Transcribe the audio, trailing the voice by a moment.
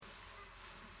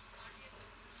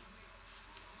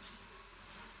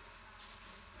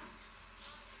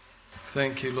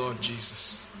Thank you, Lord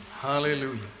Jesus.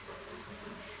 Hallelujah.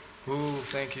 Ooh,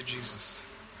 thank you, Jesus.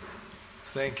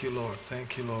 Thank you, Lord.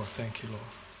 Thank you, Lord. Thank you, Lord.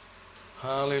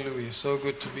 Hallelujah. So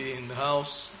good to be in the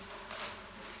house,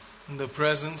 in the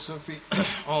presence of the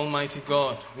Almighty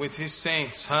God, with His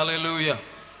saints. Hallelujah.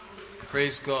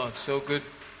 Praise God. So good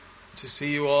to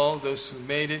see you all, those who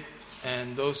made it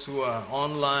and those who are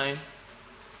online.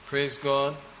 Praise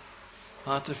God.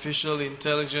 Artificial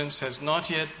intelligence has not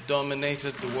yet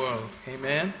dominated the world.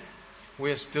 Amen.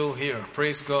 We're still here.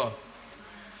 Praise God.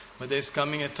 But there's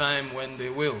coming a time when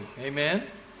they will. Amen.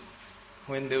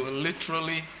 When they will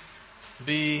literally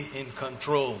be in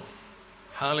control.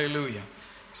 Hallelujah.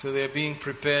 So they're being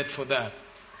prepared for that.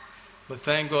 But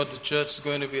thank God the church is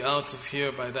going to be out of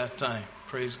here by that time.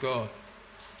 Praise God.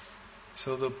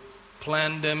 So the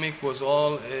pandemic was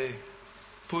all a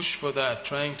push for that,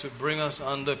 trying to bring us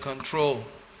under control.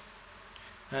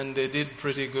 And they did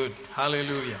pretty good.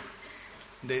 Hallelujah.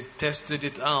 They tested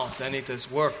it out and it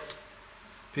has worked.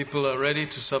 People are ready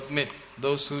to submit.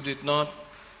 Those who did not,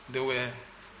 they were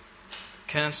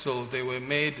cancelled. They were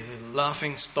made a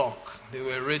laughing stock. They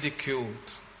were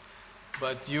ridiculed.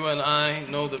 But you and I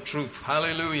know the truth.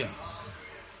 Hallelujah.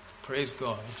 Praise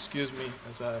God. Excuse me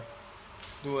as I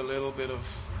do a little bit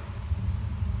of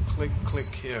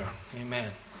click here.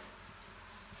 Amen.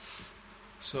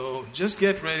 So just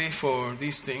get ready for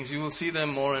these things. You will see them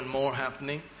more and more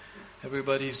happening.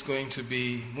 Everybody is going to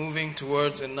be moving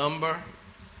towards a number.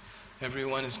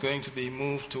 Everyone is going to be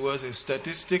moved towards a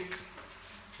statistic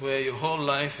where your whole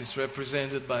life is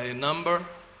represented by a number,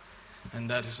 and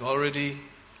that is already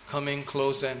coming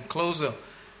closer and closer.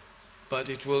 But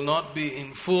it will not be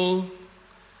in full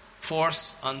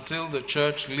force until the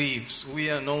church leaves. We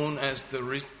are known as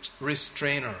the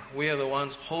restrainer. We are the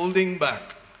ones holding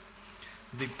back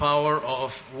the power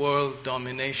of world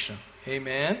domination.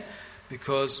 Amen.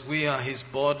 Because we are His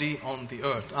body on the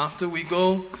earth. After we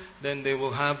go, then they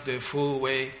will have their full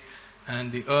way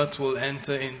and the earth will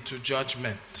enter into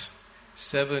judgment.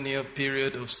 7-year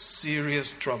period of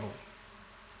serious trouble.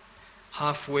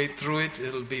 Halfway through it,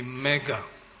 it'll be mega.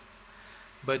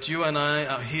 But you and I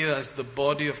are here as the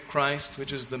body of Christ,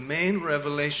 which is the main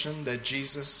revelation that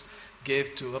Jesus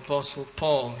gave to Apostle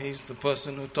Paul. He's the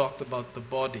person who talked about the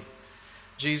body.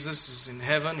 Jesus is in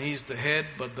heaven, He's the head,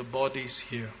 but the body is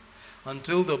here.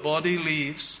 Until the body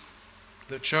leaves,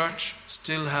 the church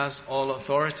still has all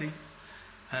authority.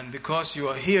 And because you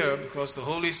are here, because the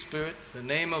Holy Spirit, the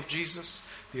name of Jesus,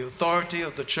 the authority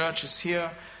of the church is here,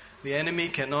 the enemy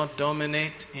cannot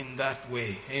dominate in that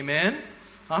way. Amen?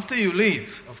 After you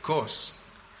leave, of course,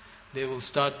 they will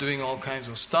start doing all kinds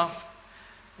of stuff.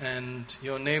 And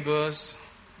your neighbors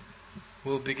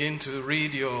will begin to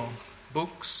read your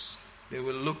books. They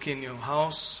will look in your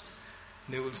house.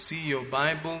 They will see your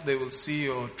Bible. They will see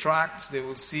your tracts. They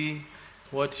will see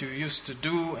what you used to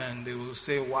do. And they will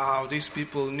say, wow, these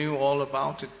people knew all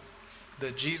about it.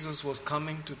 That Jesus was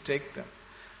coming to take them.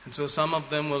 And so some of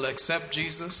them will accept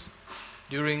Jesus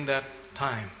during that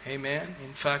time. Amen.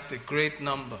 In fact, a great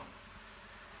number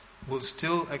will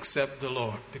still accept the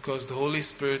Lord because the Holy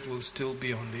Spirit will still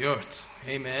be on the earth.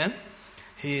 Amen.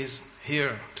 He is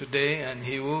here today and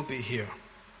He will be here.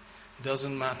 It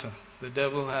doesn't matter. The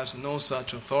devil has no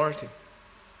such authority.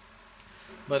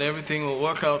 But everything will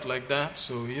work out like that,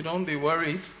 so you don't be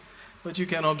worried. But you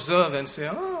can observe and say,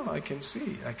 oh, I can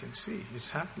see, it's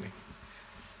happening.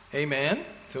 Amen.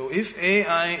 So if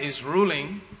AI is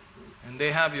ruling and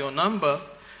they have your number,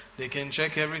 they can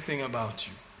check everything about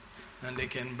you. And they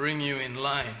can bring you in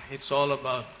line. It's all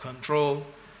about control,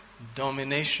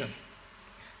 domination.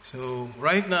 So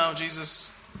right now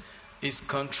Jesus is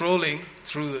controlling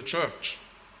through the church.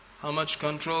 How much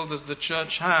control does the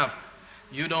church have?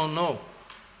 You don't know.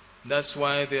 That's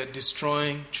why they're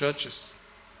destroying churches.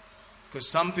 Because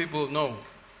some people know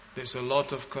there's a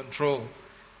lot of control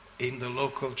in the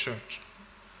local church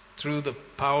through the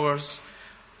powers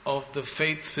of the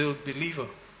faith-filled believer.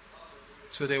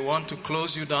 So they want to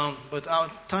close you down. But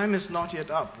our time is not yet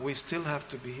up. We still have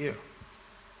to be here.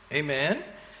 Amen.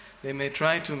 They may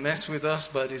try to mess with us,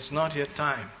 but it's not yet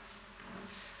time.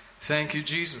 Thank you,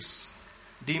 Jesus.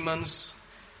 Demons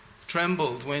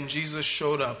trembled when Jesus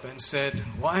showed up and said,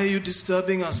 why are you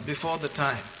disturbing us before the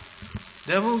time?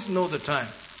 Devils know the time.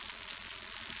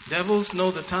 Devils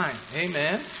know the time.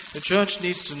 Amen. The church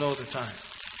needs to know the time.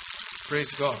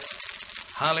 Praise God.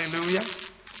 Hallelujah.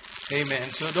 Amen.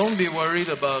 So don't be worried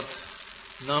about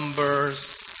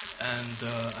numbers and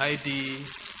ID.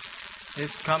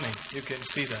 It's coming. You can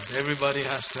see that. Everybody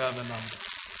has to have a number.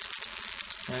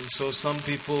 And so some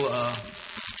people are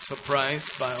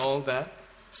surprised by all that.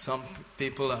 Some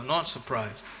people are not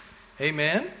surprised.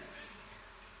 Amen.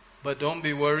 But don't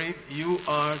be worried. You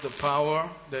are the power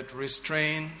that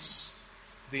restrains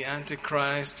the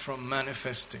Antichrist from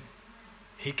manifesting.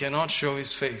 He cannot show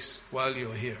his face while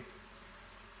you're here.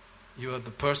 You are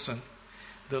the person,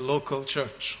 the local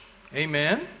church.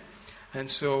 Amen?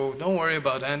 And so don't worry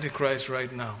about Antichrist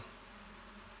right now.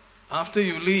 After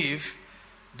you leave,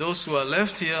 those who are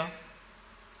left here,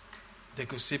 they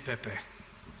could see Pepe.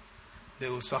 They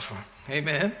will suffer.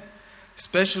 Amen?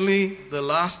 Especially the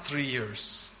last 3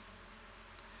 years.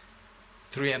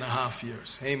 3.5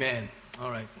 years. Amen.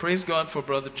 All right. Praise God for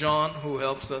Brother John, who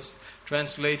helps us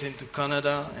translate into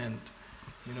Kannada, and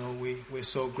we're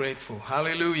so grateful.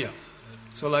 Hallelujah.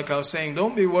 So like I was saying,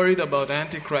 don't be worried about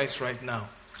Antichrist right now.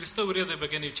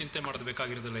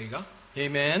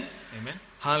 Amen. Amen.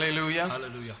 Hallelujah.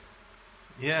 Hallelujah.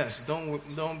 Yes,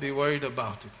 don't be worried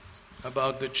about it.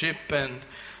 About the chip and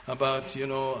about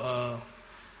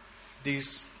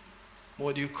these,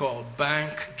 what do you call,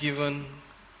 bank given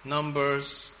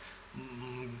numbers,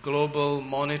 global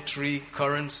monetary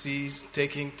currencies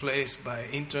taking place by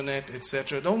internet,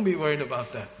 etc. Don't be worried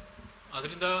about that.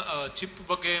 ಅದರಿಂದ chip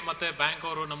ಬಗ್ಗೆ ಮತ್ತೆ bank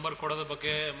ಅವರು number ಕೊಡೋದ್ರ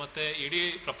ಬಗ್ಗೆ ಮತ್ತೆ ಇಡೀ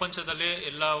ಪ್ರಪಂಚದಲ್ಲಿ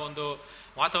ಎಲ್ಲ ಒಂದು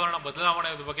ವಾತಾವರಣ ಬದಲಾವಣೆ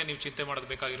ಬಗ್ಗೆ ನೀವು ಚಿಂತೆ ಮಾಡೋದು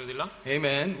ಬೇಕಾಗಿರೋದಿಲ್ಲ.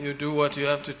 Amen. You do what you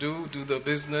have to do the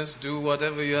business, do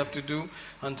whatever you have to do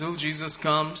until Jesus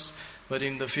comes, but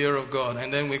in the fear of God, and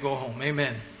then we go home.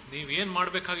 Amen. ನೀವು ಏನ್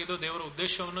ಮಾಡಬೇಕಾಗಿದ್ದು ದೇವರ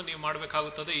ಉದ್ದೇಶವನ್ನು ನೀವು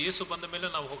ಮಾಡಬೇಕಾಗುತ್ತದೆ. ಯೇಸು ಬಂದ ಮೇಲೆ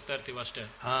ನಾವು ಹೋಗ್ತಾ ಇರ್ತೀವಿ ಅಷ್ಟೇ.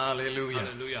 Hallelujah.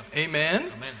 Hallelujah. Amen.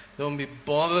 Amen. Don't be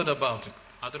bothered about it.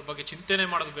 ಅದ್ರ ಬಗ್ಗೆ ಚಿಂತೆನೆ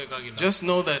ಮಾಡೋದು ಬೇಕಾಗಿಲ್ಲ. Just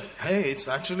know that, hey, it's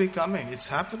actually coming. It's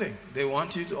happening. They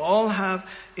want you to all have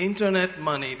internet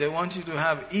money. They want you to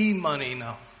have e-money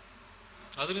now.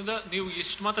 ಅದರಿಂದ ನೀವು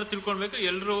ಇಷ್ಟು ಮಾತ್ರ ತಿಳ್ಕೊಳ್ಬೇಕು,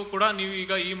 ಎಲ್ಲರೂ ಕೂಡ ನೀವು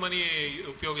ಈಗ ಈ ಮನಿ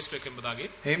ಉಪಯೋಗಿಸಬೇಕೆಂಬುದಾಗಿ.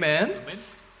 Amen.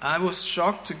 I was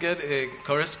shocked to get a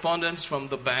correspondence from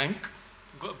the bank.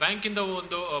 ಬ್ಯಾಂಕಿಂದ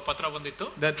ಒಂದು ಪತ್ರ ಬಂದಿತ್ತು.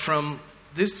 That from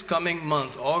this coming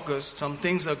month, August, some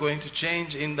things are going to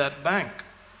change in that bank.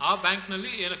 ಆ ಬ್ಯಾಂಕ್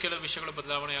ನಲ್ಲಿ ಏನೋ ಕೆಲವು ವಿಷಯಗಳು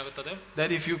ಬದಲಾವಣೆ ಆಗುತ್ತದೆ.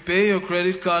 That if you pay your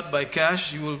credit card by cash,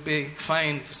 you will be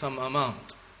fined some amount.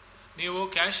 ನೀವು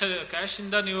cash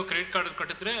ಇಂದ ನೀವು ಕ್ರೆಡಿಟ್ ಕಾರ್ಡ್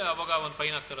ಕಟ್ಟಿದ್ರೆ ಅವಾಗ ಒಂದು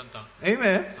ಫೈನ್ ಆಗ್ತಾರಂತ.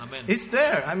 Amen. Amen. It's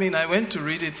there. I mean, I went to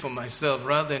read it for myself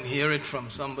rather than hear it from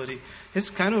somebody.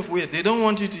 It's kind of weird. They don't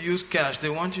want you to use cash.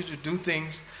 They want you to do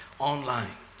things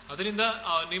online. ಅದರಿಂದ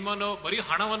ನಿಮ್ಮನ್ನು ಬರೀ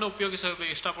ಹಣವನ್ನು ಉಪಯೋಗಿಸಲು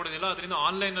ಇಷ್ಟಪಡೋದಿಲ್ಲ. ಅದರಿಂದ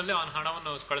online ನಲ್ಲಿ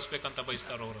ಹಣವನ್ನು ಕಳಿಸಬೇಕಂತ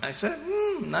ಬಯಸ್ತಾರೆ ಅವರು. I said,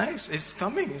 nice. It's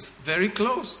coming. It's very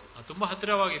close. ತುಂಬಾ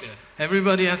ಹತ್ತಿರವಾಗಿದೆ.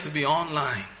 Everybody has to be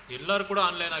online. ಎಲ್ಲರೂ ಕೂಡ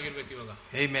ಆನ್ಲೈನ್ ಆಗಿರ್ಬೇಕು ಇವಾಗ.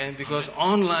 Amen. Because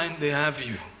online they have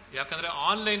you. ಯಾಕಂದ್ರೆ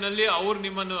ಆನ್ಲೈನ್ ನಲ್ಲಿ ಅವರು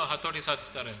ನಿಮ್ಮನ್ನು ಹತೋಟಿ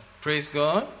ಸಾಧಿಸ್ತಾರೆ. Praise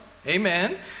God. Amen.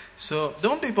 So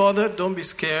don't be bothered. Don't be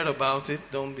scared about it.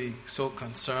 Don't be so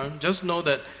concerned. Just know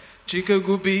that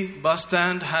Chikagubi bus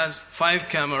stand has 5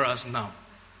 cameras now.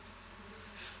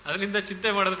 ಅದರಿಂದ ಚಿಂತೆ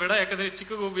ಮಾಡೋದು ಬೇಡ. ಯಾಕಂದ್ರೆ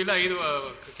ಚಿಕ್ಕಗುಬ್ಬಿಲಿ 5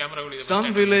 ಕ್ಯಾಮೆರಾಗಳು ಇದೆ. Some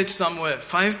village somewhere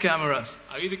 5 cameras.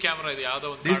 5 camera ಇದೆ ಯಾವುದೋ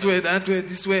ಒಂದು. This way, that way,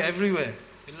 this way, everywhere.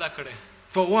 ಎಲ್ಲ ಕಡೆ.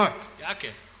 For what?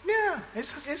 ಯಾಕೆ? Yeah,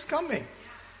 it's coming.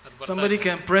 Somebody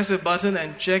can press a button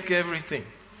and check everything.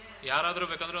 ಯಾರಾದರೂ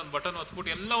ಬೇಕಂದ್ರೆ ಒಂದು ಬಟನ್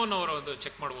ಒತ್ತಿಬಿಟ್ಟು ಎಲ್ಲವನ್ನು ಅವರು ಒಂದು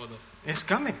ಚೆಕ್ ಮಾಡಬಹುದು. It's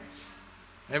coming.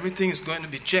 Everything is going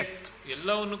to be checked.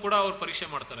 ಎಲ್ಲವನ್ನು ಕೂಡ ಅವರು ಪರೀಕ್ಷೆ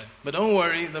ಮಾಡ್ತಾರೆ. But don't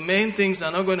worry, the main things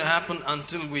are not going to happen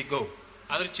until we go.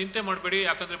 ಆದ್ರೆ ಚಿಂತೆ ಮಾಡಬೇಡಿ.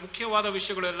 ಯಾಕಂದ್ರೆ ಮುಖ್ಯವಾದ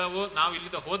ವಿಷಯಗಳೆಲ್ಲವೂ ನಾವು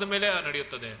ಇಲ್ಲಿಂದ ಹೋದ ಮೇಲೆ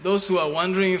ನಡೆಯುತ್ತದೆ. Those who are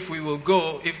wondering if we will go,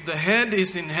 if the head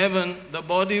is in heaven, the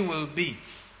body will be.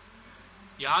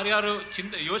 ಯಾರ್ಯಾರು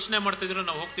ಯೋಚನೆ ಮಾಡ್ತಿದ್ರು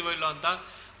ನಾವು ಹೋಗ್ತೀವೋ ಇಲ್ಲ ಅಂತ,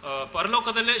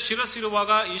 ಪರಲೋಕದಲ್ಲೇ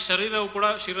ಶಿರಸ್ಸಿರುವಾಗ ಈ ಶರೀರವು ಕೂಡ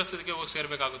ಶಿರಸ್ಸಿಗೆ ಹೋಗಿ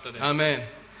ಸೇರ್ಬೇಕಾಗುತ್ತದೆ. Amen.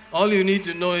 All you need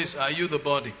to know is, are you the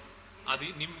body? ಅದು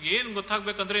ನಿಮ್ಗೆ ಏನ್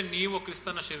ಗೊತ್ತಾಗ್ಬೇಕಂದ್ರೆ ನೀವು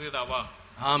ಕ್ರಿಸ್ತನ ಶರೀರವಾ.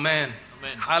 Amen.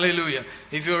 Amen. Hallelujah.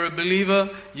 If you're a believer,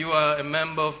 you are a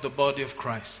member of the body of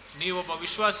Christ. ನೀವು ಒಬ್ಬ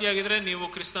ವಿಶ್ವಾಸಿಯಾಗಿದ್ರೆ ನೀವು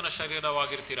ಕ್ರಿಸ್ತನ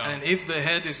ಶರೀರವಾಗಿರ್ತೀರಾ. And if the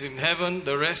head is in heaven,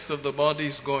 the rest of the body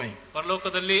is going.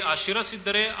 ಪರಲೋಕದಲ್ಲಿ ಆ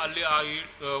ಶಿರಸ್ಸಿದ್ದರೆ ಅಲ್ಲಿ ಆ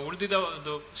ಉಳಿದಿದ್ದ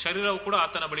ಒಂದು ಶರೀರವು ಕೂಡ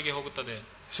ಆತನ ಬಳಿಗೆ ಹೋಗುತ್ತದೆ.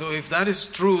 So if that is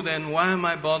true, then why am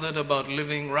I bothered about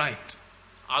living right?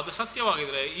 ಅದು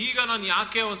ಸತ್ಯವಾಗಿದ್ರೆ ಈಗ ನಾನು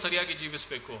ಯಾಕೆ ಒಂದು ಸರಿಯಾಗಿ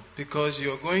ಜೀವಿಸಬೇಕು? Because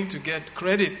you're going to get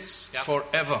credits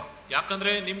forever.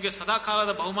 ಯಾಕಂದ್ರೆ ನಿಮ್ಗೆ ಸದಾ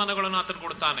ಕಾಲದ ಬಹುಮಾನಗಳನ್ನು ಆತನು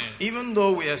ಕೊಡ್ತಾನೆ. Even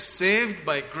though we are saved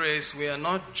by grace, we are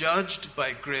not judged by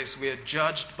grace, we are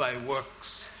judged by works.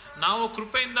 ನಾವು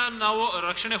ಕೃಪೆಯಿಂದ ನಾವು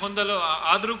ರಕ್ಷಣೆ ಹೊಂದಲು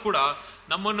ಆದರೂ ಕೂಡ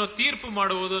ನಮ್ಮನ್ನು ತೀರ್ಪು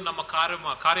ಮಾಡುವುದು ನಮ್ಮ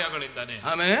ಕಾರ್ಯಗಳಿಂದಾನೆ.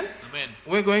 Amen. Amen.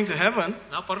 We're going to heaven.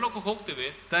 ನಾವು ಪರಲೋಕಕ್ಕೆ ಹೋಗ್ತೀವಿ.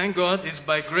 Thank God, it's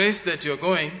by grace that you're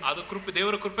going. ಅದು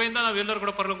ದೇವರ ಕೃಪೆಯಿಂದ ನಾವೆಲ್ಲರೂ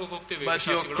ಕೂಡ ಪರಲೋಕಕ್ಕೆ ಹೋಗ್ತೀವಿ. But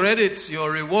your credits, your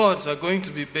rewards are going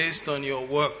to be based on your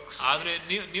works. ಆದ್ರೆ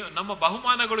ನಮ್ಮ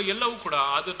ಬಹುಮಾನಗಳು ಎಲ್ಲವೂ ಕೂಡ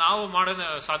ಅದು ನಾವು ಮಾಡಿದ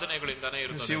ಸಾಧನೆಗಳಿಂದಾನೇ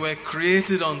ಇರುತ್ತದೆ. You were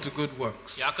created unto good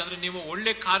works. ಯಾಕಂದ್ರೆ ನೀವು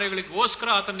ಒಳ್ಳೆ ಕಾರ್ಯಗಳಿಗೋಸ್ಕರ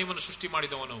ಆತನು ನಿಮ್ಮನ್ನು ಸೃಷ್ಟಿ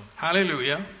ಮಾಡಿದವನು.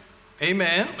 Hallelujah.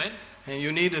 Amen. Amen. And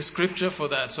you need a scripture for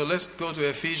that. So let's go to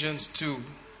Ephesians 2,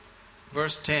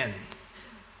 verse 10.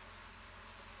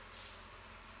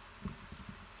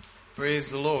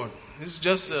 Praise the Lord. This is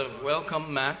just a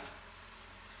welcome mat.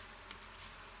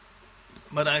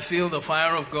 But I feel the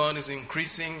fire of God is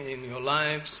increasing in your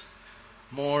lives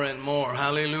more and more.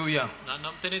 Hallelujah. ನಾನು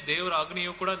ನಂಬ್ತೇನೆ ದೇವರ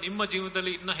ಅಗ್ನಿಯು ಕೂಡ ನಿಮ್ಮ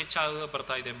ಜೀವನದಲ್ಲಿ ಇನ್ನೂ ಹೆಚ್ಚಾಗಿ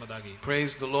ಬರ್ತಾ ಇದೆ ಎಂಬುದಾಗಿ.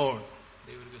 Praise the Lord.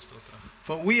 ದೇವರಿಗೆ ಸ್ತೋತ್ರ.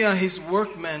 For we are his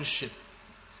workmanship,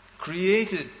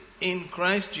 created in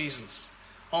Christ Jesus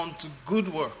unto good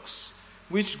works,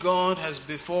 which God has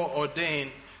before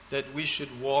ordained that we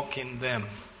should walk in them.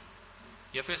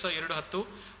 ಎಫೆಸ 2:10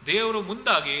 ದೇವರು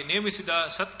ಮುಂದಾಗಿ ನೇಮಿಸಿದ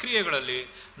ಸತ್ಕ್ರಿಯೆಗಳಲ್ಲಿ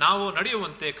ನಾವು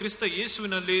ನಡೆಯುವಂತೆ ಕ್ರಿಸ್ತ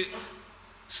ಯೇಸುವಿನಲ್ಲಿ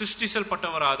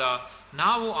ಸೃಷ್ಟಿಸಲ್ಪಟ್ಟವರಾದ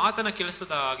ನಾವು ಆತನ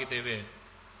ಕೆಲಸದ ಆಗಿದ್ದೇವೆ.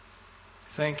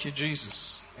 Thank you, Jesus.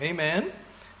 Amen.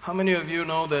 How many of you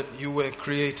know that you were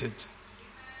created?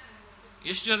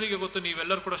 ಎಷ್ಟು ಜನರಿಗೆ ಗೊತ್ತು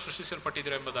ನೀವೆಲ್ಲರೂ ಕೂಡ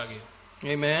ಸೃಷ್ಟಿಸಲ್ಪಟ್ಟಿದ್ದೀರಾ ಎಂಬುದಾಗಿ?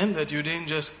 Amen. That you didn't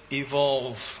just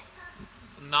evolve.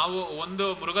 ನಾವು ಒಂದು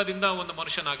ಮೃಗದಿಂದ ಒಂದು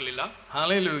ಮನುಷ್ಯನಾಗಲಿಲ್ಲ.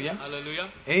 Hallelujah. Hallelujah.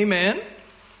 Amen.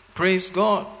 Praise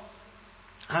God.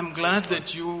 I'm glad that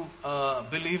you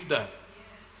believe that.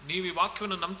 ನೀವು ಈ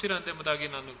ವಾಕ್ಯವನ್ನು ನಂಬ್ತೀರಾ ಅಂತ ಎಂಬುದಾಗಿ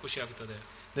ನಾನು ಖುಷಿ ಆಗುತ್ತದೆ.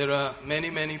 There are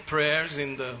many prayers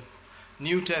in the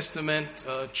New Testament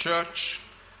church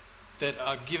that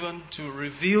are given to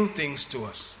reveal things to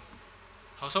us.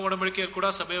 ಹೊಸ ಒಡಂಬಡಿಕೆಯಲ್ಲಿ ಕೂಡ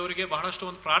ಸಭೆಯವರಿಗೆ ಬಹಳಷ್ಟು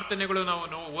ಒಂದು ಪ್ರಾರ್ಥನೆಗಳು ನಾವು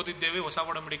ಓದಿದ್ದೇವೆ ಹೊಸ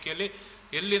ಒಡಂಬಡಿಕೆಯಲ್ಲಿ,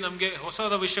 ಎಲ್ಲಿ ನಮಗೆ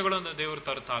ಹೊಸದ ವಿಷಯಗಳನ್ನು ದೇವರು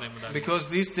ತರುತ್ತಾರೆ ಎಂಬುದಾಗಿ. Because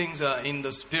these things are in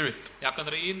the spirit.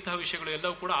 ಯಾಕಂದ್ರೆ ಇಂತಹ ವಿಷಯಗಳು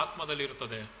ಎಲ್ಲವೂ ಕೂಡ ಆತ್ಮದಲ್ಲಿ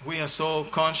ಇರುತ್ತದೆ. We are so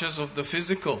conscious of the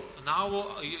physical. ನಾವು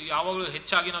ಯಾವಾಗಲೂ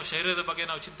ಹೆಚ್ಚಾಗಿ ನಾವು ಶರೀರದ ಬಗ್ಗೆ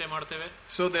ನಾವು ಚಿಂತೆ ಮಾಡ್ತೇವೆ.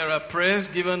 So there are prayers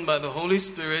given by the Holy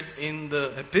Spirit in the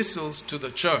epistles to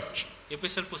the church.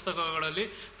 Epistle ಪುಸ್ತಕಗಳಲ್ಲಿ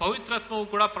ಪವಿತ್ರಾತ್ಮವು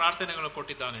ಕೂಡ ಪ್ರಾರ್ಥನೆಗಳನ್ನು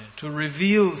ಕೊಟ್ಟಿದ್ದಾನೆ. To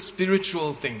reveal spiritual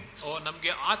things.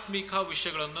 ನಮಗೆ ಆತ್ಮಿಕ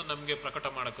ವಿಷಯಗಳನ್ನು ನಮಗೆ ಪ್ರಕಟ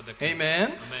ಮಾಡೋದಕ್ಕೆ. Amen.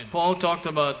 Paul talked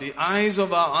about the eyes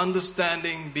of our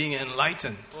understanding being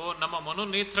enlightened. ನಮ್ಮ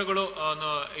ಮನೋನೇತ್ರಗಳು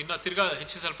ಇನ್ನು ತಿರ್ಗಾ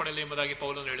ಹೆಚ್ಚಿಸಲ್ಪಡಲಿ ಎಂಬುದಾಗಿ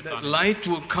ಪೌಲನು ಹೇಳ್ತಾನೆ. That light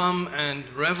will come and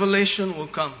revelation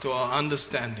will come to our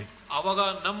understanding. ಆವಾಗ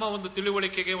ನಮ್ಮ ಒಂದು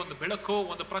ತಿಳುವಳಿಕೆಗೆ ಒಂದು ಬೆಳಕು,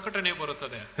 ಒಂದು ಪ್ರಕಟಣೆ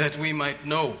ಬರುತ್ತದೆ. That we might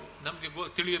know. ನಮಗೆ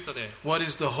ತಿಳಿಯುತ್ತದೆ. What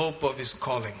is the hope of his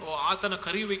calling? ಆತನ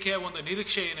ಕರೆಯುವಿಕೆಯ ಒಂದು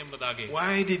ನಿರೀಕ್ಷೆ ಏನೆಂಬುದಾಗಿ.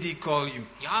 Why did he call you?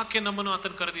 ಯಾಕೆ ನಮ್ಮನ್ನು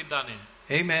ಆತನ ಕರೆದಿದ್ದಾನೆ?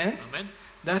 Amen. Amen.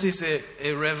 That is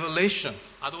a revelation.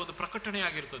 ಅದು ಒಂದು ಪ್ರಕಟಣೆ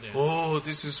ಆಗಿರುತ್ತದೆ. Oh,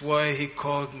 this is why he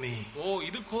called me.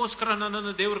 ಇದಕ್ಕೋಸ್ಕರ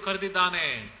ನನ್ನನ್ನು ದೇವರು ಕರೆದಿದ್ದಾನೆ.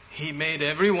 He made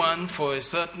everyone for a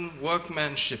certain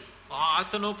workmanship.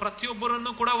 ಆತನು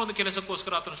ಪ್ರತಿಯೊಬ್ಬರನ್ನು ಕೂಡ ಒಂದು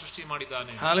ಕೆಲಸಕ್ಕೋಸ್ಕರ ಆತನು ಸೃಷ್ಟಿ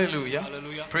ಮಾಡಿದ್ದಾನೆ. Hallelujah.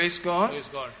 Hallelujah. Praise God.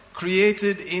 Praise God.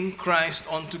 Created in Christ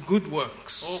unto good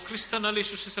works. ಕ್ರಿಸ್ತನಲ್ಲಿ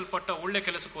ಸೃಷ್ಟಿಸಲ್ಪಟ್ಟ ಒಳ್ಳೆ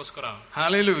ಕೆಲಸಕ್ಕೋಸ್ಕರ.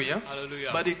 Hallelujah.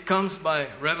 Hallelujah. But it comes by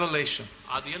revelation.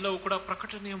 ಅದೆಲ್ಲವೂ ಕೂಡ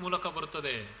ಪ್ರಕಟಣೆಯ ಮೂಲಕ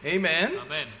ಬರುತ್ತದೆ. Amen.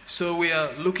 Amen. So we are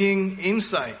looking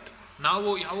inside. ನಾವು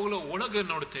ಯಾವಾಗಲೂ ಒಳಗೆ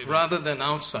ನೋಡುತ್ತೇವೆ rather than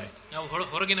outside. ನಾವು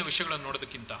ಹೊರಗಿನ ವಿಷಯಗಳನ್ನು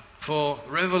ನೋಡೋದಕ್ಕಿಂತ. For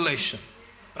revelation.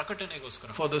 ಪ್ರಕಟಣೆಗೋಸ್ಕರ.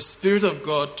 For the Spirit of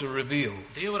God to reveal.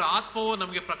 ದೇವರ ಆತ್ಮವು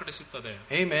ನಮಗೆ ಪ್ರಕಟಿಸುತ್ತದೆ.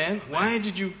 Amen. Why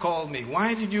did you call me? Why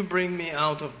did you bring me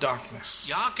out of darkness?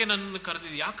 ಯಾಕೆ ನನ್ನನ್ನು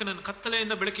ಕರೆದಿದ್ದೀಯ? ಯಾಕೆ ನನ್ನ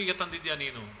ಕತ್ತಲೆಯಿಂದ ಬೆಳಕಿಗೆ ತಂದಿದ್ದೀಯ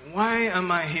ನೀನು? Why am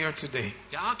I here today?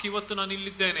 ಯಾಕೆ ಇವತ್ತು ನಾನು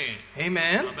ಇಲ್ಲಿದ್ದೇನೆ?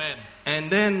 Amen. Amen.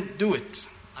 And then do it.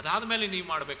 ಅದಾದ್ಮೇಲೆ ನೀವು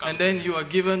ಮಾಡಬೇಕು. And then you are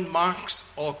given marks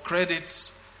or credits,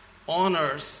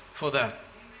 honors for that.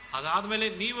 ಅದಾದ್ಮೇಲೆ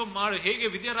ನೀವು ಹೇಗೆ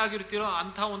ವಿದ್ಯರಾಗಿರ್ತೀರೋ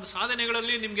ಅಂತ ಒಂದು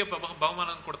ಸಾಧನೆಗಳಲ್ಲಿ ನಿಮಗೆ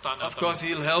ಬಹುಮಾನ ಕೊಡ್ತಾನೆ. Of course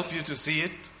he'll help you to see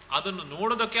it. ಅದನ್ನು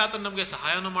ನೋಡೋದಕ್ಕೆ ಆತನ ನಮಗೆ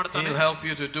ಸಹಾಯನ ಮಾಡ್ತಾನೆ. He'll help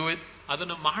you to do it.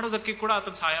 ಅದನ್ನು ಮಾಡೋದಕ್ಕೆ ಕೂಡ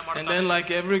ಆತನ ಸಹಾಯ ಮಾಡ್ತಾನೆ. And then like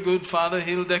every good father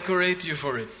he'll decorate you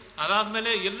for it.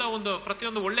 ಅದಾದ್ಮೇಲೆ ಎಲ್ಲ ಒಂದು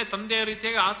ಪ್ರತಿಯೊಂದು ಒಳ್ಳೆ ತಂದೆಯ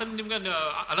ರೀತಿಯಾಗಿ ಆತನ ನಿಮಗೆ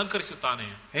ಅಲಂಕರಿಸುತ್ತಾನೆ.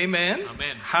 Amen.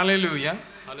 Amen. Hallelujah.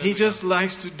 He just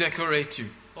likes to decorate you.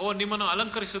 ನಿಮ್ಮನ್ನು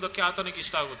ಅಲಂಕರಿಸುವುದಕ್ಕೆ ಆತನಿಗೆ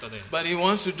ಇಷ್ಟ ಆಗುತ್ತದೆ. But he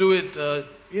wants to do it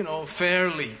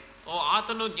fairly.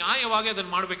 ಆತನು ನ್ಯಾಯವಾಗಿ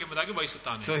ಅದನ್ನು ಮಾಡಬೇಕೆಂಬುದಾಗಿ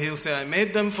ಬಯಸುತ್ತಾನೆ. So he'll say, I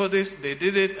made them for this, they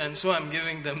did it, and so I'm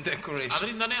giving them decoration.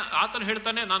 ಅದರಿಂದನೇ ಆತನು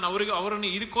ಹೇಳ್ತಾನೆ, ನಾನು ಅವರನ್ನು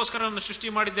ಇದಕ್ಕೋಸ್ಕರ ನಾನು ಸೃಷ್ಟಿ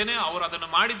ಮಾಡಿದ್ದೇನೆ, ಅವರು ಅದನ್ನು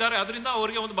ಮಾಡಿದ್ದಾರೆ, ಅದರಿಂದ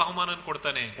ಅವರಿಗೆ ಒಂದು ಬಹುಮಾನ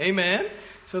ಕೊಡ್ತಾನೆ. Amen.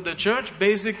 So the church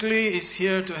basically is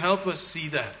here to help us see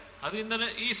that. ಅದರಿಂದನೇ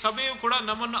ಈ ಸಭೆಯು ಕೂಡ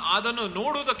ನಮ್ಮನ್ನು ಅದನ್ನು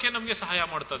ನೋಡುವುದಕ್ಕೆ ನಮಗೆ ಸಹಾಯ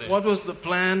ಮಾಡುತ್ತದೆ. What was the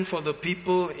plan for the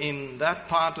people in that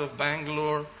part of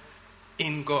Bangalore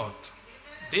in God?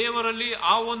 ದೇವರಲ್ಲಿ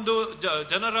ಆ ಒಂದು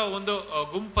ಜನರ ಒಂದು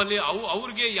ಗುಂಪಲ್ಲಿ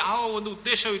ಅವ್ರಿಗೆ ಯಾವ ಒಂದು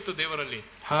ಉದ್ದೇಶವಿತ್ತು ದೇವರಲ್ಲಿ.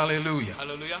 Hallelujah.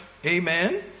 Hallelujah.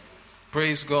 Amen.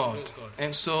 Praise God. Praise God.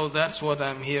 And so that's what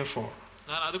I'm here for.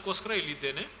 ನಾನು ಅದಕ್ಕೋಸ್ಕರ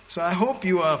ಇಲ್ಲಿದ್ದೇನೆ. So I hope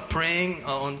you are praying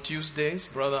on Tuesdays.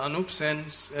 Brother Anup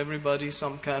sends everybody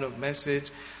some kind of message,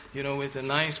 with a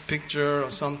nice picture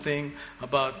or something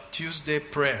about Tuesday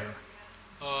prayer.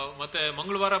 ಮತ್ತೆ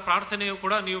ಮಂಗಳವಾರ ಪ್ರಾರ್ಥನೆಯು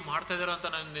ಕೂಡ ನೀವು ಮಾಡ್ತಾ ಇದ್ದೀರಾ ಅಂತ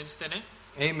ನಾನು ನೆನೆಸ್ತೇನೆ.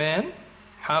 Amen.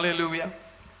 Hallelujah.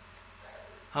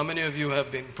 How many of you have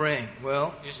been praying? Well,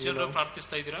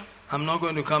 ಪ್ರಾರ್ಥಿಸ್ತಾ ಇದ್ದೀರಾ? I'm not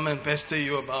going to come and pester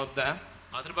you about that.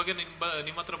 ಅದ್ರ ಬಗ್ಗೆ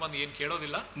ನಿಮ್ಮ ಹತ್ರ ಬಂದು ಏನು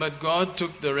ಕೇಳೋದಿಲ್ಲ. But God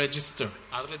took the register.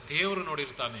 ಆದ್ರೆ ದೇವರು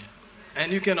ನೋಡಿರ್ತಾನೆ. And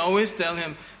you can always tell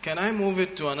him, can I move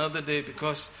it to another day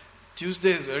because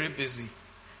Tuesday is very busy.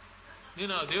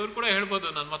 ನೀನು ದೇವ್ರು ಕೂಡ ಹೇಳ್ಬೋದು,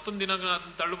 ನಾನು ಮತ್ತೊಂದು ದಿನ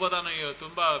ಅದನ್ನ ತಳ್ಳುಬೋದ, ನಾನು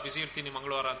ತುಂಬಾ ಬಿಸಿ ಇರ್ತೀನಿ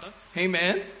ಮಂಗಳವಾರ ಅಂತ.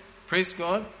 Amen. Praise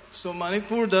God. So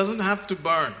Manipur doesn't have to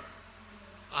burn.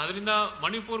 ಅದರಿಂದ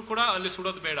ಮಣಿಪುರ್ ಕೂಡ ಅಲ್ಲಿ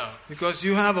ಸುಡೋದು ಬೇಡ. Because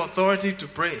you have authority to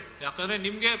pray. ಯಾಕಂದ್ರೆ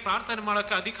ನಿಮ್ಗೆ ಪ್ರಾರ್ಥನೆ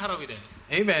ಮಾಡಕ್ಕೆ ಅಧಿಕಾರವಿದೆ.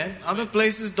 Amen. Other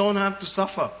places don't have to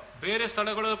suffer. ಬೇರೆ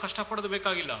ಸ್ಥಳಗಳು ಕಷ್ಟಪಡೋದು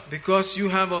ಬೇಕಾಗಿಲ್ಲ. Because you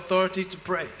have authority to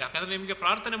pray. ಯಾಕಂದ್ರೆ ನಿಮ್ಗೆ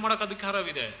ಪ್ರಾರ್ಥನೆ ಮಾಡಕ್ಕೆ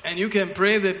ಅಧಿಕಾರವಿದೆ. And you can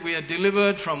pray that we are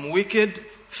delivered from wicked,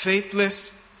 faithless,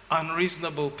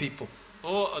 unreasonable people.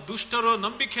 ಓ ದುಷ್ಟರು,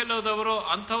 ನಂಬಿಕೆ ಇಲ್ಲದವರು,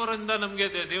 ಅಂಥವರಿಂದ ನಮ್ಗೆ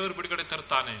ದೇವರು ಬಿಡುಗಡೆ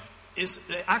ತರ್ತಾನೆ. It's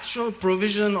the actual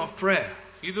provision of prayer.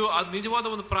 ಇದು ನಿಜವಾದ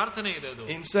ಒಂದು ಪ್ರಾರ್ಥನೆ ಇದೆ. ಅದು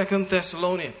in 2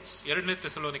 Thessalonians, 2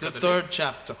 ಥೆಸಲೋನಿಕದಲ್ಲಿ, the 3rd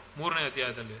chapter, 3ನೇ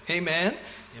ಅಧ್ಯಾಯದಲ್ಲಿ. Amen.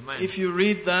 Amen. If you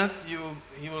read that, you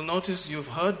will notice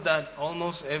you've heard that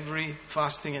almost every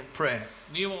fasting and prayer.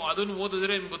 ನೀವು ಅದನ್ನು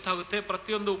ಓದಿದ್ರೆ ನಿಮ್ಗೆ ಗೊತ್ತಾಗುತ್ತೆ,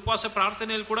 ಪ್ರತಿಯೊಂದು ಉಪವಾಸ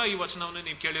ಪ್ರಾರ್ಥನೆಯಲ್ಲಿ ಕೂಡ ಈ ವಚನವನ್ನು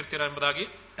ನೀವು ಕೇಳಿರ್ತೀರಾ ಎಂಬುದಾಗಿ.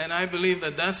 And I believe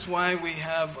that that's why we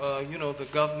have the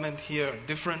government here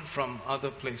different from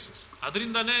other places.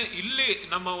 ಅದರಿಂದಾನೇ ಇಲ್ಲಿ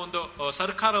ನಮ್ಮ ಒಂದು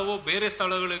ಸರ್ಕಾರವು ಬೇರೆ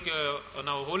ಸ್ಥಳಗಳಿಗೆ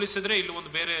ನಾವು ಹೋಲಿಸಿದ್ರೆ ಇಲ್ಲಿ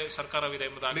ಒಂದು ಬೇರೆ ಸರ್ಕಾರವಿದೆ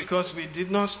ಎಂಬುದಾಗಿ. Because we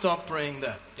did not stop praying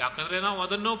that. ಯಾಕಂದ್ರೆ ನಾವು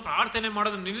ಅದನ್ನು ಪ್ರಾರ್ಥನೆ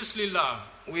ಮಾಡೋದನ್ನ ನಿಲ್ಲಿಸಲಿಲ್ಲ.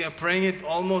 We are praying it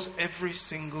almost every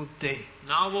single day.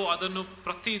 ನಾವು ಅದನ್ನು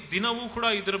ಪ್ರತಿ ದಿನವೂ ಕೂಡ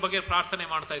ಇದರ ಬಗ್ಗೆ ಪ್ರಾರ್ಥನೆ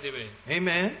ಮಾಡ್ತಾ ಇದ್ದೇವೆ.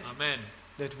 Amen. Amen.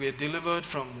 That we are delivered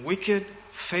from wicked,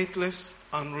 faithless,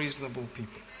 unreasonable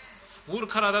people.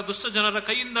 ಮೂರ್ಖರಾದ ದುಷ್ಟ ಜನರ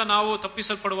ಕೈಯಿಂದ ನಾವು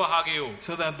ತಪ್ಪಿಸಲ್ಪಡುವ ಹಾಗೆಯೂ.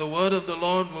 So that the word of the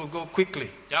Lord will go quickly.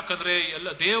 ಯಾಕಂದ್ರೆ ಎಲ್ಲ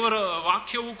ದೇವರ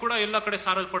ವಾಕ್ಯವೂ ಕೂಡ ಎಲ್ಲ ಕಡೆ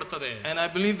ಸಾರಲ್ಪಡುತ್ತದೆ. And I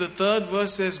believe the 3rd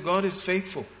verse says God is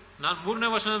faithful. ನಾನು 3ನೇ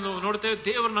ವಚನ ನೋಡ್ತೇವೆ,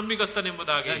 ದೇವರು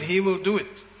ನಂಬಿಗಸ್ತನೆಂಬುದಾಗಿ. That he will do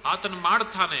it. ಆತನು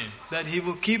ಮಾಡುತ್ತಾನೆ. That he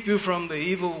will keep you from the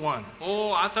evil one. ಓ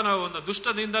ಆತನ ಒಂದು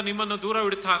ದುಷ್ಟದಿಂದ ನಿಮ್ಮನ್ನು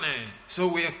ದೂರವಿಡುತ್ತಾನೆ. So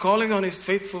we are calling on his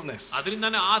faithfulness.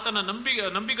 ಅದರಿಂದಾನೇ ಆತನ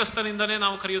ನಂಬಿಗಸ್ತನಿಂದಾನೇ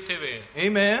ನಾವು ಕರೆಯುತ್ತೇವೆ.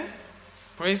 Amen.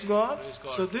 Praise God. Praise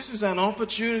God. So this is an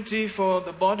opportunity for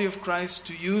the body of Christ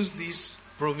to use these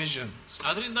provisions.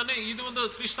 ಅದರಿಂದಾನೇ ಇದು ಒಂದು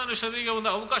ಕ್ರಿಸ್ತನ ಶರೀರಿಗೆ ಒಂದು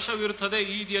ಅವಕಾಶವಿರುತ್ತದೆ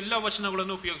ಈ ಎಲ್ಲ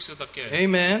ವಚನಗಳನ್ನು ಉಪಯೋಗಿಸುವುದಕ್ಕೆ.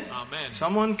 Amen. Amen.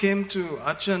 Someone came to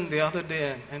Achan the other day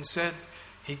and said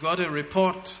he got a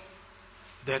report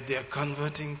that they are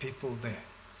converting people there.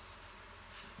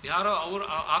 ಯಾರೋ ಅವರು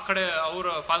ಆ ಕಡೆ ಅವರ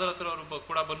ಫಾದರ್ ಹತ್ರ ಅವರು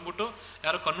ಕೂಡ ಬಂದ್ಬಿಟ್ಟು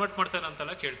ಯಾರೋ ಕನ್ವರ್ಟ್ ಮಾಡ್ತಾರೆ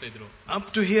ಅಂತೆಲ್ಲ ಕೇಳ್ತಾ ಇದ್ರು. Up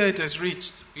to here it has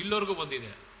reached. ಇಲ್ಲವರೆಗೂ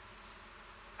ಬಂದಿದೆ.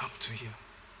 Up to here.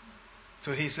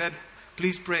 So he said,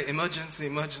 please pray, emergency.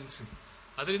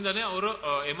 ಅದರಿಂದಾನೇ ಅವರು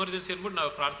ಎಮರ್ಜೆನ್ಸಿ ಅನ್ಬಿಟ್ಟು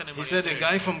ನಾವು ಪ್ರಾರ್ಥನೆ ಮಾಡಿ. He said a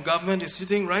guy from government is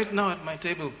sitting right now at my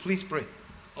table, please pray.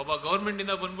 ಒಬ್ಬ government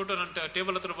ಇಂದ ಬಂದ್ಬಿಟ್ಟು ನನ್ನ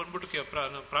ಟೇಬಲ್ ಹತ್ರ ಬಂದ್ಬಿಟ್ಟು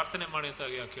ಪ್ರಾರ್ಥನೆ ಮಾಡಿ ಅಂತ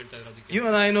ಕೇಳ್ತಾ ಇದ್ರು. ಅದಕ್ಕೆ You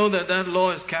and I know that law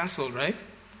is cancelled, right?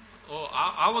 ಓ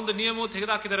ಆ ಒಂದು ನಿಯಮವು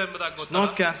ತೆಗೆದುಹಾಕಿದ್ದಾರೆ ಎಂಬುದಾಗಿ ಗೊತ್ತಾ?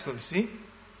 Not cancelled. See,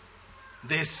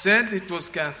 they said it was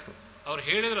cancelled. ಅವ್ರು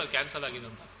ಹೇಳಿದ್ರು ಅದು ಕ್ಯಾನ್ಸಲ್ ಆಗಿದೆ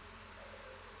ಅಂತ.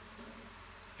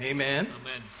 Amen.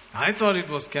 Amen. I thought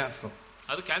it was cancelled.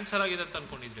 ಅದು ಕ್ಯಾನ್ಸಲ್ ಆಗಿದೆ ಅಂತ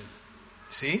ಅನ್ಕೊಂಡಿದ್ರಿ.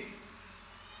 See,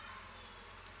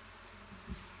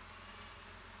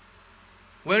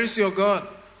 where is your God?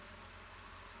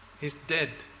 He's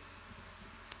dead.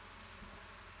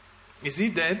 Is he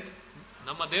dead?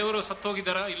 ನಮ್ಮ ದೇವರು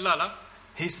ಸತ್ತೋಗಿದ್ದಾರಾ? ಇಲ್ಲ ಅಲ್ಲ.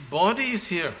 His body is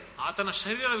here. ಆತನ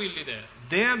ಶರೀರವು ಇಲ್ಲಿದೆ.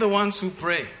 They are the ones who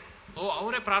pray. ಓ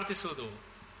ಅವರೇ ಪ್ರಾರ್ಥಿಸುವುದು.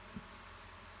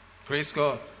 Praise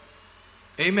God.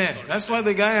 Amen. That's why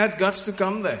the guy had guts to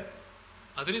come there.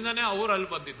 ಅದರಿಂದಾನೇ ಅವರು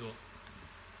ಅಲ್ಲಿ ಬಂದಿದ್ವು.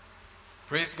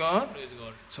 Praise God. Praise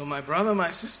God. So my brother, my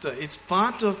sister, it's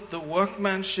part of the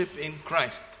workmanship in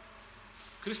Christ.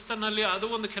 ಕ್ರಿಸ್ತನಲ್ಲಿ ಅದು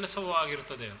ಒಂದು ಕೆಲಸವೂ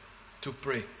ಆಗಿರುತ್ತದೆ. To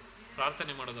pray.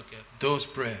 ಪ್ರಾರ್ಥನೆ ಮಾಡೋದಕ್ಕೆ. Those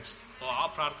prayers. ಆ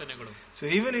ಪ್ರಾರ್ಥನೆಗಳು. So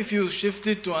even if you shift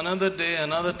it to another day,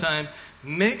 another time,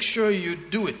 make sure you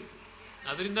do it.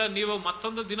 ಅದರಿಂದ ನೀವು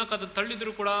ಮತ್ತೊಂದು ದಿನಕ್ಕೆ ಅದನ್ನು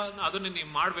ತಳ್ಳಿದ್ರು ಕೂಡ ಅದನ್ನು ನೀವು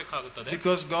ಮಾಡಬೇಕಾಗುತ್ತದೆ.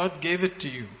 Because God gave it to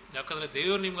you. ಯಾಕಂದ್ರೆ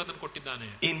ದೇವರು ನಿಮಗೆ ಅದನ್ನು ಕೊಟ್ಟಿದ್ದಾನೆ.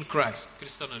 In Christ.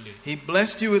 ಕ್ರಿಸ್ತನಲ್ಲಿ. He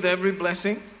blessed you with every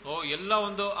blessing. ಓ ಎಲ್ಲ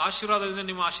ಒಂದು ಆಶೀರ್ವಾದದಿಂದ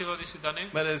ನಿಮ್ಮ ಆಶೀರ್ವದಿಸಿದ್ದಾನೆ.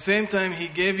 But at the same time he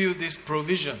gave you these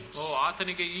provisions. ಓ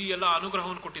ಆತನಿಗೆ ಈ ಎಲ್ಲ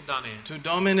ಅನುಗ್ರಹವನ್ನು ಕೊಟ್ಟಿದ್ದಾನೆ. To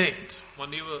dominate.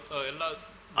 ನೀವು ಎಲ್ಲ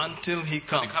until he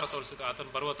comes. ಅಧಿಕಾರ ತೋರಿಸಿದ ಆತನ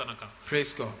ಬರುವ ತನಕ.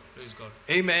 Praise God. Praise God.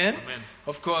 Amen. Amen.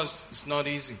 Of course it's not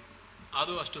easy.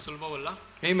 ಅದು ಅಷ್ಟು ಸುಲಭವಲ್ಲ.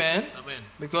 Amen. Amen.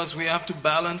 Because we have to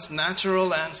balance natural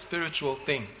and spiritual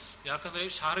things. ಯಾಕಂದ್ರೆ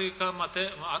ಶಾರೀರಿಕ ಮತ್ತೆ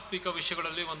ಆತ್ಮಿಕ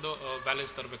ವಿಷಯಗಳಲ್ಲಿ ಒಂದು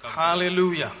balance ತರಬೇಕಾಗುತ್ತೆ.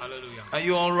 Hallelujah. Hallelujah. Are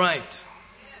you all right?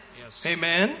 Yes.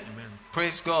 Amen. Amen.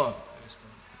 Praise God. Praise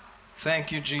God. Thank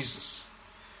you, Jesus.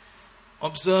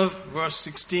 Observe verse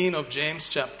 16 of James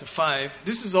chapter 5.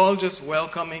 This is all just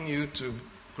welcoming you to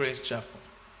Grace Chapel.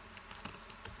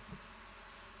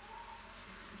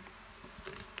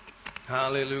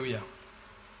 Hallelujah.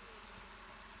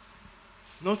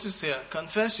 Notice here,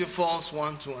 confess your faults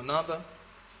one to another,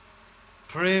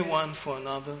 pray one for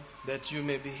another, that you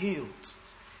may be healed.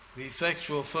 The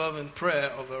effectual fervent prayer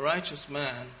of a righteous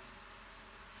man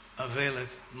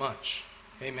availeth much.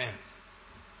 Amen.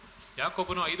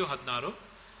 ಯಾಕೋಬನು 5:16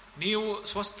 ನೀವು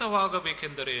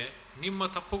ಸ್ವಸ್ಥವಾಗಬೇಕೆಂದರೆ ನಿಮ್ಮ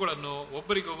ತಪ್ಪುಗಳನ್ನು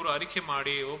ಒಬ್ಬರಿಗೊಬ್ಬರು ಅರಿಕೆ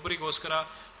ಮಾಡಿ ಒಬ್ಬರಿಗೋಸ್ಕರ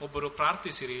ಒಬ್ಬರು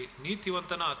ಪ್ರಾರ್ಥಿಸಿರಿ.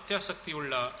 ನೀತಿವಂತನ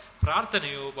ಅತ್ಯಾಸಕ್ತಿಯುಳ್ಳ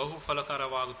ಪ್ರಾರ್ಥನೆಯು ಬಹು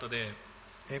ಫಲಕರವಾಗುತ್ತದೆ.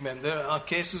 Amen. There are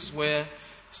cases where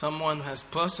someone has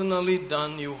personally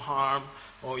done you harm,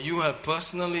 or you have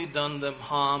personally done them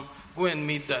harm. Go and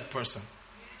meet that person.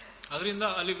 ಅದರಿಂದ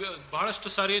ಅಲ್ಲಿ ಬಹಳಷ್ಟು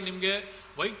ಸಾರಿ ನಿಮ್ಗೆ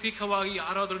ವೈಯಕ್ತಿಕವಾಗಿ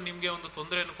ಯಾರಾದ್ರೂ ನಿಮ್ಗೆ ಒಂದು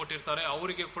ತೊಂದರೆಯನ್ನು ಕೊಟ್ಟಿರ್ತಾರೆ,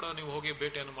 ಅವರಿಗೆ ಕೂಡ ನೀವು ಹೋಗಿ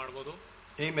ಭೇಟಿಯನ್ನು ಮಾಡಬಹುದು.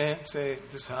 Amen. Say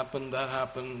this happened, that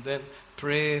happened, then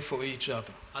pray for each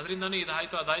other. ಅದರಿಂದನೇ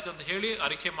ಇದಾಯ್ತು ಅದಾಯ್ತು ಅಂತ ಹೇಳಿ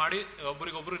ಅರಿಕೆ ಮಾಡಿ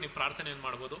ಒಬ್ಬರಿಗೊಬ್ಬರು ನೀವು ಪ್ರಾರ್ಥನೆಯನ್ನು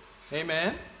ಮಾಡಬಹುದು.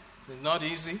 Amen. It's not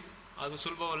easy. ಅದು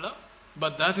ಸುಲಭವಲ್ಲ.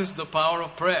 But that is the power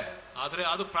of prayer. ಆದರೆ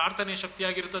ಅದು ಪ್ರಾರ್ಥನೆ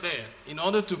ಶಕ್ತಿಯಾಗಿರುತ್ತದೆ. In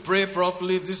order to pray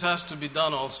properly, this has to be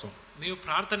done also. ನೀವು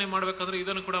ಪ್ರಾರ್ಥನೆ ಮಾಡಬೇಕಾದ್ರೆ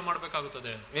ಇದನ್ನು ಕೂಡ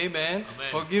ಮಾಡಬೇಕಾಗುತ್ತದೆ. Amen.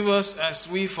 Forgive us as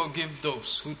we forgive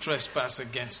those who trespass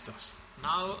against us.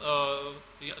 ನಾವು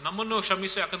ನಮ್ಮನ್ನು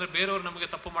ಕ್ಷಮಿಸಿ, ಯಾಕಂದ್ರೆ ಬೇರೆಯವರು ನಮಗೆ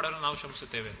ತಪ್ಪು ಮಾಡೋರು ನಾವು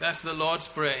ಕ್ಷಮಿಸುತ್ತೇವೆ. That's the Lord's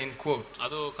prayer in quote.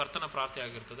 ಅದು ಕರ್ತನ ಪ್ರಾರ್ಥನೆ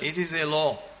ಆಗಿರುತ್ತದೆ. It is a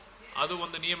law. ಅದು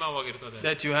ಒಂದು ನಿಯಮವಾಗಿರುತ್ತದೆ.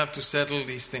 That you have to settle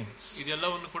these things.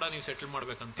 ಇದೆಲ್ಲವನ್ನು ಕೂಡ ನೀವು ಸೆಟಲ್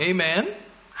ಮಾಡಬೇಕಂತ. Amen.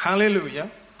 Hallelujah.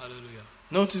 Hallelujah.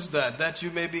 Notice that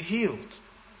you may be healed.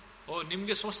 ಓ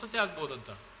ನಿಮಗೆ ಸ್ವಸ್ಥತೆ ಆಗಬಹುದಂತ.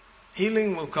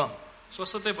 Healing will come.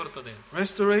 ಸ್ವಸ್ಥತೆ ಬರುತ್ತದೆ.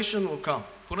 Restoration will come.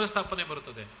 ಪುನಃಸ್ಥಾಪನೆ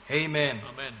ಬರುತ್ತದೆ. Amen.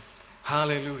 Amen.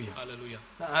 Hallelujah. Hallelujah.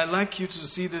 I like you to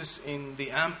see this in the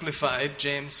Amplified,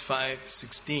 James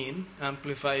 5:16,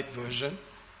 Amplified version.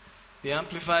 The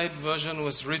Amplified version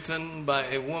was written by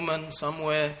a woman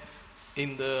somewhere in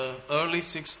the early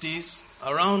 60s,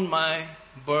 around my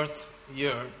birth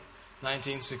year,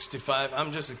 1965.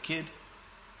 I'm just a kid.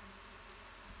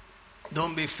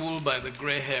 Don't be fooled by the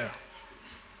gray hair.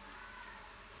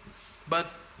 But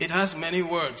it has many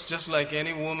words. Just like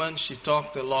any woman, she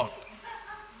talked a lot.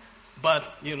 But,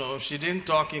 she didn't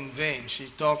talk in vain. She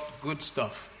talked good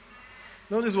stuff.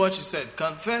 Notice what she said.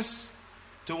 Confess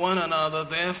to one another,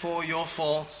 therefore, your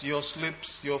faults, your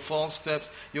slips, your false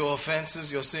steps, your offenses,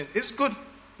 your sin. It's good.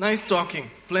 Nice talking.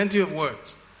 Plenty of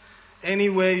words.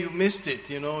 Anywhere you missed it,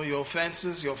 your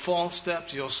offenses, your false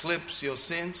steps, your slips, your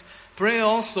sins. Pray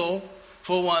also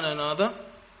for one another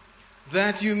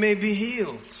that you may be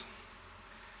healed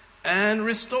and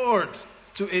restored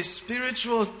to a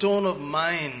spiritual tone of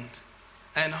mind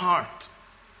and heart.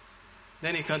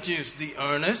 Then he continues, the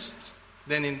earnest,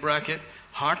 then in bracket,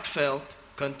 heartfelt,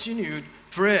 continued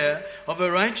prayer of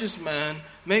a righteous man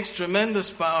makes tremendous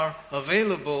power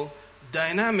available,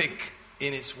 dynamic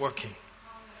in its working.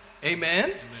 Amen?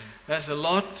 Amen. There's a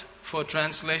lot for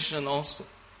translation also.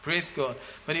 Praise God.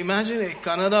 But imagine a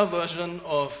Kannada version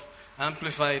of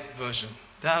Amplified version.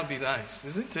 That would be nice,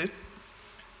 isn't it?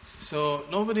 So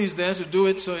nobody's there to do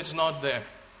it, so it's not there.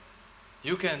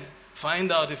 You can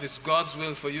find out if it's God's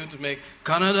will for you to make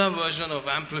Kannada version of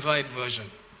Amplified version.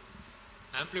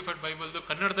 Amplified Bible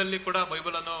ಕನ್ನಡದಲ್ಲಿ ಕೂಡ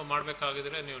Bible ಅನ್ನು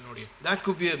ಮಾಡಬೇಕಾಗಿದ್ರೆ ನೀವು ನೋಡಿ. That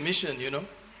could be a mission,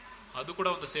 ಅದು ಕೂಡ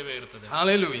ಒಂದು ಸೇವೆ ಇರುತ್ತದೆ.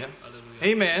 Hallelujah. Hallelujah.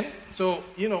 Amen. So,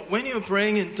 when you're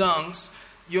praying in tongues,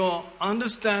 your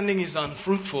understanding is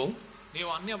unfruitful. ನೀವು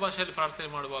ಅನ್ಯ ಭಾಷೆಯಲ್ಲಿ ಪ್ರಾರ್ಥನೆ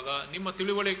ಮಾಡುವಾಗ ನಿಮ್ಮ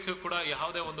ತಿಳುವಳಿಕೆ ಕೂಡ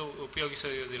ಯಾವುದೇ ಒಂದು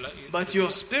ಉಪಯೋಗಿಸುವುದಿಲ್ಲ. But your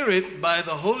spirit by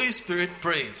the Holy Spirit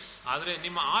prays. ಆದರೆ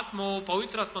ನಿಮ್ಮ ಆತ್ಮವು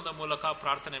ಪವಿತ್ರಾತ್ಮದ ಮೂಲಕ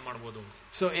ಪ್ರಾರ್ಥನೆ ಮಾಡಬಹುದು.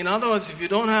 So in other words, if you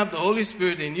don't have the Holy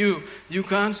Spirit in you, you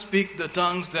can't speak the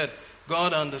tongues that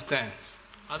God understands.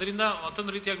 ಅದರಿಂದ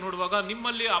ಮತ್ತೊಂದು ರೀತಿಯಾಗಿ ನೋಡುವಾಗ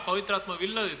ನಿಮ್ಮಲ್ಲಿ ಆ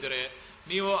ಪವಿತ್ರಾತ್ಮವಿಲ್ಲದಿದ್ದರೆ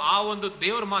ನೀವು ಆ ಒಂದು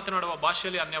ದೇವರು ಮಾತನಾಡುವ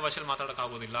ಭಾಷೆಯಲ್ಲಿ ಅನ್ಯ ಭಾಷೆಯಲ್ಲಿ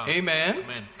ಮಾತಾಡಕ್ಕಾಗೋದಿಲ್ಲ. Amen.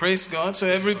 Amen. Praise God. So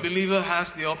every believer has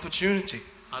the opportunity.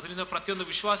 ಅದರಿಂದ ಪ್ರತಿಯೊಂದು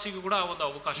ವಿಶ್ವಾಸಿಗೂ ಕೂಡ ಒಂದು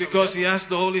ಅವಕಾಶ. Because he has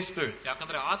the Holy Spirit.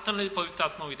 ಯಾಕಂದ್ರೆ ಆತನಲ್ಲಿ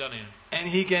ಪವಿತ್ರಾತ್ಮವಿದ್ದಾನೆ. And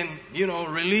he can,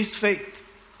 release faith.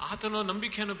 ಆತನು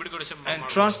ನಂಬಿಕೆಯನ್ನು ಬಿಡುಗಡೆ and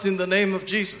trust in the name of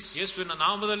Jesus. ಯೇಸುವಿನ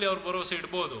ನಾಮದಲ್ಲಿ ಅವರು ಭರವಸೆ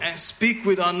ಇಡಬಹುದು. And speak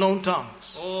with unknown tongues.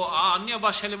 ಆ ಅನ್ಯ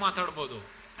ಭಾಷೆಯಲ್ಲಿ ಮಾತಾಡಬಹುದು.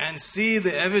 And see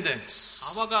the evidence.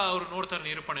 ಆವಾಗ ಅವರು ನೋಡ್ತಾರೆ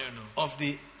ನಿರೂಪಣೆಯನ್ನು. Of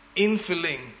the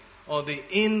infilling or the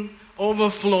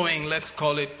overflowing, let's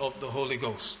call it, of the Holy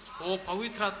Ghost.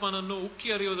 ಪವಿತ್ರಾತ್ಮನನ್ನು ಉಕ್ಕಿ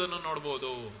ಹರಿಯುವುದನ್ನು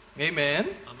ನೋಡಬಹುದು. Amen.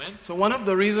 Amen. So one of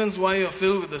the reasons why you're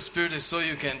filled with the Spirit is so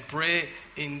you can pray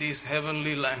in these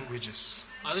heavenly languages.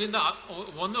 ಅದರಿಂದ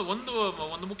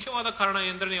ಒಂದು ಮುಖ್ಯವಾದ ಕಾರಣ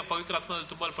ಎಂದ್ರೆ ನೀವು ಪವಿತ್ರಾತ್ಮದಲ್ಲಿ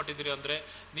ತುಂಬಲ್ಪಟ್ಟಿದ್ದೀರಿ ಅಂದ್ರೆ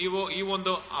ನೀವು ಈ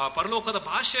ಒಂದು ಪರಲೋಕದ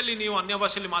ಭಾಷೆಯಲ್ಲಿ ನೀವು ಅನ್ಯ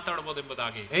ಭಾಷೆಯಲ್ಲಿ ಮಾತಾಡಬಹುದು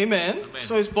ಎಂಬುದಾಗಿ. Amen.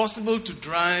 So it's possible to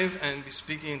drive and be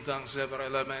speaking in tongues.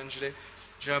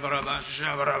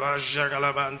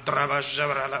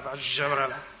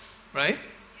 Right?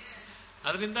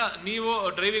 ಅದರಿಂದ ನೀವು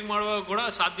ಡ್ರೈವಿಂಗ್ ಮಾಡುವಾಗ ಕೂಡ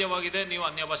ಸಾಧ್ಯವಾಗಿದೆ, ನೀವು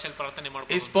ಅನ್ಯ ಭಾಷೆಯಲ್ಲಿ ಪ್ರಾರ್ಥನೆ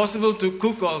ಮಾಡಬಹುದು. It's possible to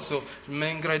cook also.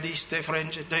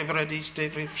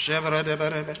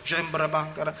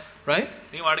 Right?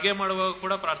 ನೀವು ಅಡಿಗೆ ಮಾಡುವಾಗ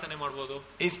ಕೂಡ ಪ್ರಾರ್ಥನೆ ಮಾಡಬಹುದು.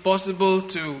 It's possible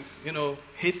to,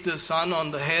 hit the sun on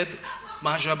the head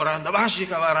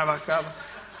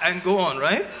and go on,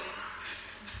 right?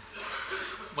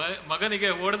 ಮಗನಿಗೆ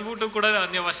ಹೊಡೆದ್ಬಿಟ್ಟು ಕೂಡ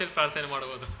ಅನ್ಯ ಭಾಷೆಯಲ್ಲಿ ಪ್ರಾರ್ಥನೆ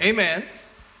ಮಾಡಬಹುದು. Amen.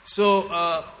 So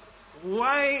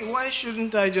why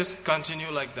shouldn't I just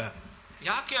continue like that?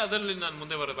 ಯಾಕೆ ಅದರಲ್ಲಿ ನಾನು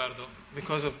ಮುಂದೆ ಬರಬಾರದು?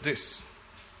 Because of this.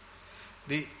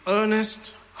 The earnest,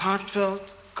 heartfelt,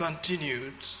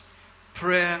 continued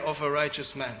prayer of a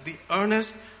righteous man. The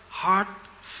earnest,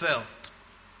 heartfelt.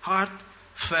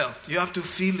 You have to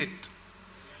feel it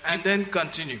and then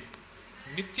continue.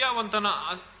 ನಿತ್ಯವಂತನ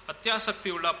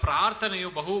ಅತ್ಯಾಸಕ್ತಿಯುಳ್ಳ ಪ್ರಾರ್ಥನೆಯು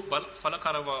ಬಹು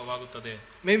ಫಲಕರವಾಗುತ್ತದೆ.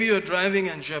 Maybe you're driving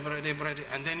and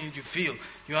then you feel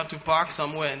you have to park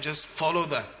somewhere and just follow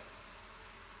that.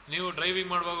 ನೀವು driving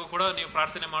ಮಾಡುವಾಗ ಕೂಡ ನೀವು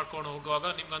ಪ್ರಾರ್ಥನೆ ಮಾಡ್ಕೊಂಡು ಹೋಗುವಾಗ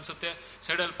ನಿಮ್ಗೆ ಅನ್ಸುತ್ತೆ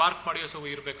ಸೈಡ್ ಅಲ್ಲಿ ಪಾರ್ಕ್ ಮಾಡಿ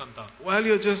ಇರ್ಬೇಕಂತ. While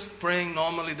you're just praying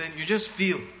normally, then you just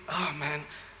feel, oh man,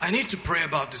 I need to pray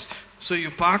about this. So you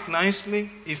park nicely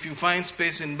if you find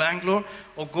space in Bangalore,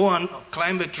 or go and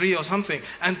climb a tree or something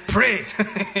and pray.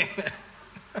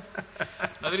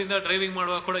 ಅದರಿಂದ driving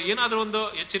ಮಾಡುವಾಗ ಕೂಡ ಏನಾದ್ರೂ ಒಂದು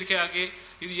ಎಚ್ಚರಿಕೆ ಆಗಿ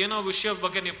ಇದು ಏನೋ ವಿಷಯದ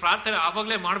ಬಗ್ಗೆ ನೀವು ಪ್ರಾರ್ಥನೆ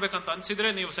ಆವಾಗಲೇ ಮಾಡ್ಬೇಕಂತ ಅನ್ಸಿದ್ರೆ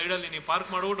ನೀವು ಸೈಡ್ ಅಲ್ಲಿ ನೀವು ಪಾರ್ಕ್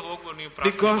ಮಾಡ್ಬಿಟ್ಟು ಹೋಗ್ಬೋದು ನೀವು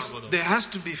ಪ್ರಾರ್ಥನೆ ಮಾಡಬಹುದು. Because there has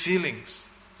to be feelings.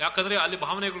 ಯಾಕಂದ್ರೆ ಅಲ್ಲಿ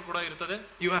ಭಾವನೆಗಳು ಕೂಡ ಇರ್ತದೆ.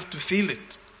 You have to feel it.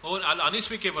 ಅಲ್ಲಿ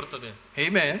ಅನಿಸುವಿಕೆ ಬರ್ತದೆ.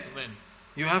 Amen. Amen.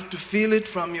 You have to feel it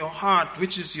from your heart,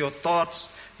 which is your thoughts,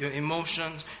 your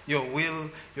emotions, your will,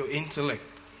 your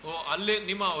intellect. ಅಲ್ಲಿ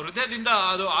ನಿಮ್ಮ ಹೃದಯದಿಂದ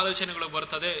ಅದು ಆಲೋಚನೆಗಳು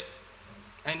ಬರ್ತದೆ.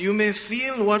 And you may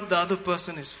feel what the other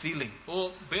person is feeling.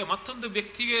 ಮತ್ತೊಂದು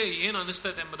ವ್ಯಕ್ತಿಗೆ ಏನು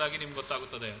ಅನಿಸ್ತದೆ ಎಂಬುದಾಗಿ ನಿಮ್ಗೆ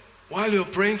ಗೊತ್ತಾಗುತ್ತದೆ. While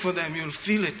you're praying for them, you'll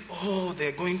feel it. Oh,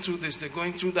 they're going through this, they're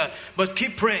going through that. But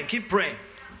keep praying.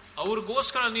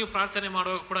 ಅವ್ರಿಗೋಸ್ಕರ ನೀವು ಪ್ರಾರ್ಥನೆ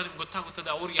ಮಾಡುವಾಗ ಕೂಡ ನಿಮ್ಗೆ ಗೊತ್ತಾಗುತ್ತದೆ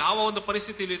ಅವ್ರು ಯಾವ ಒಂದು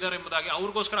ಪರಿಸ್ಥಿತಿಯಲ್ಲಿ ಇದ್ದಾರೆ ಎಂಬುದಾಗಿ.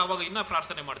 ಅವ್ರಿಗೋಸ್ಕರ ಅವಾಗ ಇನ್ನ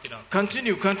ಪ್ರಾರ್ಥನೆ ಮಾಡ್ತೀರಾ.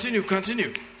 Continue.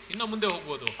 ಇನ್ನ ಮುಂದೆ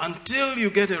ಹೋಗ್ಬೋದು. Until you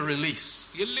get a release.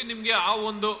 ಎಲ್ಲಿ ನಿಮ್ಗೆ ಆ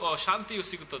ಒಂದು ಶಾಂತಿಯು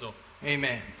ಸಿಗುತ್ತದೋ.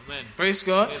 Amen. Praise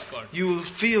God. You will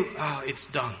feel, it's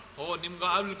done. ನಿಮ್ಗೆ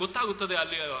ಅಲ್ಲಿ ಗೊತ್ತಾಗುತ್ತದೆ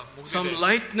ಅಲ್ಲಿ ಮುಗಿದಿದೆ. Some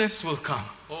lightness will come.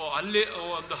 ಅಲ್ಲಿ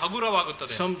ಒಂದು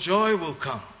ಹಗುರವಾಗುತ್ತದೆ. Some joy will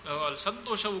come.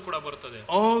 ಸಂತೋಷವೂ ಕೂಡ ಬರುತ್ತದೆ.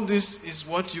 All this is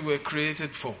what you were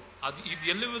created for.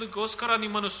 ಇದೆಲ್ಲದಕ್ಕೋಸ್ಕರ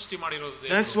ನಿಮ್ಮನ್ನು ಸೃಷ್ಟಿ ಮಾಡಿರೋದು.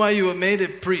 That's why you were made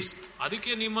a priest.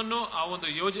 ಅದಕ್ಕೆ ನಿಮ್ಮನ್ನು ಆ ಒಂದು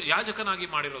ಯಾಜಕನಾಗಿ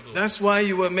ಮಾಡಿರೋದು. That's why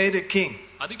you were made a king.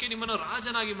 ಅದಕ್ಕೆ ನಿಮ್ಮನ್ನು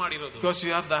ರಾಜನಾಗಿ ಮಾಡಿರೋದು. Because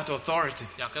you have that authority.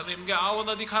 ಯಾಕಂದ್ರೆ ನಿಮಗೆ ಆ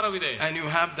ಒಂದು ಅಧಿಕಾರವಿದೆ. And you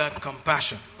have that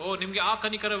compassion. ನಿಮಗೆ ಆ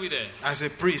ಕನಿಕರವಿದೆ. As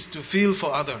a priest to feel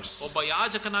for others. ಒಬ್ಬ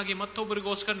ಯಾಜಕನಾಗಿ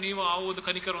ಮತ್ತೊಬ್ಬರಿಗೋಸ್ಕರ ನೀವು ಆ ಒಂದು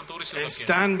ಕನಿಕರವನ್ನು ತೋರಿಸೋದಕ್ಕೆ. And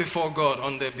stand before God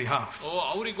on their behalf.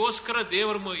 ಅವರಿಗೋಸ್ಕರ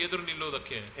ದೇವರ ಎದುರು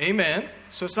ನಿಲ್ಲೋದಕ್ಕೆ. Amen.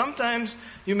 So sometimes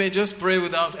you may just pray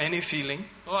without any feeling.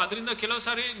 ಅದರಿಂದ ಕೆಲವು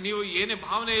ಸಾರಿ ನೀವು ಏನೇ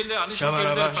ಭಾವನೆ ಇಲ್ಲದೆ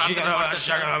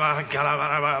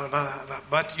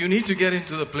but you need to get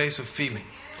into the place of feeling.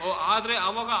 ಆದ್ರೆ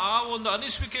ಅವಾಗ ಆ ಒಂದು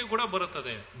ಅನಿಸುವಿಕೆ ಕೂಡ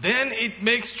ಬರುತ್ತದೆ. Then it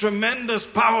makes tremendous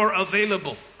power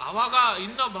available. ಅವಾಗ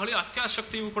ಇನ್ನ ಬಹಳ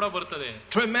ಅತ್ಯಾಸಕ್ತಿಯೂ ಕೂಡ ಬರುತ್ತದೆ.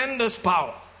 Tremendous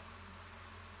power.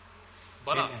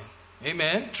 ಬಲ.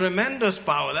 Amen. Tremendous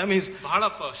power. That means ಬಹಳ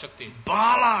ಶಕ್ತಿ.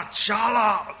 Bala,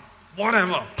 chala,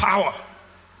 whatever power.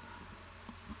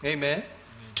 Amen.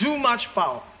 Too much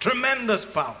power. Tremendous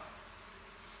power.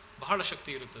 ಬಹಳ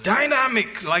ಶಕ್ತಿ ಇರುತ್ತದೆ. Dynamic,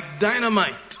 like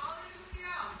dynamite.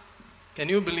 Can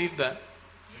you believe that?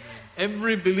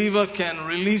 Every believer can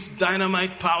release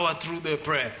dynamite power through their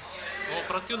prayer.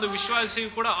 ಪ್ರತಿಯೊಂದು ವಿಶ್ವಾಸಿಯೂ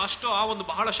ಕೂಡ ಅಷ್ಟು ಆ ಒಂದು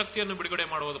ಬಹಳ ಶಕ್ತಿಯನ್ನು ಬಿಡುಗಡೆ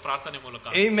ಮಾಡುವುದು ಪ್ರಾರ್ಥನೆ ಮೂಲಕ.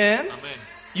 Amen.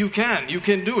 You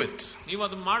can do it. ನೀವು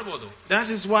ಅದನ್ನು ಮಾಡಬಹುದು. That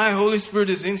is why Holy Spirit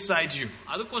is inside you.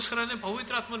 ಅದಕ್ಕೋಸ್ಕರನೇ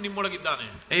ಪವಿತ್ರಾತ್ಮ ನಿಮ್ಮೊಳಗಿದ್ದಾನೆ.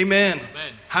 Amen.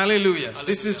 Hallelujah.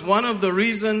 This is one of the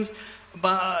reasons,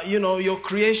 your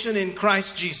creation in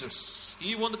Christ Jesus.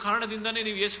 ಈ ಒಂದು ಕಾರಣದಿಂದಾನೇ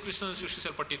ನೀವು ಯೇಸು ಕ್ರಿಸ್ತನಲ್ಲಿ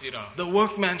ಸೃಷ್ಟಿಸಲ್ಪಟ್ಟಿದ್ದೀರಾ. The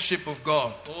workmanship of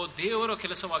God. ದೇವರ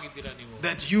ಕೆಲಸವಾಗಿದ್ದೀರಾ ನೀವು.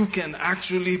 That you can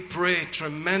actually pray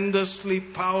tremendously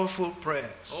powerful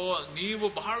prayers. ನೀವು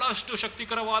ಬಹಳಷ್ಟು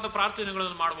ಶಕ್ತಿಕರವಾದ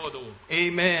ಪ್ರಾರ್ಥನೆಗಳನ್ನು ಮಾಡಬಹುದು.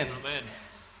 Amen.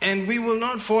 And we will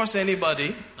not force anybody.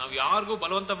 ನಾವು ಯಾರಿಗೂ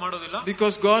ಬಲವಂತ ಮಾಡೋದಿಲ್ಲ.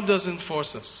 Because God doesn't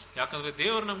force us. ಯಾಕಂದ್ರೆ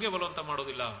ದೇವರು ನಮಗೆ ಬಲವಂತ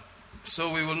ಮಾಡೋದಿಲ್ಲ. So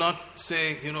we will not say,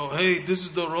 hey, this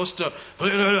is the roster.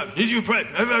 Did you pray?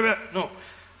 No.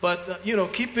 But,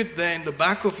 keep it there in the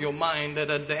back of your mind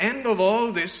that at the end of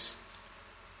all this,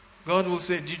 God will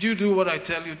say, did you do what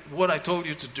I told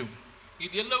you to do?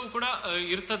 ಇದೆಲ್ಲವೂ ಕೂಡ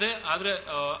ಇರ್ತದೆ. ಆದ್ರೆ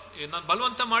ನಾನು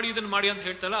ಬಲವಂತ ಮಾಡಿ ಇದನ್ನ ಮಾಡಿ ಅಂತ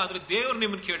ಹೇಳ್ತಲ್ಲ, ಆದ್ರೆ ದೇವರು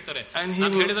ನಿಮ್ಮನ್ನ ಕೇಳ್ತಾರೆ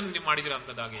ನಾನು ಹೇಳಿದನ್ನು ನೀವು ಮಾಡಿದಿರಾ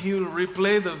ಅಂತದಾಗಿ. He will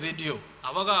replay the video.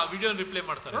 ಅವಾಗ ಆ ವಿಡಿಯೋ ರಿಪ್ಲೇ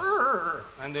ಮಾಡ್ತಾರೆ.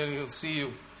 And then he'll see you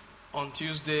on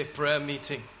Tuesday prayer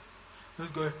meeting.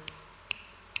 Let's go.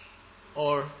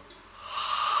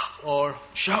 Or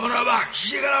shabaraba,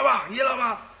 shigaraba,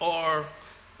 yelaba. Or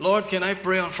Lord, can I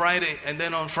pray on Friday? And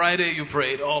then on Friday you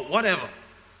prayed, or whatever.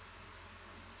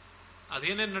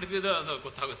 ಅದೇನೇನು ನಡೆದಿದೆ ಅದು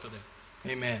ಗೊತ್ತಾಗುತ್ತದೆ.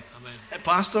 Amen. And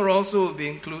pastor also will be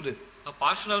included.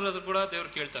 Pastor ಅವರು ಕೂಡ ದೇವರು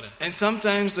ಕೇಳ್ತಾರೆ. And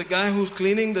sometimes the guy who's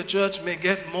cleaning the church may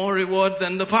get more reward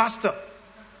than the pastor.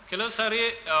 ಕೆಲವು ಸಾರಿ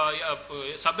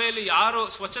ಸಭೆಯಲ್ಲಿ ಯಾರು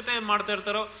ಸ್ವಚ್ಛತೆ ಮಾಡ್ತಾ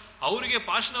ಇರ್ತಾರೋ ಅವರಿಗೆ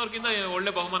ಪಾಸ್ಟರ್ನವರಿಗಿಂತ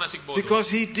ಒಳ್ಳೆ ಬಹುಮಾನ ಸಿಗಬಹುದು. Because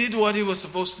he did what he was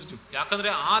supposed to do. ಯಾಕಂದ್ರೆ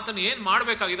ಆತನು ಏನ್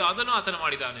ಮಾಡಬೇಕಾಗಿದೆ ಅದನ್ನು ಆತನು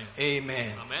ಮಾಡಿದ್ದಾನೆ.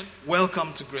 Amen. Amen. Welcome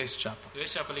to Grace Chapel.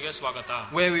 Grace Chapelಗೆ ಸ್ವಾಗತ.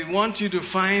 Where we want you to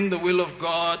find the will of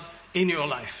God in your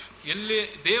life. ಎಲ್ಲಿ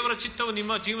ದೇವರ ಚಿತ್ತವು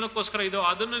ನಿಮ್ಮ ಜೀವನಕ್ಕೋಸ್ಕರ ಇದೋ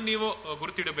ಅದನ್ನು ನೀವು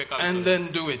ಗುರುತಿಡಬೇಕಾಗುತ್ತದೆ. And then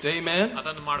do it. Amen.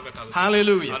 ಅದನ್ನು ಮಾಡಬೇಕಾಗುತ್ತದೆ.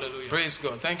 Hallelujah. Hallelujah. Praise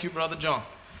God. Thank you, Brother John.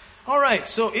 All right.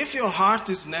 So if your heart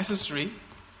is necessary,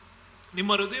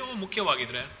 ನಿಮ್ಮ ಹೃದಯವು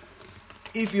ಮುಖ್ಯವಾಗಿದ್ರೆ,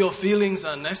 if your feelings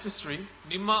are necessary,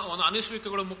 ನಿಮ್ಮ ಒಂದು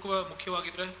ಅನಿಸಿಕೆಗಳು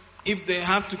ಮುಖ್ಯವಾಗಿದ್ರೆ, if they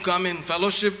have to come in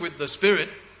fellowship with the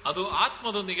Spirit, ಅದು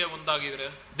ಆತ್ಮದೊಂದಿಗೆ ಒಂದಾಗಿದ್ರೆ,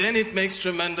 then it makes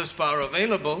tremendous power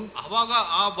available. ಆವಾಗ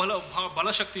ಆ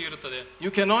ಬಲಶಕ್ತಿ ಇರುತ್ತದೆ.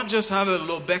 You cannot just have a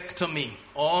lobectomy,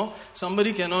 or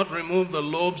somebody cannot remove the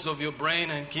lobes of your brain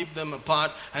and keep them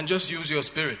apart and just use your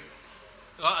spirit.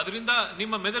 ಅದರಿಂದ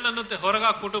ನಿಮ್ಮ ಮೆದುಳನ್ನು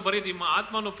ಹೊರಗಾಕ್ಬಿಟ್ಟು ಬರೀ ನಿಮ್ಮ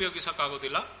ಆತ್ಮವನ್ನು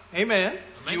ಉಪಯೋಗಿಸಕ್ಕಾಗೋದಿಲ್ಲ. Amen.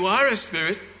 You are a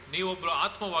spirit. ನೀವೊಬ್ರು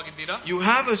ಆತ್ಮವಾಗಿದ್ದೀರಾ. You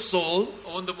have a soul.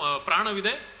 ಒಂದು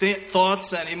ಪ್ರಾಣವಿದೆ. Thoughts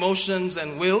and emotions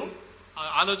and will,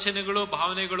 ಆಲೋಚನೆಗಳು,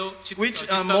 ಭಾವನೆಗಳು, which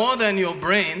are more than your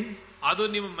brain. ಅದು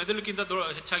ನಿಮ್ಮ ಮೆದುಳಿಗಿಂತ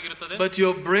ಹೆಚ್ಚಾಗಿರುತ್ತದೆ. But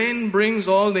your brain brings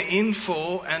all the info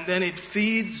and then it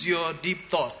feeds your deep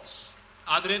thoughts.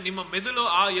 ಆದ್ರೆ ನಿಮ್ಮ ಮೆದುಳು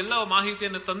ಆ ಎಲ್ಲ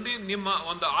ಮಾಹಿತಿಯನ್ನು ತಂದು ನಿಮ್ಮ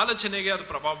ಒಂದು ಆಲೋಚನೆಗೆ ಅದು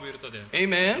ಪ್ರಭಾವ ಬೀರುತ್ತದೆ.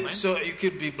 Amen. So you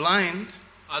could be blind.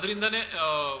 ಅದರಿಂದನೇ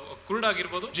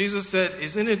ಕುರುಡಾಗಿರಬಹುದು. Jesus said,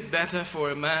 isn't it better for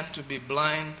a man to be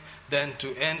blind than to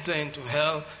enter into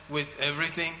hell with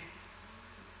everything?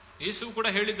 ಯೇಸು ಕೂಡ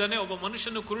ಹೇಳಿದ್ದಾನೆ, ಒಬ್ಬ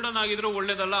ಮನುಷ್ಯನು ಕುರುಡನಾಗಿದ್ರೂ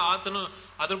ಒಳ್ಳೇದಲ್ಲ, ಆತನು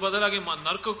ಅದ್ರ ಬದಲಾಗಿ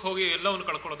ನರಕಕ್ಕೆ ಹೋಗಿ ಎಲ್ಲವನ್ನು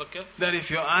ಕಳ್ಕೊಳ್ಳೋದಕ್ಕೆ. That if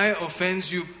your eye offends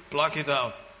you, pluck it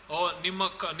out.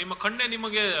 ನಿಮ್ಮ ಕಣ್ಣೆ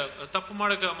ನಿಮಗೆ ತಪ್ಪು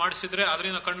ಮಾಡಿಸಿದ್ರೆ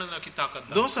ಅದರಿಂದ ಕಣ್ಣನ್ನು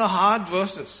ಕಿತ್ತಾಕಂತ. Those are hard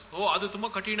verses. ಅದು ತುಂಬಾ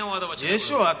ಕಠಿಣವಾದ ವಚನ.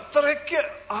 ಯೇಸು ಅತ್ರಕ್ಕೆ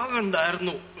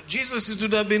ಆಗಂಡಾರ್ನು. Jesus, it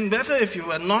would have been better if you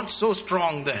were not so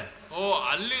strong there.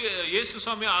 ಅಲ್ಲಿ ಯೇಸು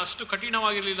ಸ್ವಾಮಿ ಅಷ್ಟು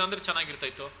ಕಠಿಣವಾಗಿರ್ಲಿಲ್ಲ ಅಂದ್ರೆ ಚೆನ್ನಾಗಿರ್ತಾ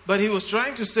ಇತ್ತು. But he was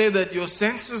trying to say that your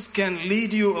senses can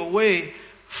lead you away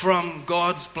from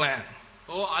God's plan.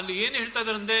 ಅಲ್ಲಿ ಏನು ಹೇಳ್ತಾ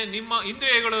ಇದ್ದಾರೆ ಅಂದ್ರೆ ನಿಮ್ಮ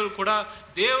ಇಂದ್ರಿಯಗಳು ಕೂಡ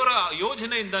ದೇವರ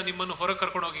ಯೋಜನೆಯಿಂದ ನಿಮ್ಮನ್ನು ಹೊರ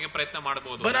ಕರ್ಕೊಂಡು ಹೋಗಕ್ಕೆ ಪ್ರಯತ್ನ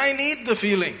ಮಾಡಬಹುದು. But I need the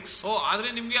feelings.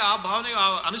 ಆದ್ರೆ ನಿಮ್ಗೆ ಆ ಭಾವನೆ, ಆ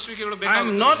ಅನಿಸಿಕೆಗಳು ಬೇಕಾಗುತ್ತದೆ. I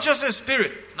am not just a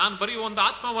spirit. ನಾನು ಬರೀ ಒಂದು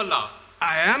ಆತ್ಮವಲ್ಲ.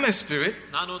 I am a spirit.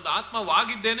 ನಾನು ಒಂದು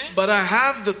ಆತ್ಮವಾಗಿದ್ದೇನೆ. But I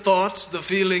have the thoughts, the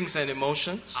feelings and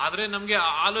emotions. ಆದ್ರೆ ನಮಗೆ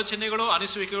ಆಲೋಚನೆಗಳು,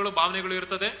 ಅನಿಸಿಕೆಗಳು, ಭಾವನೆಗಳು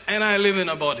ಇರ್ತದೆ. And I live in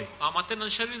a body. ಮತ್ತೆ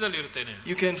ನಾನು ಶರೀರದಲ್ಲಿ ಇರ್ತೇನೆ.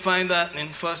 You can find that in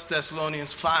 1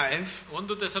 Thessalonians 5.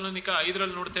 1 Thessalonica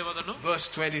 5ರಲ್ಲಿ ನೋಡ್ತೇವೆ ಅದನ್ನು. Verse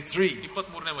 23.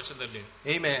 23ನೇ ವಚನದಲ್ಲಿ.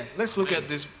 Amen. Let's look at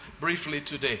this briefly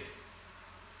today.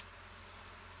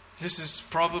 This is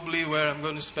probably where I'm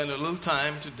going to spend a little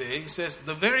time today. He says,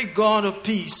 the very God of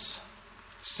peace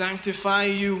sanctify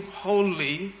you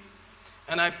wholly,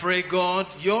 and I pray God,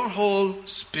 your whole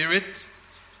spirit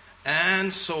and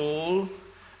soul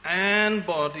and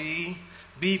body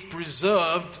be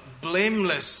preserved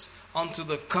blameless unto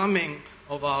the coming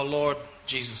of our Lord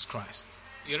Jesus Christ.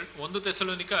 1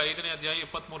 Thessalonica 5ನೇ ಅಧ್ಯಾಯ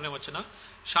 23ನೇ ವಚನ.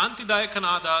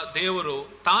 ಶಾಂತಿದಾಯಕನಾದ ದೇವರು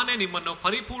ತಾನೇ ನಿಮ್ಮನ್ನು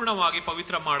ಪರಿಪೂರ್ಣವಾಗಿ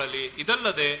ಪವಿತ್ರ ಮಾಡಲಿ.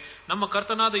 ಇದಲ್ಲದೆ ನಮ್ಮ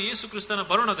ಕರ್ತನಾದ ಯೇಸು ಕ್ರಿಸ್ತನ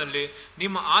ಬರುಣದಲ್ಲಿ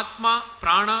ನಿಮ್ಮ ಆತ್ಮ,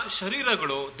 ಪ್ರಾಣ,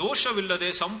 ಶರೀರಗಳು ದೋಷವಿಲ್ಲದೆ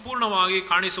ಸಂಪೂರ್ಣವಾಗಿ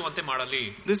ಕಾಣಿಸುವಂತೆ ಮಾಡಲಿ.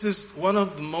 This is one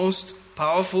of the most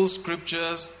powerful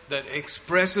scriptures that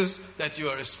expresses that you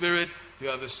are a spirit, you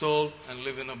have a soul and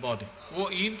live in a body.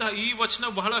 ಈ ವಚನ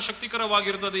ಬಹಳ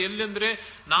ಶಕ್ತಿಕರವಾಗಿರುತ್ತದೆ. ಎಲ್ಲೆಂದ್ರೆ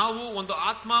ನಾವು ಒಂದು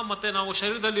ಆತ್ಮ ಮತ್ತೆ ನಾವು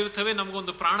ಶರೀರದಲ್ಲಿ ಇರ್ತೇವೆ,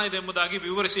 ನಮಗೊಂದು ಪ್ರಾಣ ಇದೆ ಎಂಬುದಾಗಿ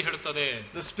ವಿವರಿಸಿ ಹೇಳುತ್ತದೆ.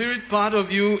 The spirit part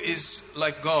of you is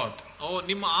like God.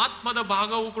 ನಿಮ್ಮ ಆತ್ಮದ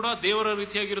ಭಾಗವು ಕೂಡ ದೇವರ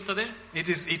ರೀತಿಯಾಗಿರುತ್ತದೆ. It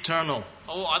is eternal.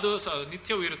 ಅದು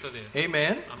ನಿತ್ಯವೂ ಇರುತ್ತದೆ.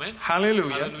 Amen. Amen.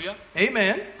 Hallelujah. Hallelujah.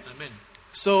 Amen. Amen.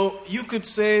 So you could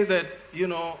say that,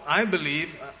 I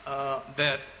believe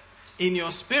that in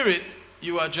your spirit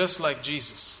you are just like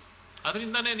Jesus.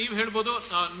 ಅದರಿಂದಾನೇ ನೀವು ಹೇಳ್ಬೋದು,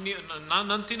 ನಾನು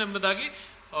ನಂಬ್ತೀನಿ ಎಂಬುದಾಗಿ,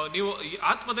 ನೀವು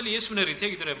ಆತ್ಮದಲ್ಲಿ ಯೇಸುವಿನ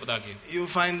ರೀತಿಯಾಗಿದ್ದೀರಾ ಎಂಬುದಾಗಿ. You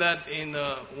find that in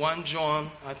 1 John,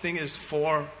 I think it's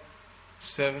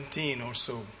 4:17 or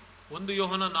so. 1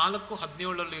 ಯೋಹನ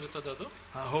 4:17 ಇರ್ತದೆ ಅದು.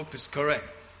 I hope it's correct.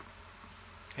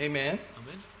 Amen.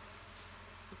 Amen.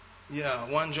 Yeah,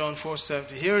 1 John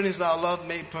 4:17. Herein is our love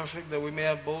made perfect, that we may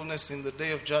have boldness in the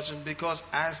day of judgment, because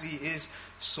as he is,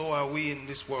 so are we in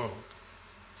this world.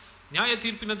 ನ್ಯಾಯ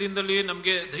ತೀರ್ಪಿನ ದಿನದಲ್ಲಿ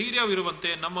ನಮಗೆ ಧೈರ್ಯವಿರುವಂತೆ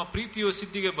ನಮ್ಮ ಪ್ರೀತಿಯು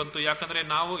ಸಿದ್ಧಿಗೆ ಬಂತು, ಯಾಕಂದ್ರೆ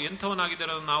ನಾವು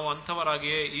ಎಂಥವನಾಗಿದ್ದರೋ ನಾವು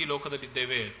ಅಂಥವರಾಗಿಯೇ ಈ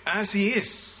ಲೋಕದಲ್ಲಿದ್ದೇವೆ. As he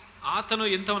is, ಆತನು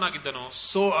ಎಂಥವನಾಗಿದ್ದನೋ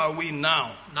so are we now.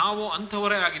 ನಾವು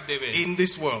ಅಂಥವರೇ ಆಗಿದ್ದೇವೆ in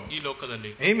this world. ಈ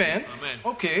ಲೋಕದಲ್ಲಿ. Amen. Amen.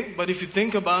 Okay, but if you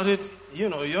think about it,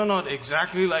 you're not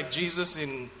exactly like Jesus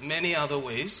in many other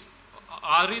ways.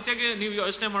 ಆ ರೀತಿಯಾಗಿ ನೀವು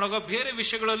ಯೋಚನೆ ಮಾಡುವಾಗ ಬೇರೆ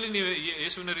ವಿಷಯಗಳಲ್ಲಿ ನೀವು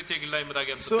ಯೇಸುವಿನ ರೀತಿಯಾಗಿಲ್ಲ ಎಂಬುದಾಗಿ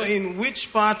So in which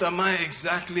part am I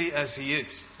exactly as he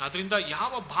is? ಅದರಿಂದ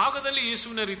ಯಾವ ಭಾಗದಲ್ಲಿ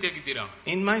ಯೇಸುವಿನ ರೀತಿಯಾಗಿದ್ದೀರಾ?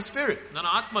 In my spirit. ನನ್ನ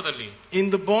ಆತ್ಮದಲ್ಲಿ. In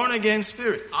the born again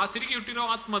spirit. ಆ ತಿರುಗಿ ಹುಟ್ಟಿರೋ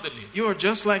ಆತ್ಮದಲ್ಲಿ. You are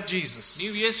just like Jesus.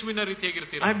 ನೀವು ಯೇಸುವಿನ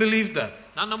ರೀತಿಯಾಗಿರ್ತೀರಾ. I believe that.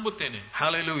 ನಾನು ನಂಬುತ್ತೇನೆ.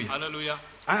 Hallelujah. Hallelujah.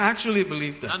 I actually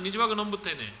believe that. ನಾನು ನಿಜವಾಗಿ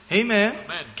ನಂಬುತ್ತೇನೆ. Amen.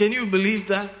 Amen. Can you believe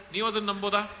that? ನೀವು ಅದನ್ನು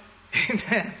ನಂಬೋದಾ?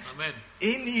 Amen. Amen.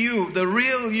 In you, the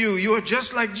real you are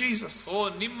just like Jesus. ಓ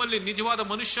ನಿಮ್ಮಲ್ಲಿ ನಿಜವಾದ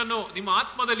ಮನುಷ್ಯನು ನಿಮ್ಮ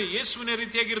ಆತ್ಮದಲ್ಲಿ ಯೇಸುವಿನ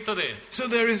ರೀತಿಯಾಗಿರುತ್ತದೆ. So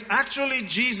there is actually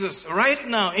Jesus right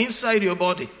now inside your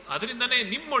body. ಅದರಿಂದನೇ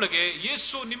ನಿಮ್ಮೊಳಗೆ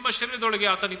ಯೇಸು ನಿಮ್ಮ ಶರೀರದೊಳಗೆ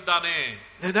ಆತನಿದ್ದಾನೆ.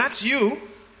 That's you.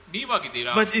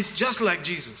 ನೀವಾಗಿದ್ದೀರಾ. But it's just like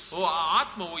Jesus. ಓ ಆ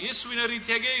ಆತ್ಮವು ಯೇಸುವಿನ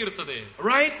ರೀತಿಯಾಗೇ ಇರುತ್ತದೆ.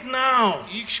 Right now.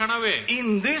 ಈ ಕ್ಷಣವೇ. In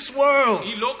this world.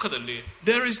 ಈ ಲೋಕದಲ್ಲಿ.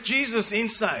 There is Jesus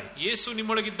inside. Yesu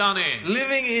ನಿಮ್ಮೊಳಗಿದ್ದಾನೆ.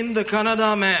 Living in the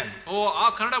Kannada man. ಓ ಆ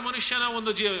ಕನ್ನಡ ಮನುಷ್ಯನ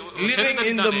ಒಂದು living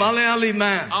in the Malayali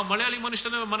man. ಆ ಮಲಯಾಳಿ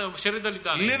ಮನುಷ್ಯನ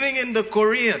ಶರೀರದಲ್ಲಿದ್ದಾನೆ. Living in the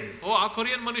Korean. ಓ ಆ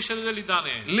Korean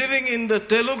ಮನುಷ್ಯನಲ್ಲಿದ್ದಾನೆ. Living in the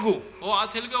Telugu. ಓ ಆ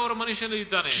ತೆಲುಗು ಅವರ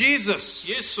ಮನುಷ್ಯನಲ್ಲಿದ್ದಾನೆ. Jesus.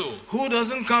 Yesu. Who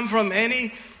doesn't come from any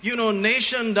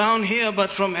nation down here but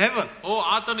from heaven. ಓ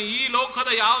ಆತನು ಈ ಲೋಕದ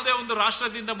ಯಾವುದೇ ಒಂದು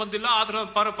ರಾಷ್ಟ್ರದಿಂದ ಬಂದಿಲ್ಲ, ಆತರ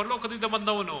ಪರಲೋಕದಿಂದ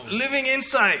ಬಂದವನು. Living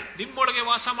inside. ನಿಮ್ಮೊಳಗೆ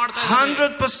ವಾಸ ಮಾಡ್ತಾ ಇದ್ದಾನೆ.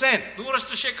 100%.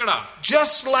 100%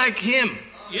 just like him.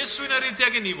 ಯೇಸುವಿನ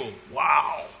ರೀತಿಯಾಗಿ ನೀವು.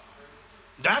 Wow.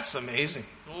 That's amazing.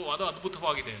 ಓ ಅದು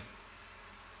ಅದ್ಭುತವಾಗಿದೆ.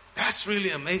 That's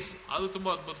really amazing. ಅದು ತುಂಬಾ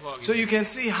ಅದ್ಭುತವಾಗಿದೆ. So you can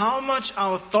see how much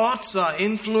our thoughts are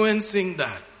influencing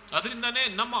that. ಅದರಿಂದಾನೇ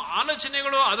ನಮ್ಮ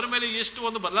ಆಲೋಚನೆಗಳು ಅದರ ಮೇಲೆ ಎಷ್ಟು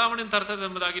ಒಂದು ಬದಲಾವಣೆ ತರ್ತದೆ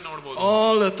ಎಂಬುದಾಗಿ ನೋಡಬಹುದು.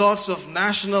 All the thoughts of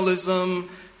nationalism,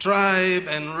 tribe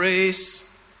and race,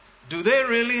 do they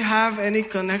really have any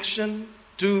connection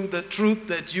to the truth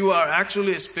that you are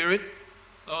actually a spirit?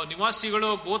 ನಿವಾಸಿಗಳು,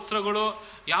 ಗೋತ್ರಗಳು,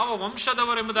 ಯಾವ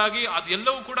ವಂಶದವರೆಂಬುದಾಗಿ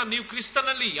ಅದೆಲ್ಲವೂ ಕೂಡ ನೀವು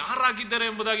ಕ್ರಿಸ್ತನಲ್ಲಿ ಯಾರಾಗಿದ್ದಾರೆ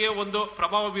ಎಂಬುದಾಗಿ ಒಂದು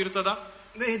ಪ್ರಭಾವ ಬೀರುತ್ತದಾ?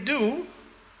 They do.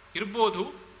 ಇರಬಹುದು.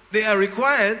 They are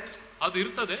required. ಅದು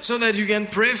ಇರ್ತದೆ. So that you can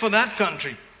pray for that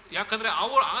country. ಯಾಕಂದ್ರೆ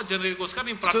ಅವರು ಆ ಜನರಿಗೋಸ್ಕರ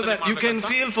ನೀವು ಪ್ರಾರ್ಥನೆ ಮಾಡಬೇಕು. So that you can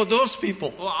feel for those people.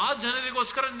 ಓ ಆ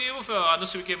ಜನರಿಗೋಸ್ಕರ ನೀವು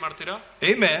ಅನುಸವಿಕೆ ಮಾಡ್ತೀರಾ.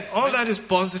 Amen. All that is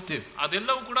positive.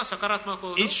 ಅದೆಲ್ಲವೂ ಕೂಡ ಸಕಾರಾತ್ಮಕ.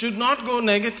 It should not go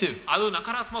negative. ಅದು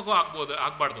ನಕಾರಾತ್ಮಕ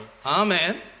ಆಗಬಾರದು.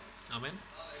 Amen. Amen.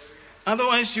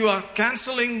 Otherwise you are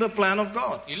cancelling the plan of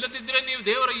God. ಇಲ್ಲದಿದ್ದರೆ ನೀವು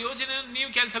ದೇವರ ಯೋಜನೆಯನ್ನು ನೀವು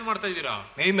ಕ್ಯಾನ್ಸಲ್ ಮಾಡ್ತಾ ಇದ್ದೀರಾ.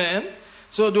 Amen.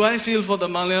 So do I feel for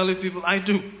the Malayali people? I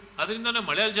do. ಅದರಿಂದನೇ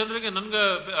ಮಲಯಾಳಿ ಜನರಿಗೆ ನನಗೆ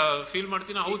ಫೀಲ್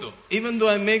ಮಾಡ್ತೀನಿ. ಹೌದು. Even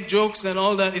though I make jokes and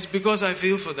all that, it's because I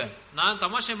feel for them. ನಾನು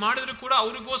ತಮಾಷೆ ಮಾಡಿದ್ರು ಕೂಡ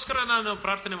ಅವರಿಗೋಸ್ಕರ ನಾನು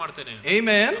ಪ್ರಾರ್ಥನೆ ಮಾಡ್ತೇನೆ.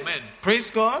 Amen. Amen. Praise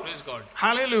God. Praise God.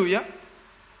 Hallelujah.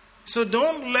 So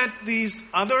don't let these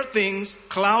other things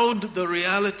cloud the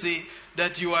reality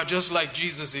that you are just like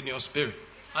Jesus in your spirit.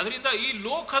 ಅದರಿಂದ ಈ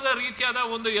ಲೋಕದ ರೀತಿಯಾದ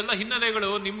ಒಂದು ಎಲ್ಲ ಹಿನ್ನೆಲೆಗಳು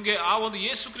ನಿಮಗೆ ಆ ಒಂದು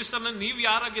ಯೇಸು ಕ್ರಿಸ್ತನ ನೀವು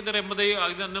ಯಾರಾಗಿದ್ದಾರೆ ಎಂಬುದೇ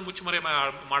ಇದನ್ನು ಮುಚ್ಚಮರೆ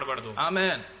ಮಾಡಬಾರದು.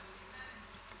 Amen.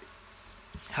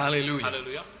 Hallelujah.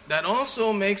 Hallelujah. That also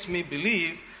makes me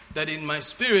believe that in my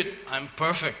spirit I'm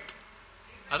perfect.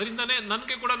 ಅದರಿಂದನೇ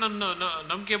ನನಗೆ ಕೂಡ ನನ್ನ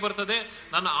ನಂಬಿಕೆ ಬರ್ತದೆ,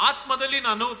 ನನ್ನ ಆತ್ಮದಲ್ಲಿ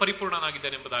ನಾನು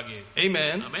ಪರಿಪೂರ್ಣನಾಗಿದ್ದೇನೆ ಎಂಬುದಾಗಿ.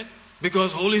 Amen. Amen. Because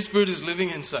Holy Spirit is living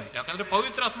inside. ಯಾಕಂದ್ರೆ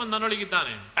ಪವಿತ್ರ ಆತ್ಮ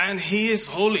ನನ್ನೊಳಗಿದ್ದಾನೆ. And he is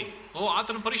holy. ಓ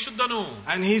ಆತನು ಪರಿಶುದ್ಧನು.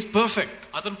 And he is perfect.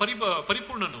 ಆತನು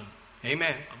ಪರಿಪೂರ್ಣನು.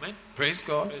 Amen. Amen. Praise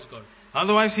God. Praise God.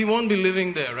 Otherwise he won't be living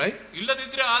there, right?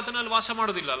 ಇಲ್ಲದಿದ್ರೆ ಆತನಲ್ಲಿ ವಾಸ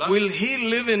ಮಾಡೋದಿಲ್ಲ ಅಲ್ಲ. Will he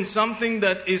live in something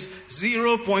that is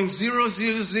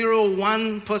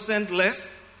 0.0001% less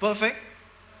perfect?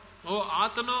 ಓ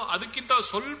ಆತನು ಅದಕ್ಕಿಂತ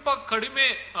ಸ್ವಲ್ಪ ಕಡಿಮೆ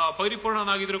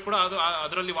ಪರಿಪೂರ್ಣನಾಗಿದ್ರು ಕೂಡ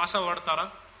ಅದರಲ್ಲಿ ವಾಸ ಮಾಡ್ತಾರಾ?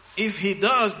 If he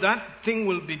does, that thing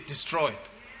will be destroyed.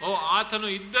 ಓ ಆತನು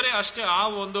ಇದ್ದರೆ ಅಷ್ಟೇ ಆ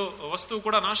ಒಂದು ವಸ್ತು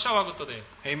ಕೂಡ ನಾಶವಾಗುತ್ತದೆ.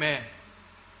 Amen.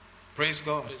 Praise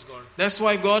God. Praise God. That's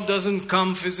why God doesn't come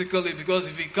physically, because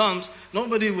if he comes,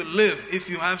 nobody will live if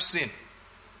you have sin.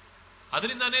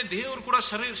 ಅದರಿಂದಾನೇ ದೇವರು ಕೂಡ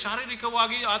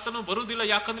ಶಾರೀರಿಕವಾಗಿ ಆತನು ಬರುವುದಿಲ್ಲ.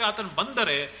 ಯಾಕಂದ್ರೆ ಆತನು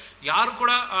ಬಂದರೆ ಯಾರು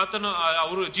ಕೂಡ ಆತನು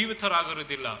ಅವರು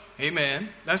ಜೀವಿತರಾಗಿರುವುದಿಲ್ಲ. Amen.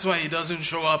 That's why he doesn't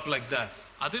show up like that.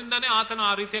 ಅದರಿಂದಾನೇ ಆತನು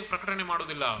ಆ ರೀತಿಯಾಗಿ ಪ್ರಕಟಣೆ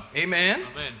ಮಾಡೋದಿಲ್ಲ. Amen.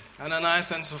 Amen. Ananias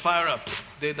and Sapphira,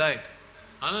 they died.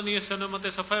 ಅನನೀಯಸನು ಮತ್ತೆ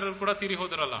ಸಫೈರ ಕೂಡ ತೀರಿ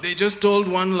ಹೋದ್ರಲ್ಲ. They just told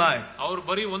one lie. ಅವರು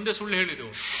ಬರೀ ಒಂದೇ ಸುಳ್ಳು ಹೇಳಿದ್ರು.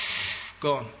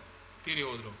 Gone. ತೀರಿ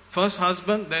ಹೋದ್ರು. First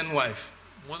husband, then wife.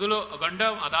 ಮೊದಲು ಗಂಡ,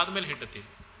 ಅದಾದ್ಮೇಲೆ ಹೆಂಡತಿ.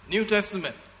 New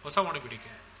Testament. ಹೊಸ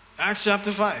ಒಡಂಬಡಿಕೆ. Acts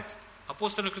chapter 5.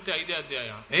 ಅಪೊಸ್ತಲರ ಕೃತ್ಯ 5ನೇ ಅಧ್ಯಾಯ.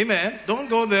 Amen. Don't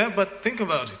go there, but think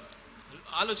about it.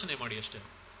 ಆಲೋಚನೆ ಮಾಡಿ ಅಷ್ಟೇ.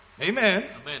 Amen.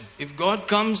 Amen. If God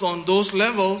comes on those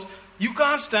levels, you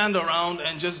can't stand around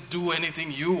and just do anything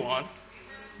you want.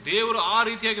 ದೇವರು ಆ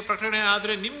ರೀತಿಯಾಗಿ ಪ್ರಕಟಣೆ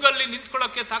ಆದ್ರೆ ನಿಮ್ಗಲ್ಲಿ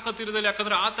ನಿಂತ್ಕೊಳ್ಳಕ್ಕೆ ತಾಕತ್ತಿರೋದಿಲ್ಲ.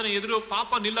 ಯಾಕಂದ್ರೆ ಆತನ ಎದುರು ಪಾಪ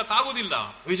ನಿಲ್ಲಕ್ಕಾಗುದಿಲ್ಲ.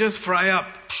 We just fry up.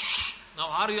 ನಾವು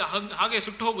ಹಾಗೆ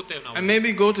ಸುಟ್ಟು ಹೋಗುತ್ತೇವೆ ನಾವು. And maybe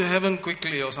go to heaven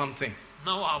quickly or something.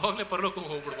 ನಾವು ಆವಾಗಲೇ ಪರಲೋಕಕ್ಕೆ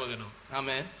ಹೋಗ್ಬಿಡ್ಬೋದೇನೋ.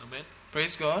 Amen. Amen.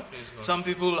 Praise God. Praise God. Some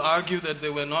people argue that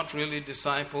they were not really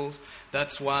disciples.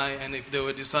 That's why. And if they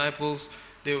were disciples,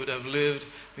 they would have lived,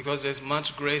 because there's much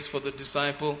grace for the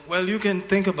disciple. Well, you can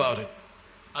think about it.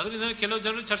 ಅದರಿಂದ ಕೆಲವು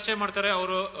ಜನರು ಚರ್ಚೆ ಮಾಡ್ತಾರೆ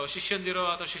ಅವರು ಶಿಷ್ಯಂದಿರೋ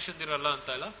ಅಥವಾ ಶಿಷ್ಯಂದಿರಲ್ಲ ಅಂತ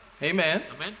ಇಲ್ಲ. Amen.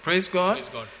 Amen. Praise God.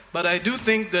 Praise God. But I do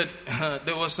think that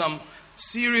there was some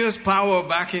serious power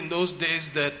back in those days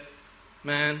that,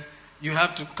 man, you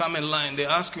have to come in line. They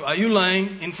ask you, are you lying?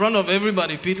 In front of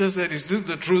everybody. Peter said, is this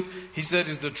the truth? He said,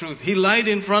 it's the truth. He lied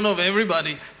in front of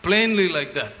everybody, plainly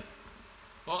like that.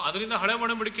 ಅದರಿಂದ ಹಳೆ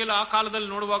ಒಡಂಬಡಿಕೆಯಲ್ಲಿ ಆ ಕಾಲದಲ್ಲಿ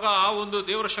ನೋಡುವಾಗ ಆ ಒಂದು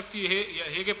ದೇವರ ಶಕ್ತಿ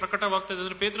ಹೇಗೆ ಪ್ರಕಟವಾಗ್ತದೆ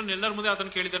ಅಂದ್ರೆ ಪೇತ್ರನು ಎಲ್ಲರ ಮುಂದೆ ಆತನ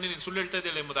ಕೇಳಿದಾನೆ, ನೀನು ಸುಳ್ಳು ಹೇಳ್ತಾ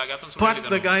ಇದೆಯಲ್ಲ ಎಂಬುದಾಗಿ. ಆತನ ಸುಳ್ಳು ಹೇಳಿದಾನೆ.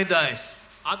 But the guy dies.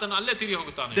 ಆತನ ಅಲ್ಲೇ ತಿರುಗಿ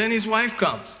ಹೋಗುತ್ತಾನೆ. Then his wife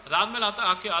comes. ಅದಾದ್ಮೇಲೆ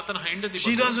ಆತನ ಹೆಂಡತಿ,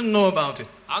 she doesn't know about it.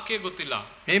 ಆಕೆ ಗೊತ್ತಿಲ್ಲ.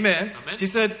 Amen. She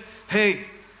said, hey,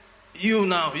 you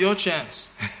now, your chance.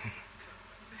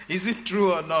 Is it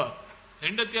true or not?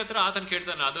 ಹೆಂಡತಿ ಹತ್ರ ಆತನ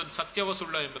ಕೇಳ್ತಾನೆ, ಅದು ಸತ್ಯವೋ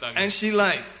ಸುಳ್ಳು ಎಂಬುದಾಗಿ. And she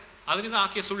lied. ಅದರಿಂದ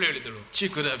ಆಕೆ ಸುಳ್ಳು ಹೇಳಿದಳು. She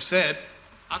could have said,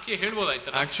 ಆಕೆ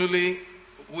ಹೇಳ್ಬೋದಾಯ್ತಲ್ಲ, actually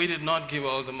we did not give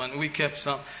all the money, we kept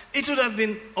some. It would have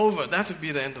been over. That would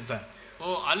be the end of that.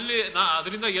 ಅಲ್ಲಿ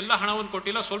ಅದರಿಂದ ಎಲ್ಲ ಹಣವನ್ನು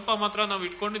ಕೊಟ್ಟಿಲ್ಲ, ಸ್ವಲ್ಪ ಮಾತ್ರ ನಾವು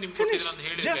ಇಟ್ಕೊಂಡು ನಿಮ್ಗೆ ಕೊಟ್ಟಿದ್ದೀರ ಅಂತ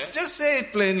ಹೇಳಿದ್ರೆ just say it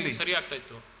plainly. ಸರಿ ಆಗ್ತಾ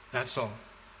ಇತ್ತು. That's all.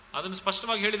 ಅದನ್ನು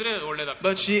ಸ್ಪಷ್ಟವಾಗಿ ಹೇಳಿದ್ರೆ ಒಳ್ಳೇದಾಗ್ತದೆ.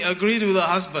 But she agreed with her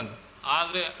husband.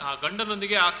 ಆದ್ರೆ ಆ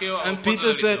ಗಂಡನೊಂದಿಗೆ ಆಕೆಯು, and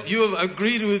Peter said, you have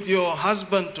agreed with your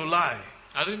husband to lie.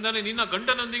 ಅದರಿಂದಾನೆ ನಿನ್ನ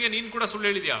ಗಂಡನೊಂದಿಗೆ ನೀನು ಕೂಡ ಸುಳ್ಳು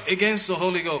ಹೇಳಿದ್ಯಾ, against the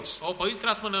Holy Ghost.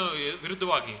 ಪವಿತ್ರಾತ್ಮನ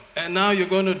ವಿರುದ್ಧವಾಗಿ. And now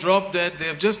you're going to drop dead. They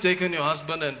have just taken your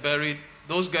husband and buried.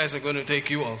 Those guys are going to take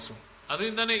you also.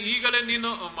 ಅದರಿಂದಾನೆ ಈಗಲೇ ನೀನು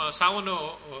ಸಾವನ್ನು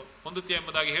ಹೊಂದುತ್ತೀಯ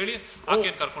ಎಂಬುದಾಗಿ ಹೇಳಿ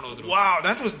ಆಕೆಯನ್ನು ಕರ್ಕೊಂಡು ಹೋದ್ರು. Wow,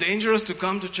 that was dangerous to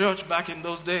come to church back in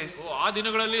those days. ಆ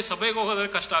ದಿನಗಳಲ್ಲಿ ಸಭೆಗೆ ಹೋಗೋದ್ರೆ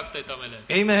ಕಷ್ಟ ಆಗ್ತಾ ಇತ್ತು ಆಮೇಲೆ.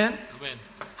 Amen. Amen.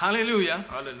 Hallelujah.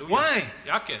 Hallelujah. Why?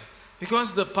 ಯಾಕೆ?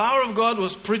 Because the power of God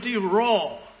was pretty raw.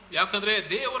 ಯಾಕಂದ್ರೆ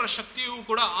ದೇವರ ಶಕ್ತಿಯು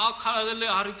ಕೂಡ ಆ ಕಾಲದಲ್ಲಿ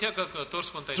ಆ ರೀತಿಯಾಗಿ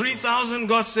ತೋರಿಸ್ಕೊಂತ ಇತ್ತು. 3,000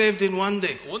 got saved in one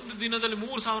day. ಒಂದು ದಿನದಲ್ಲಿ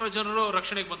 3,000 ಜನರು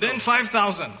ರಕ್ಷಣೆಗೆ ಬಂದರು. Then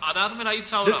 5,000. ಅದಾದ್ಮೇಲೆ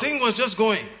 5,000. The thing was just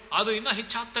going. ಅದು ಇನ್ನ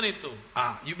ಹೆಚ್ಚಾಗ್ತಾನೆ ಇತ್ತು.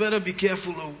 You better be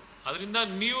careful. ಅದರಿಂದ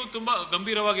ನೀವು ತುಂಬಾ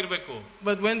ಗಂಭೀರವಾಗಿರ್ಬೇಕು.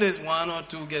 But when there's 1 or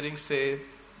 2 getting saved,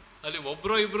 ಅಲ್ಲಿ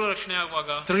ಒಬ್ರು ಇಬ್ರು ರಕ್ಷಣೆ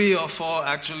ಆಗುವಾಗ, 3 or 4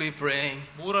 actually praying,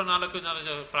 3-4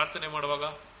 ಜನ ಪ್ರಾರ್ಥನೆ ಮಾಡುವಾಗ,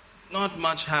 not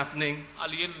much happening,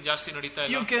 ಅಲ್ಲಿ ಏನು ಜಾಸ್ತಿ ನಡೀತಾ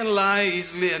ಇಲ್ಲ. You can lie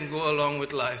easily and go along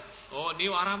with life.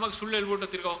 ನೀವು ಆರಾಮಾಗಿ ಸುಳ್ಳು ಹೇಳ್ಬಿಟ್ಟು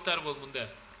ತಿರ್ಗಾ ಹೋಗ್ತಾ ಇರಬಹುದು ಮುಂದೆ.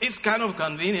 It's kind of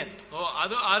convenient.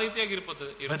 ಅದು ಆ ರೀತಿಯಾಗಿ ಇರ್ಬೋದು.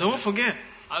 But don't forget,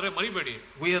 ಆದ್ರೆ ಮರಿಬೇಡಿ,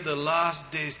 we are the last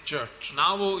days church.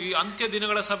 ನಾವು ಈ ಅಂತ್ಯ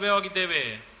ದಿನಗಳ ಸಭೆಯಾಗಿದ್ದೇವೆ.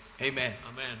 Amen.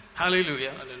 Amen.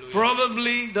 Hallelujah. Hallelujah.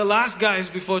 Probably the last guys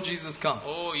before Jesus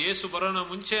comes. ಯೇಸು ಬರೋಣ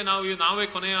ಮುಂಚೆ ನಾವೇ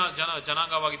ಕೊನೆಯ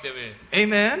ಜನಾಂಗವಾಗಿದ್ದೇವೆ.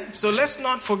 Amen. So let's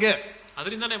not forget.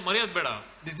 ಅದರಿಂದನೇ ಮರೆಯೋದು ಬೇಡ.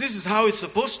 This is how it's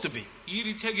supposed to be. ಈ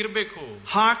ರೀತಿಯಾಗಿ ಇರಬೇಕು.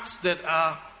 Hearts that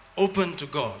are open to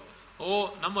God.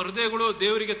 ನಮ್ಮ ಹೃದಯಗಳು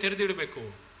ದೇವರಿಗೆ ತೆರೆದಿಡಬೇಕು.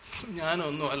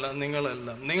 ഞാനൊന്നും ಅಲ್ಲ,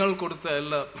 നിങ്ങളല്ല, നിങ്ങൾ കൊടുത്ത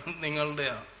ಎಲ್ಲ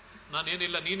നിങ്ങളുടെയാ.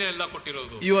 ನಾನೇನಿಲ್ಲ, ನೀನೇ ಎಲ್ಲ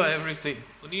ಕೊಟ್ಟಿರೋದು. You are everything.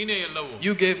 ನೀನೇ ಎಲ್ಲವೂ.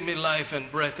 You gave me life and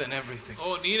breath and everything.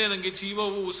 ನೀನೇ ನನಗೆ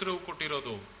ಜೀವವು ಉಸಿರು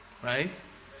ಕೊಟ್ಟಿರೋದು. Right?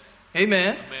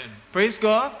 Amen. Amen. Praise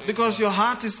God. Because your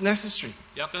heart is necessary.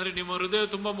 ಯಾಕಂದ್ರೆ ನಿಮ್ಮ ಹೃದಯ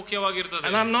ತುಂಬಾ ಮುಖ್ಯವಾಗಿರ್ತದೆ.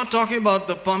 And I'm not talking about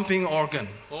the pumping organ.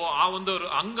 ಆ ಒಂದು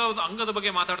ಅಂಗದ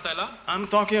ಬಗ್ಗೆ ಮಾತಾಡ್ತಾ ಇಲ್ಲ. I'm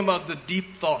talking about the deep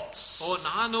thoughts.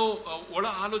 ನಾನು ಒಳ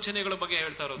ಆಲೋಚನೆಗಳ ಬಗ್ಗೆ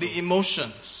ಹೇಳ್ತಾ ಇರೋದು. The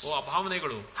emotions. ಆ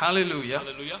ಭಾವನೆಗಳು. Hallelujah.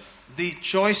 Hallelujah. The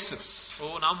choices.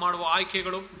 ನಾವು ಮಾಡುವ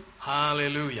ಆಯ್ಕೆಗಳು.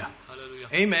 Hallelujah. Hallelujah.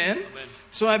 Amen. Amen.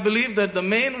 So I believe that the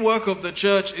main work of the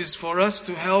church is for us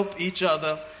to help each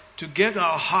other to get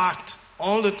our heart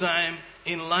all the time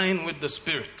in line with the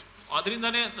Spirit.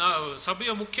 ಅದರಿಂದಾನೇ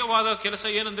ಸಭೆಯ ಮುಖ್ಯವಾದ ಕೆಲಸ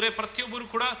ಏನಂದ್ರೆ ಪ್ರತಿಯೊಬ್ಬರು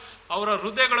ಕೂಡ ಅವರ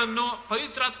ಹೃದಯಗಳನ್ನು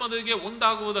ಪವಿತ್ರಾತ್ಮದೊಂದಿಗೆ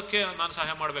ಒಂದಾಗುವುದಕ್ಕೆ ನಾನು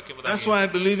ಸಹಾಯ ಮಾಡಬೇಕೆಂಬುದಾಗಿ. That's why I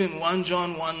believe in 1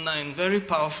 John 1:9 very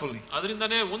powerfully.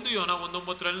 ಅದರಿಂದಾನೇ 1 ಯೋನ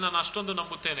 1:9 ನಾನು ಅಷ್ಟೊಂದು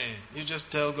ನಂಬುತ್ತೇನೆ. You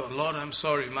just tell God, Lord, I'm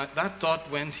sorry. That thought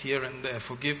went here and there.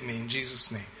 Forgive me in Jesus'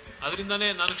 name. ಅದರಿಂದಾನೇ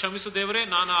ನಾನು ಕ್ಷಮಿಸು ದೇವರೇ,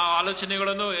 ನಾನು ಆ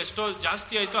ಆಲೋಚನೆಗಳನ್ನು ಎಷ್ಟೋ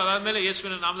ಜಾಸ್ತಿ ಆಯ್ತು, ಅದಾದ್ಮೇಲೆ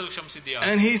ಯೇಸುವಿನ ನಾಮದಲ್ಲಿ ಕ್ಷಮಿಸಿದ್ದೀಯಾ.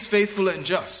 And he is faithful and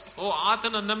just.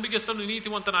 ಆತನ ನಂಬಿಕೆಸ್ತನು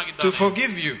ನೀತಿವಂತನಾಗಿದ್ದಾನೆ. To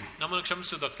forgive you. ನಮ್ಮನ್ನು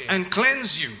ಕ್ಷಮಿಸುವುದಕ್ಕೆ. And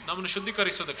cleanse you. ನಮ್ಮನ್ನು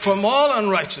ಶುದ್ಧೀಕರಿಸುವುದಕ್ಕೆ. From all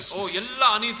unrighteousness. ಎಲ್ಲ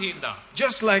ಅನೀತಿಯಿಂದ.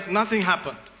 Just like nothing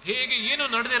happened. ಹೇಗೆ ಏನು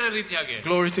ನಡೆದಿರೋ ರೀತಿಯಾಗಿ.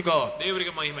 Glory to God.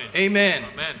 ದೇವರಿಗೆ ಮಹಿಮೆ. Amen.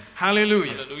 Amen.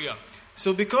 Hallelujah. Hallelujah.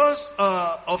 So because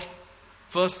of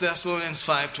 1 Thessalonians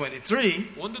 5:23.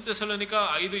 1 Thessalonica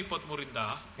 5:23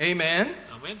 Amen.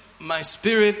 Amen. My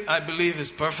spirit, I believe, is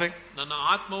perfect. ನನ್ನ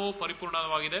ಆತ್ಮವು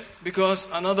ಪರಿಪೂರ್ಣವಾಗಿದೆ. Because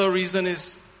another reason is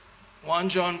 1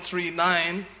 John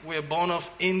 3:9, we are born of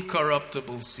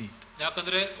incorruptible seed.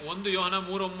 ಯಾಕಂದ್ರೆ 1 ಯೋಹನ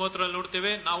 3:9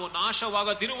 ನೋಡ್ತೇವೆ, ನಾವು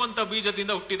ನಾಶವಾಗದಿರುವಂತ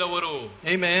ಬೀಜದಿಂದ ಹುಟ್ಟಿದವರು.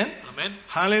 Amen. Amen.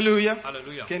 Hallelujah.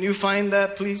 Hallelujah. Can you find that,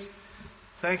 please?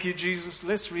 Thank you, Jesus.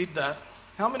 Let's read that.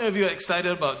 How many of you are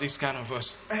excited about these kind of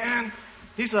verses? Man,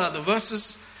 these are the verses.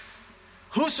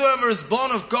 Whosoever is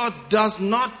born of God does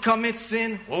not commit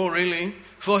sin. Oh, really?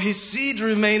 For his seed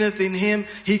remaineth in him.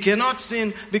 He cannot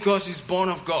sin because he's born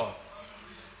of God.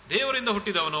 ದೇವರಿಂದ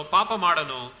ಹುಟ್ಟಿದವನು ಪಾಪ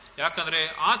ಮಾಡನು, ಯಾಕಂದ್ರೆ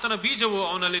ಆತನ ಬೀಜವು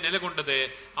ಅವನಲ್ಲಿ ನೆಲೆಗೊಂಡದೆ,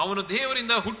 ಅವನು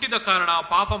ದೇವರಿಂದ ಹುಟ್ಟಿದ ಕಾರಣ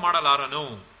ಪಾಪ ಮಾಡಲಾರನು.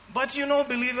 But you know,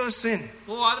 believers sin.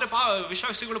 ಆದ್ರೆ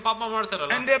ವಿಶ್ವಾಸಿಗಳು ಪಾಪ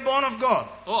ಮಾಡ್ತಾರಲ್ಲ. And they're born of God.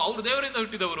 ಅವರು ದೇವರಿಂದ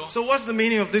ಹುಟ್ಟಿದವರು. So what's the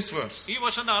meaning of this verse? ಈ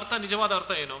ವರ್ಷದ ಅರ್ಥ, ನಿಜವಾದ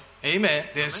ಅರ್ಥ ಏನು? Amen.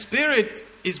 Their spirit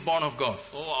is born of God.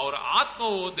 ಅವರ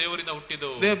ಆತ್ಮವು ದೇವರಿಂದ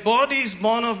ಹುಟ್ಟಿದ್ದು. Their body is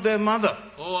born of their mother.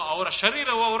 ಅವರ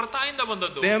ಶರೀರವು ಅವರ ತಾಯಿಯಿಂದ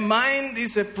ಬಂದದ್ದು. Their mind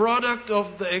is a product of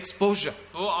the exposure.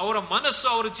 ಅವರ ಮನಸ್ಸು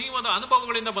ಅವರ ಜೀವನದ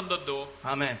ಅನುಭವಗಳಿಂದ ಬಂದದ್ದು.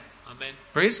 Amen. Amen.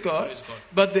 Praise God.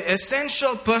 But the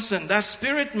essential person, that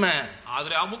spirit man,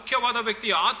 ಆದ್ರೆ ಆ ಮುಖ್ಯವಾದ ವ್ಯಕ್ತಿ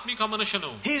ಆತ್ಮಿಕ ಮನುಷ್ಯನು,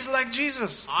 he's like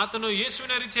Jesus. ಆತನು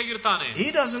ಯೇಸುವಿನ ರೀತಿಯಾಗಿರ್ತಾನೆ. He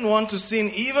doesn't want to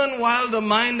sin even while the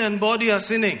mind and body are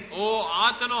sinning.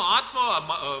 ಆತನು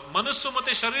ಮನಸ್ಸು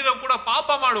ಮತ್ತೆ ಶರೀರವು ಕೂಡ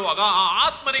ಪಾಪ ಮಾಡುವಾಗ ಆ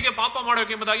ಆತ್ಮನಿಗೆ ಪಾಪ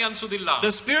ಮಾಡಬೇಕೆಂಬುದಾಗಿ ಅನಿಸುವುದಿಲ್ಲ.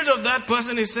 The spirit of that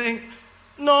person is saying,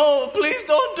 no, please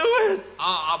don't do it.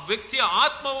 ಆ ವ್ಯಕ್ತಿಯ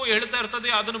ಆತ್ಮವು ಹೇಳ್ತಾ ಇರ್ತದೆ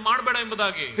ಅದನ್ನು ಮಾಡಬೇಡ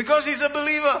ಎಂಬುದಾಗಿ. Because he's a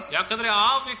believer. ಯಾಕಂದ್ರೆ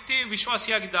ಆ ವ್ಯಕ್ತಿ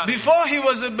ವಿಶ್ವಾಸಿಯಾಗಿದ್ದಾನೆ. Before he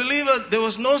was a believer, there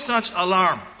was no such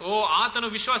alarm. ಆತನು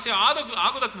ವಿಶ್ವಾಸಿ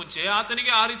ಆಗುವುದಕ್ಕೆ ಮುಂಚೆ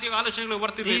ಆತನಿಗೆ ಆ ರೀತಿಯ ಆಲೋಚನೆಗಳು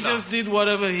ಬರ್ತಿರಲಿಲ್ಲ. He just did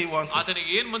whatever he wanted. ಆತನಿಗೆ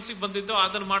ಏನ್ ಮನಸ್ಸಿಗೆ ಬಂದಿದ್ದೋ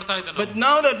ಅದನ್ನು ಮಾಡ್ತಾ ಇದ್ದನು. But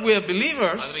now that we are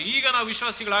believers, ಆದ್ರೆ ಈಗ ನಾವು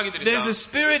ವಿಶ್ವಾಸಿಗಳಾಗಿದ್ದರಿಂದ there's a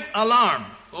spirit alarm.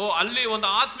 ಅಲ್ಲಿ ಒಂದು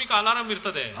ಆತ್ಮಿಕ ಅಲಾರಾಮ್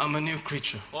ಇರ್ತದೆ. I'm a new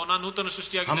creature. ನಾನು ನೂತನ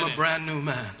ಸೃಷ್ಟಿಯಾಗಿದ್ದೇನೆ. I'm a brand new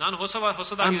man. ನಾನು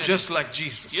ಹೊಸದಾಗಿದ್ದೇನೆ. I'm just like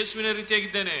Jesus. ಯೇಸುವಿನ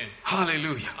ರೀತಿಯಾಗಿದ್ದೇನೆ.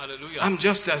 Hallelujah. Hallelujah. I'm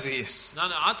just as he is.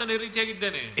 ನಾನು ಆತನ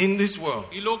ರೀತಿಯಾಗಿದ್ದೇನೆ. In this world,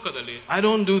 ಈ ಲೋಕದಲ್ಲಿ I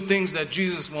don't do things that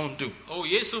Jesus won't do.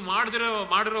 ಯೇಸು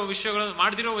ಮಾಡಿರೋ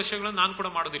ವಿಷಯಗಳನ್ನು ನಾನು ಕೂಡ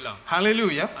ಮಾಡೋದಿಲ್ಲ.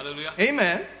 Hallelujah. Hallelujah.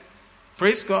 Amen.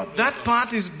 Praise God. That part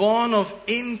is born of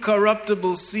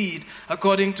incorruptible seed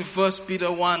according to 1 Peter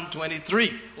 1:23.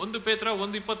 1 ಪೇತ್ರ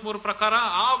 1:23 ಪ್ರಕಾರ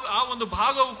ಆ ಒಂದು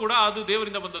ಭಾಗವು ಕೂಡ ಅದು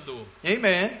ದೇವರಿಂದ ಬಂದದ್ದು.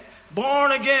 Amen. Born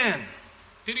again.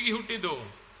 ತಿರುಗಿ ಹುಟ್ಟಿದ್ದು.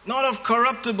 Not of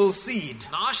corruptible seed,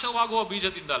 ನಾಶವಾಗುವ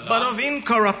ಬೀಜದಿಂದ ಅಲ್ಲ, but of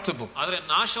incorruptible, ಆದರೆ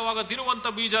ನಾಶವಾಗದಿರುವಂತ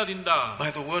ಬೀಜದಿಂದ,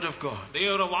 by the word of God,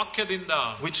 ದೇವರ ವಾಕ್ಯದಿಂದ,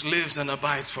 which lives and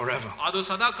abides forever. ಅದು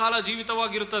ಸದಾಕಾಲ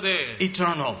ಜೀವಿತವಾಗಿರುತ್ತದೆ.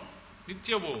 Eternal.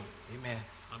 ನಿತ್ಯವು. Amen.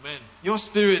 Amen. Your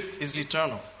spirit is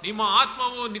eternal. ನಿಮ್ಮ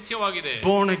ಆತ್ಮವು ನಿತ್ಯವಾಗಿದೆ.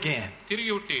 Born again.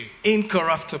 ತಿರುಗಿ ಹುಟ್ಟಿ.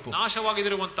 Incorruptible.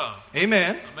 ನಾಶವಾಗಿರುವಂತ.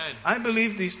 Amen. Amen. I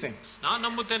believe these things. ನಾನು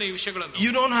ನಂಬುತ್ತೇನೆ ಈ ವಿಷಯಗಳನ್ನು.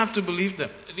 You don't have to believe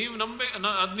them. ನೀವು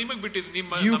ಅದು ನಿಮಗೆ ಬಿಟ್ಟಿದ್ದು.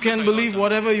 ನಿಮ್ಮ You can believe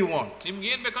whatever you want. ನಿಮಗೆ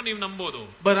ಏನು ಬೇಕೋ ನೀವು ನಂಬೋದು.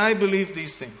 But I believe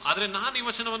these things. ಆದರೆ ನಾನು ಈ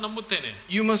ವಚನವನ್ನು ನಂಬುತ್ತೇನೆ.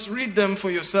 You must read them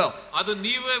for yourself. ಅದು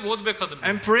ನೀವೇ ಓದಬೇಕು ಅದನ್ನು.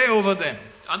 And pray over them.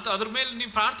 ಅಂತ ಅದರ ಮೇಲೆ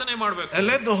ನೀವು ಪ್ರಾರ್ಥನೆ ಮಾಡಬೇಕು. And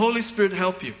let the Holy Spirit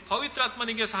help you.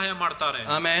 ಪವಿತ್ರಾತ್ಮನಿಗೆ ಸಹಾಯ ಮಾಡ್ತಾರೆ.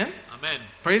 Amen. Amen.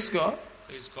 Praise God.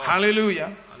 Praise God. Hallelujah.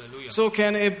 Hallelujah. So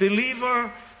can a believer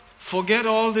forget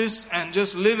all this and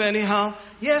just live anyhow?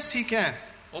 Yes, he can.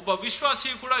 ಒಬ್ಬ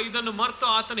ವಿಶ್ವಾಸಿಯು ಕೂಡ ಇದನ್ನು ಮರೆತು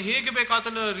ಆತನು ಹೇಗೆ ಬೇಕು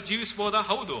ಆತನು ಜೀವಿಸಬಹುದಾ?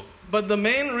 ಹೌದು. But the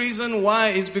main reason why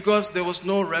is because there was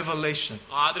no revelation.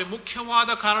 ಆದ್ರೆ ಮುಖ್ಯವಾದ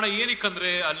ಕಾರಣ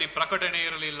ಏನಕ್ಕಂದ್ರೆ ಅಲ್ಲಿ ಪ್ರಕಟಣೆ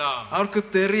ಇರಲಿಲ್ಲ. ಅವರಿಗೆ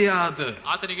ತಿಳಿಯದು.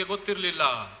 ಆತನಿಗೆ ಗೊತ್ತಿರಲಿಲ್ಲ.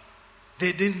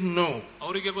 They didn't know.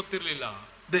 ಅವರಿಗೆ ಗೊತ್ತಿರಲಿಲ್ಲ.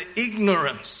 The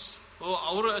ignorance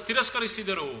ಅವರು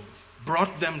ತಿರಸ್ಕರಿಸಿದರು.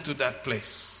 brought them to that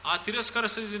place. ಆ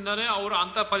ತಿರಸ್ಕರಿಸಿದಿಂದನೇ ಅವರು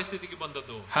ಅಂತ ಪರಿಸ್ಥಿತಿಗೆ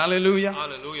ಬಂದದ್ದು. Hallelujah.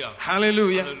 Hallelujah.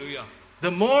 Hallelujah. Hallelujah.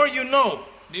 The more you know,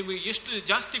 ನೀವು ಎಷ್ಟು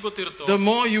ಜಾಸ್ತಿ ಗೊತ್ತಿರುತ್ತೋ, the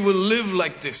more you will live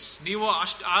like this. ನೀವು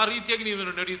ಆ ರೀತಿಯಾಗಿ ನೀವು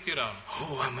ನಡೆಯುತ್ತೀರಾ.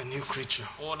 Oh, I'm a new creature.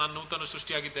 ನಾನು ನೂತನ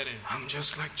ಸೃಷ್ಟಿಯಾಗಿದ್ದೇನೆ. I'm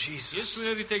just like Jesus.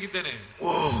 ಯೇಸುವಿನ ರೀತಿಯಾಗಿದ್ದೇನೆ.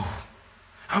 Oh,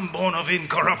 I'm born of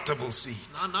incorruptible seed.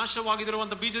 ನಾನು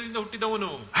ನಾಶವಾಗಿರುವಂತ ಬೀಜದಿಂದ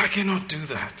ಹುಟ್ಟಿದವನು. I cannot do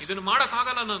that. ಇದನ್ನು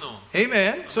ಮಾಡಕ್ಕಾಗಲ್ಲ ನಾನು.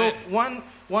 Amen. So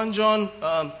 1 John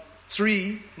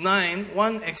 3:9,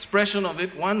 one expression of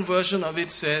it, one version of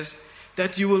it says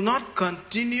that you will not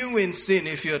continue in sin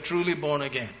if you are truly born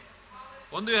again.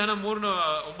 1 ಯೋಹನ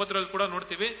 3:9 ಕೂಡ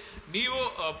ನೋಡ್ತೀವಿ, ನೀವು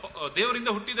ದೇವರಿಂದ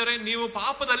ಹುಟ್ಟಿದರೆ ನೀವು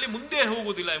ಪಾಪದಲ್ಲಿ ಮುಂದೆ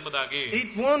ಹೋಗುವುದಿಲ್ಲ ಎಂಬುದಾಗಿ.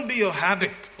 It won't be your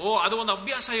habit. ಅದು ಒಂದು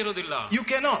ಅಭ್ಯಾಸ ಇರೋದಿಲ್ಲ. You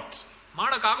cannot.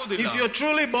 ಮಾಡಕ್ಕಾಗುವುದಿಲ್ಲ. If you are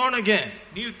truly born again,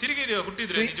 ನೀವು ತಿರುಗಿ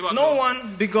ಹುಟ್ಟಿದ್ರೆ ನಿಜವಾಗ್ಲೂ. No one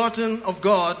begotten of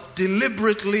God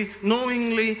deliberately,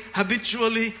 knowingly,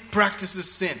 habitually practices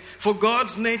sin. For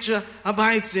God's nature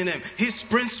abides in him. His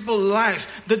principal life,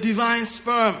 the divine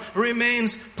sperm,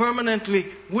 remains permanently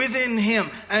within him,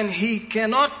 and he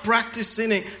cannot practice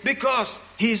sinning because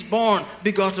he is born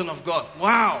begotten of God.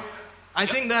 Wow. I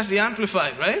think that's the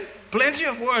Amplified, right? Plenty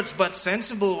of words, but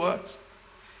sensible words.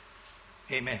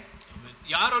 Amen.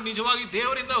 ಯಾರು ನಿಜವಾಗಿ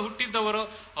ದೇವರಿಂದ ಹುಟ್ಟಿದ್ದವರು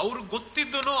ಅವರು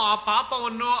ಗೊತ್ತಿದ್ದನು ಆ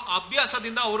ಪಾಪವನ್ನು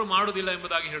ಅಭ್ಯಾಸದಿಂದ ಅವರು ಮಾಡುವುದಿಲ್ಲ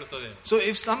ಎಂಬುದಾಗಿ ಹೇಳುತ್ತದೆ. So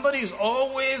if somebody is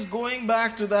always going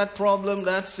back to that problem,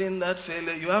 that sin, that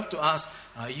failure, you have to ask,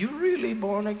 are you really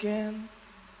born again?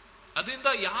 ಅದರಿಂದ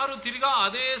ಯಾರು ತಿರ್ಗಾ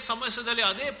ಅದೇ ಸಮಸ್ಯೆದಲ್ಲಿ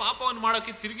ಅದೇ ಪಾಪವನ್ನು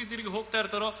ಮಾಡಕ್ಕೆ ತಿರುಗಿ ಹೋಗ್ತಾ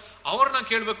ಇರ್ತಾರೋ ಅವ್ರನ್ನ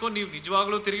ಕೇಳಬೇಕು, ನೀವು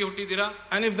ನಿಜವಾಗ್ಲೂ ತಿರುಗಿ ಹುಟ್ಟಿದ್ದೀರಾ?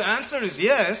 And if the answer is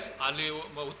yes, ಅಲ್ಲಿ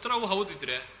ಉತ್ತರವು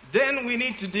ಹೌದಿದ್ರೆ, then we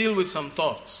need to deal with some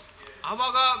thoughts.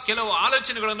 ಆವಾಗ ಕೆಲವು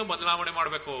ಆಲೋಚನೆಗಳನ್ನು ಬದಲಾವಣೆ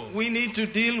ಮಾಡಬೇಕು. We need to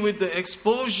deal with the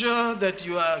exposure that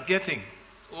you are getting.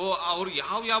 ಅವ್ರು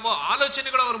ಯಾವ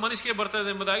ಆಲೋಚನೆಗಳು ಅವ್ರ ಮನಸ್ಸಿಗೆ ಬರ್ತದೆ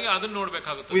ಎಂಬುದಾಗಿ ಅದನ್ನ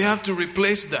ನೋಡ್ಬೇಕಾಗುತ್ತೆ. We have to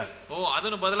replace that.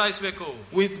 ಅದನ್ನು ಬದಲಾಯಿಸಬೇಕು.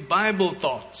 With Bible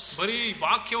thoughts. ಬರೀ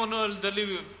ವಾಕ್ಯವನ್ನು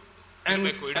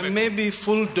and maybe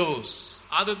full dose.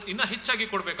 ಅದು ಇನ್ನ ಹೆಚ್ಚಾಗಿ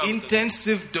ಕೊಡಬೇಕಾಗುತ್ತೆ.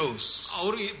 Intensive dose.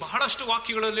 ಅವರು ಬಹಳಷ್ಟು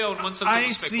ವಾಕ್ಯಗಳಲ್ಲಿ ಅವ್ರ ಮನಸ್ಸಲ್ಲಿ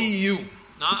ICU.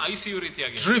 ICU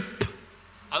ರೀತಿಯಾಗಿ. Drip.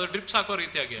 ಅದು ಡ್ರಿಪ್ಸ್ ಹಾಕೋ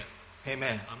ರೀತಿಯಾಗಿ.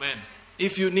 Amen. Amen.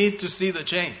 If you need to see the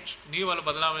change. ನೀವು ಅಲ್ಲಿ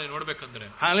ಬದಲಾವಣೆ ನೋಡಬೇಕಂದ್ರೆ.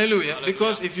 Hallelujah.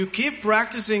 Because if you keep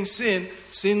practicing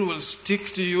sin will stick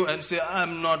to you and say,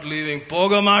 I'm not leaving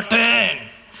Pogamartin.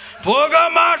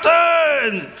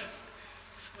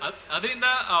 ಅದರಿಂದ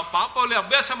ಪಾಪದಲ್ಲಿ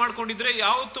ಅಭ್ಯಾಸ ಮಾಡ್ಕೊಂಡಿದ್ರೆ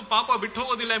ಯಾವತ್ತೂ ಪಾಪ ಬಿಟ್ಟು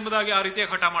ಹೋಗೋದಿಲ್ಲ ಎಂಬುದಾಗಿ ಆ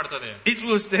ರೀತಿಯಾಗಿ ಹಠ ಮಾಡ್ತದೆ. It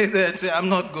will stay there and say, I'm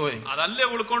not going. ಅದಲ್ಲೇ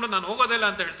ಉಳ್ಕೊಂಡು ನಾನು ಹೋಗೋದಿಲ್ಲ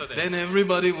ಅಂತ ಹೇಳ್ತದೆ. Then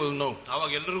everybody will know.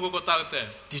 ಅವಾಗ ಎಲ್ಲರಿಗೂ ಗೊತ್ತಾಗುತ್ತೆ.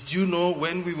 Did you know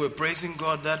when we were praising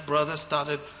God, that brother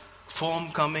started foam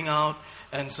coming out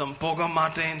and some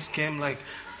Pogamartins came like,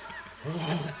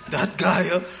 oh, that guy,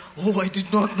 oh, I did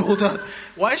not know that.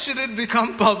 Why should it become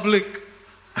public?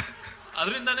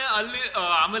 ಅದರಿಂದನೇ ಅಲ್ಲಿ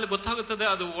ಆಮೇಲೆ ಗೊತ್ತಾಗುತ್ತದೆ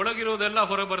ಅದು ಒಳಗಿರೋದೆಲ್ಲ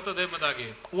ಹೊರ ಬರ್ತದೆ ಎಂಬುದಾಗಿ.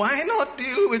 Why not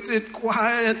deal with it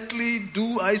quietly? Do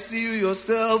ICU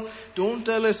yourself. Don't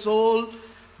tell a soul,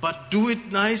 but do it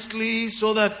nicely so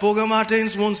that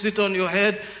Pogamartins won't sit on your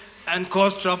head and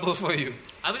cause trouble for you.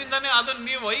 ಅದರಿಂದನೇ ಅದನ್ನು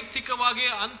ನೀವು ವೈಯಕ್ತಿಕವಾಗಿ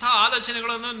ಅಂತ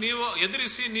ಆಲೋಚನೆಗಳನ್ನು ನೀವು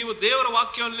ಎದುರಿಸಿ ನೀವು ದೇವರ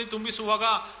ವಾಕ್ಯದಲ್ಲಿ ತುಂಬಿಸುವಾಗ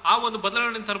ಆ ಒಂದು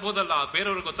ಬದಲಾವಣೆ ತರಬಹುದಲ್ಲ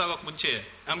ಬೇರೆಯವ್ರಿಗೆ ಗೊತ್ತಾಗೋಕ್ ಮುಂಚೆ.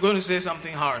 I'm going to say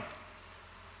something hard.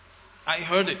 I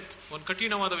heard it. ಒಂದು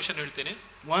ಕಠಿಣವಾದ ವಿಷಯ ಹೇಳ್ತೇನೆ.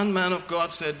 One man of God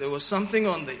said there was something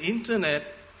on the internet,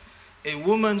 a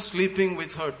woman sleeping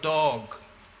with her dog.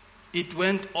 It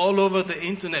went all over the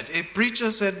internet. A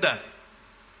preacher said that.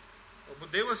 ಒಬ್ಬ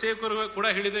ದೇವ ಸೇವಕರು ಕೂಡ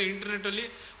ಹೇಳಿದ internet ಅಲ್ಲಿ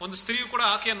ಒಂದು ಸ್ತ್ರೀಯು ಕೂಡ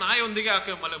ಆಕೆಯ ನಾಯಿಯೊಂದಿಗೆ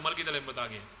ಆಕೆ ಮಲಗಿದಳೆ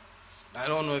ಎಂಬುದಾಗಿ. I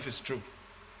don't know if it's true.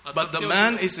 But the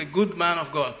man is a good man of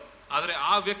God. ಆದರೆ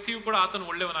ಆ ವ್ಯಕ್ತಿಯು ಕೂಡ ಆತನು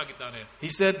ಒಳ್ಳೆಯವನಾಗಿದ್ದಾನೆ.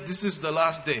 He said this is the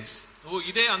last days.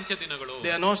 ಇದೇ ಅಂತ್ಯ ದಿನಗಳು.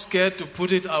 They are not scared to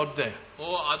put it out there.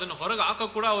 ಅದನ್ನು ಹೊರಗೆ ಹಾಕ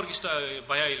ಕೂಡ ಅವ್ರಿಗೆ ಇಷ್ಟ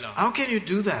ಭಯ ಇಲ್ಲ. How can you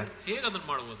do that? ಹೇಗೆ ಅದನ್ನು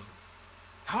ಮಾಡಬಹುದು?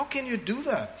 How can you do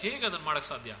that? ಹೇಗೆ ಅದನ್ನು ಮಾಡಕ್ಕೆ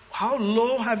ಸಾಧ್ಯ? How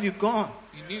low have you gone?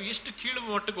 ನೀವು ಎಷ್ಟು ಕೀಳು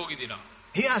ಮಟ್ಟಕ್ಕೆ ಹೋಗಿದ್ದೀರಾ?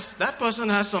 That person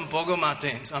has some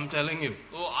Pogamartins, I'm telling you.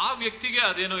 ಆ ವ್ಯಕ್ತಿಗೆ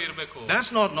ಅದೇನೋ ಇರಬೇಕು.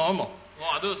 That's not normal.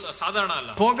 ಅದು ಸಾಧಾರಣ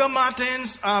ಅಲ್ಲ.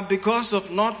 Pogamartins are because of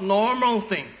not normal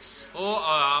things.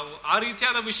 ಆ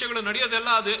ರೀತಿಯಾದ ವಿಷಯಗಳು ನಡೆಯೋದೆಲ್ಲ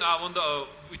ಅದು ಒಂದು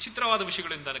ವಿಚಿತ್ರವಾದ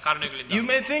ವಿಷಯಗಳಿಂದ ಕಾರಣಗಳಿಂದ. You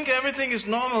may think everything is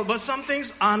normal, but some things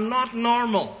are not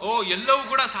normal. ಎಲ್ಲವೂ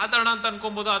ಕೂಡ ಸಾಧಾರಣ ಅಂತ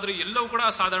ಅನ್ಕೊಂಬಹುದು, ಆದ್ರೆ ಎಲ್ಲವೂ ಕೂಡ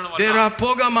ಸಾಧಾರಣವಲ್ಲ. There are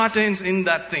Pogamartins in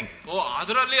that thing.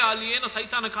 ಅದರಲ್ಲಿ ಅಲ್ಲಿ ಏನು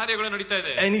ಸೈತಾನ ಕಾರ್ಯಗಳು ನಡೀತಾ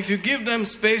ಇದೆ. And if you give them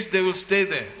space, they will stay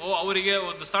there. ಅವರಿಗೆ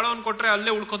ಒಂದು ಸ್ಥಳವನ್ನು ಕೊಟ್ರೆ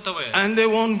ಅಲ್ಲೇ ಉಳ್ಕೊಂತವೆ. And they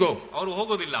won't go. ಅವರು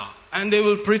ಹೋಗೋದಿಲ್ಲ. And they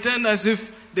will pretend as if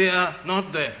they are not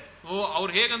there.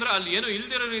 ಅವ್ರು ಹೇಗಂದ್ರೆ ಅಲ್ಲಿ ಏನು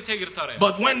ಇಲ್ದಿರೋ ರೀತಿಯಾಗಿ ಇರ್ತಾರೆ.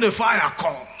 But when the fire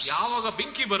comes, ಯಾವಾಗ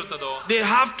ಬೆಂಕಿ ಬರುತ್ತದೋ, they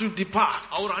have to depart.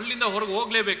 ಅವರು ಅಲ್ಲಿಂದ ಹೊರಗೆ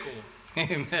ಹೋಗ್ಲೇಬೇಕು.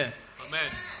 Amen. Amen.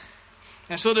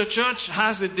 And so the church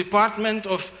has a department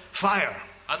of fire.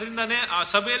 ಅದರಿಂದನೇ ಆ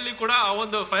ಸಭೆಯಲ್ಲಿ ಕೂಡ ಆ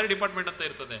ಒಂದು ಫೈರ್ ಡಿಪಾರ್ಟ್ಮೆಂಟ್ ಅಂತ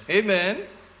ಇರ್ತದೆ. Amen.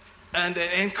 And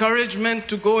an encouragement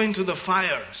to go into the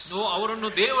fires. ಅವರನ್ನು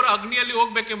ದೇವರ ಅಗ್ನಿಯಲ್ಲಿ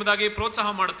ಹೋಗಬೇಕೆಂಬುದಾಗಿ ಪ್ರೋತ್ಸಾಹ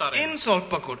ಮಾಡುತ್ತಾರೆ. In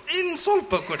ಸ್ವಲ್ಪ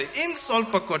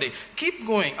ಕೊಡಿ. Keep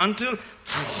going until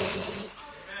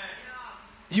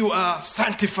you are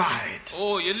sanctified.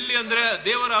 ಎಲ್ಲಿ ಅಂದ್ರೆ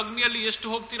ದೇವರ ಅಗ್ನಿಯಲ್ಲಿ ಎಷ್ಟು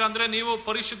ಹೋಗ್ತೀರಾ ಅಂದ್ರೆ ನೀವು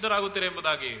ಪರಿಶುದ್ಧರಾಗುತ್ತೀರಾ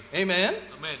ಎಂಬುದಾಗಿ. Amen.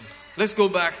 Amen. Let's go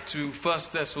back to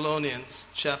 1 Thessalonians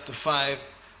chapter 5.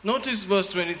 Notice verse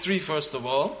 23 first of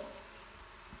all.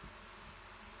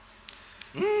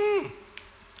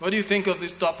 What do you think of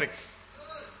this topic?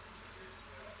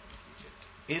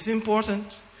 It's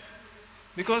important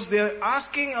because they are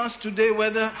asking us today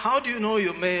how do you know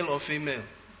you're male or female?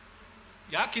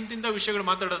 ಯಾಕಿಂತಿಂತ ವಿಷಯಗಳು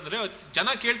ಮಾತಾಡೋದಂದ್ರೆ ಜನ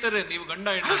ಕೇಳ್ತಾರೆ ನೀವು ಗಂಡ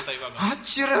ಹೆಣ್ಣ ಅಂತ. ಇವಾಗ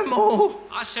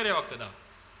ಆಶ್ಚರ್ಯವಾಗ್ತದ?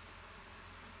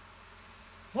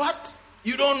 What?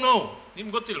 You don't know?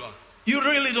 ನಿಮ್ಗೆ ಗೊತ್ತಿಲ್ವಾ? You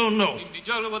really don't know?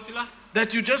 ನಿಜವಾಗ್ಲೂ ಗೊತ್ತಿಲ್ಲ? That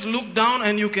you just look down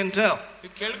and you can tell?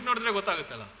 ಕೆಳಗೆ ನೋಡಿದ್ರೆ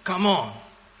ಗೊತ್ತಾಗುತ್ತಲ್ಲ. Come on.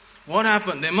 What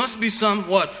happened? There must be some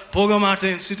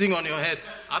Pogamartin sitting on your head.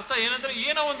 ಅರ್ಥ ಏನಂದ್ರೆ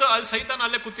ಏನೋ ಒಂದು ಅಲ್ಲಿ ಸೈತಾನ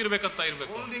ಅಲ್ಲೇ ಕೂತಿರ್ಬೇಕಂತ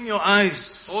ಇರ್ಬೇಕು. Holding your eyes.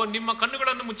 ನಿಮ್ಮ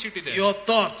ಕಣ್ಣುಗಳನ್ನು ಮುಚ್ಚಿಟ್ಟಿದೆ. Your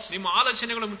thoughts. ನಿಮ್ಮ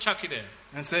ಆಲೋಚನೆಗಳು ಮುಚ್ಚಾಕಿದೆ.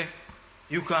 And say,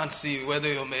 you can't see whether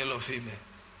you're male or female.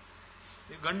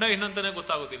 ಗಂಡ ಹೆಣ್ಣಂತಾನೆ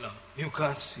ಗೊತ್ತಾಗೋದಿಲ್ಲ. You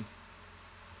can't see.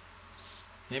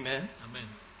 Amen. Amen.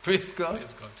 Praise God.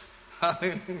 Praise God.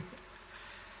 Hallelujah.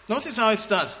 Notice how it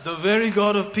starts. The very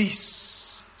God of peace.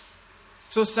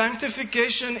 So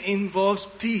sanctification involves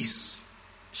peace.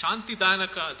 ಶಾಂತಿ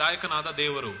ದಾಯಕನಾದ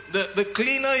ದೇವರು. The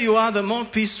cleaner you are, the more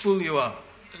peaceful you are.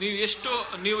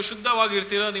 ನೀವು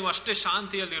ಶುದ್ಧವಾಗಿರ್ತೀರಾ, ನೀವು ಅಷ್ಟೇ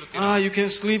ಶಾಂತಿಯಲ್ಲಿ ಇರ್ತೀರಾ. You can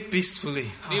sleep peacefully.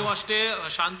 ನೀವು ಅಷ್ಟೇ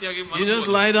ಶಾಂತಿಯಾಗಿ You just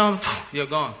lie down,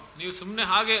 you're gone. ನೀವು ಸುಮ್ಮನೆ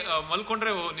ಹಾಗೆ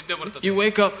ಮಲ್ಕೊಂಡ್ರೆ ನಿದ್ದೆ ಬರ್ತದೆ. You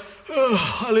wake up,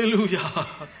 hallelujah.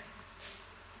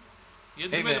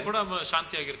 ಎದ್ದ ಮೇಲೆ ಕೂಡ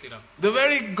ಶಾಂತಿಯಾಗಿರ್ತೀರಾ. The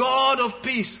very God of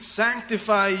peace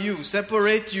sanctify you,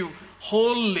 separate you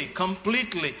wholly,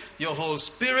 completely, your whole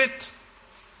spirit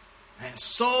and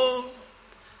soul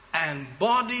and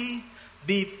body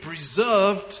be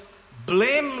preserved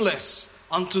blameless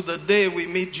unto the day we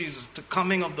meet Jesus, the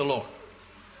coming of the Lord.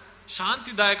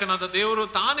 ಶಾಂತಿದಾಯಕನಾದ ದೇವರು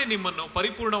ತಾನೇ ನಿಮ್ಮನ್ನು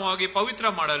ಪರಿಪೂರ್ಣವಾಗಿ ಪವಿತ್ರ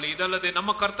ಮಾಡಲಿ. ಇದಲ್ಲದೆ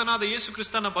ನಮ್ಮ ಕರ್ತನಾದ ಯೇಸು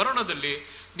ಕ್ರಿಸ್ತನ ಬರೋಣದಲ್ಲಿ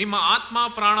ನಿಮ್ಮ ಆತ್ಮ,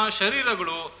 ಪ್ರಾಣ,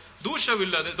 ಶರೀರಗಳು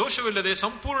ದೋಷವಿಲ್ಲದೆ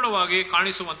ಸಂಪೂರ್ಣವಾಗಿ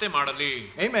ಕಾಣಿಸುವಂತೆ ಮಾಡಲಿ.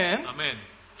 Amen. Amen.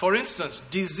 For instance,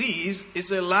 disease is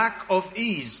a lack of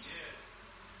ease.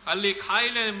 ಅಲ್ಲಿ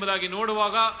ಕಾಯಿಲೆ ಎಂಬುದಾಗಿ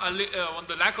ನೋಡುವಾಗ ಅಲ್ಲಿ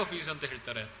ಒಂದು lack of ease ಅಂತ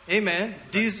ಹೇಳ್ತಾರೆ. Amen.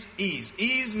 Disease.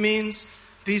 Ease means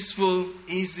peaceful,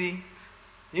 easy.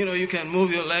 You know, you can move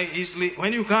your leg easily.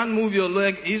 When you can't move your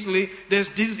leg easily, there's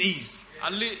disease.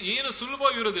 ಅಲ್ಲಿ ಏನು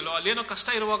ಸುಲಭವಿರುವುದಿಲ್ಲ, ಅಲ್ಲಿ ಏನೋ ಕಷ್ಟ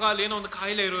ಇರುವಾಗ ಅಲ್ಲಿ ಏನೋ ಒಂದು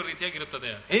ಕಾಯಿಲೆ ಇರೋ ರೀತಿಯಾಗಿರುತ್ತದೆ.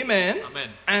 Amen. Amen.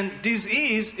 And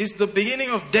disease is the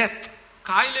beginning of death.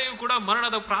 ಕಾಯಿಲೆಯು ಕೂಡ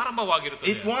ಮರಣದ ಪ್ರಾರಂಭವಾಗಿರುತ್ತದೆ.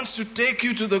 It wants to take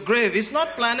you to the grave. It's not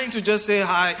planning to just say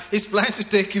hi. It's planning to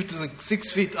take you to the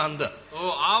 6 feet under.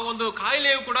 ಆ ಒಂದು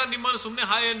ಕಾಯಿಲೆಯು ಕೂಡ ನಿಮ್ಮನ್ನು ಸುಮ್ಮನೆ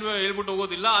hi ಎಂದು ಹೇಳ್ಬಿಟ್ಟು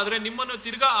ಹೋಗೋದಿಲ್ಲ, ಆದ್ರೆ ನಿಮ್ಮನ್ನು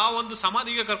ತಿರ್ಗಾ ಆ ಒಂದು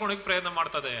ಸಮಾಧಿಗೆ ಕರ್ಕೊಂಡು ಹೋಗಿ ಪ್ರಯತ್ನ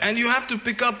ಮಾಡ್ತದೆ. And you have to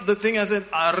pick up the thing and say,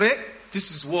 "Arre, this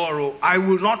is war. I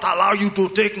will not allow you to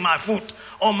take my foot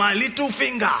or my little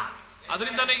finger."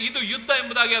 ಅದರಿಂದಾನೇ ಇದು ಯುದ್ಧ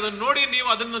ಎಂಬುದಾಗಿ ಅದನ್ನು ನೋಡಿ ನೀವು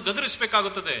ಅದನ್ನು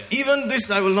ಗದರಿಸಬೇಕಾಗುತ್ತದೆ. Even this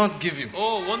I will not give you.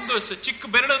 ಒಂದು ಚಿಕ್ಕ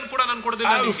ಬೆರಳನ್ನು ಕೂಡ ನಾನು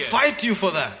ಕೊಡೋದಿಲ್ಲ. I will fight you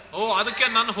for that. ಅದಕ್ಕೆ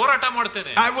ನಾನು ಹೋರಾಟ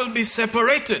ಮಾಡ್ತೇನೆ. I will be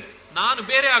separated. ನಾನು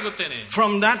ಬೇರೆ ಆಗುತ್ತೇನೆ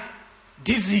from that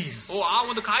disease. ಆ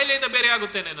ಒಂದು ಕಾಯಿಲೆಯಿಂದ ಬೇರೆ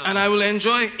ಆಗುತ್ತೇನೆ ನಾನು. And I will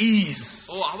enjoy ease.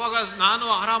 ಆವಾಗ ನಾನು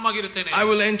ಆರಾಮಾಗಿರುತ್ತೇನೆ. I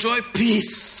will enjoy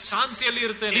peace. ಶಾಂತಿಯಲ್ಲಿ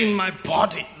ಇರುತ್ತೇನೆ in my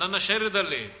body. ನನ್ನ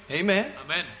ಶರೀರದಲ್ಲಿ. Amen.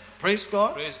 Amen. Praise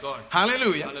God. Praise God.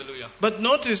 Hallelujah. Hallelujah. But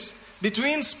notice,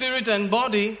 between spirit and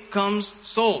body comes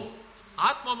soul.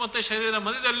 ಆತ್ಮ ಮತ್ತು ಶರೀರದ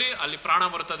ಮಧ್ಯದಲ್ಲಿ ಅಲ್ಲಿ ಪ್ರಾಣ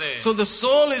ಬರುತ್ತದೆ. So the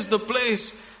soul is the place,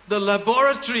 the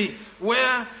laboratory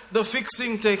where the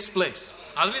fixing takes place.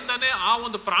 ಅದರಿಂದಾನೇ ಆ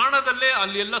ಒಂದು ಪ್ರಾಣದಲ್ಲೇ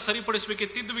ಅಲ್ಲಿ ಎಲ್ಲ ಸರಿಪಡಿಸಬೇಕೆ,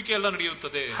 ತಿದ್ದುವಿಕೆ ಎಲ್ಲ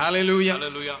ನಡೆಯುತ್ತದೆ. Hallelujah.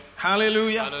 Hallelujah.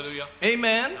 Hallelujah. Hallelujah.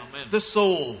 Amen. Amen. The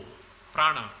soul.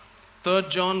 ಪ್ರಾಣ. 3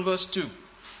 John verse 2.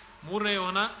 3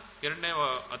 ಯೋಹನ 2ನೇ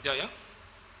ಅಧ್ಯಾಯ.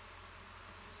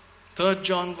 3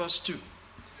 John verse 2.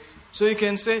 So you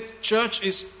can say church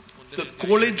is the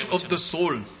college of the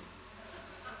soul.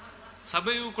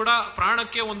 ಸಭೆಯು ಕೂಡ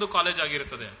ಪ್ರಾಣಕ್ಕೆ ಒಂದು ಕಾಲೇಜ್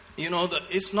ಆಗಿರುತ್ತದೆ. You know,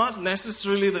 it's not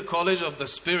necessarily the college of the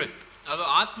spirit. ಅದು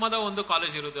ಆತ್ಮದ ಒಂದು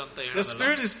ಕಾಲೇಜ್ ಇರುವುದು ಅಂತ ಹೇಳೋದು. The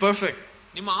spirit is perfect.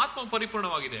 ನಿಮ್ಮ ಆತ್ಮ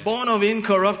ಪರಿಪೂರ್ಣವಾಗಿದೆ. Born of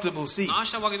incorruptible seed.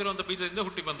 ನಾಶವಾಗಿರುವಂತ ಬೀಜದಿಂದ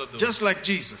ಹುಟ್ಟಿ ಬಂದದ್ದು. Just like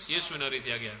Jesus. ಯೇಸುವಿನ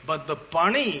ರೀತಿಯಾಗಿ. But the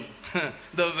pani,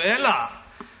 the vela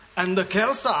and the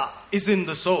kelsa is in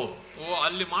the soul.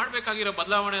 ಅಲ್ಲಿ ಮಾಡಬೇಕಾಗಿರೋ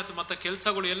ಬದಲಾವಣೆ ಮತ್ತು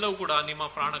ಕೆಲಸಗಳು ಎಲ್ಲವೂ ಕೂಡ ನಿಮ್ಮ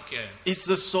ಪ್ರಾಣಕ್ಕೆ. It's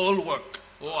the soul work.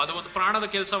 ಅದು ಒಂದು ಪ್ರಾಣದ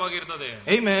ಕೆಲಸವಾಗಿರುತ್ತದೆ.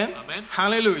 Amen. Amen.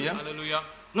 Hallelujah. Hallelujah.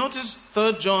 Notice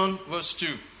 3 John verse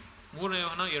 2. 3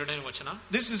 ಯೋಹನ 2ನೇ ವಚನ.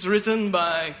 This is written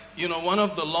by, one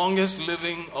of the longest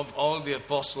living of all the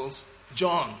apostles,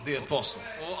 John the apostle.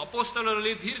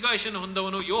 ಅಪೊಸ್ತಲರಲ್ಲಿ ದೀರ್ಘಾಯುಷ್ಯವನ್ನು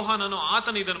ಹೊಂದವನು ಯೋಹಾನನು,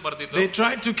 ಆತನು ಇದನ್ನು ಬರೆದಿದ್ದ. They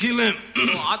tried to kill him.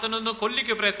 ಆತನನ್ನು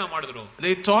ಕೊಲ್ಲಿಕ್ಕೆ ಪ್ರಯತ್ನ ಮಾಡಿದರು.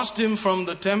 They tossed him from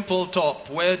the temple top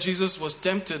where Jesus was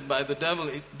tempted by the devil.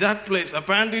 That place,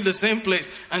 apparently the same place,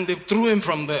 and they threw him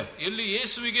from there. ಎಲ್ಲಿ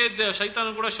ಯೇಸುವಿಗೆ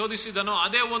ಶೈತಾನನು ಕೂಡ ಶೋಧಿಸಿದನೋ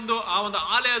ಅದೇ ಒಂದು ಆ ಒಂದು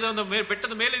ಆಲಯದ ಒಂದು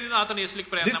ಬೆಟ್ಟದ ಮೇಲಿನಿಂದ ಆತನು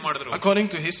ಎಸಲಿಕ್ಕೆ ಪ್ರಯತ್ನ ಮಾಡಿದರು. According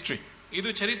to history. ಇದು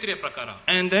ಚರಿತ್ರೆಯ ಪ್ರಕಾರ.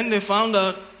 And then they found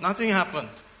out nothing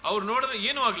happened. ಅವರು ನೋಡಿದ್ರೆ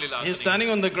ಏನೂ ಆಗಲಿಲ್ಲ. He's standing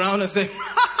on the ground and saying,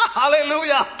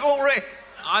 "Hallelujah, glory."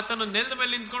 ಆತನು ನೆಲದ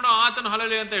ಮೇಲೆ ನಿಂತ್ಕೊಂಡು ಆತನು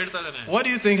ಹಲ್ಲೆಲೂಯಾ ಅಂತ ಹೇಳ್ತಾ ಇದ್ದಾನೆ. What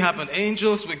do you think happened?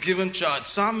 Angels were given charge.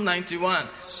 Psalm 91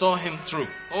 saw him through.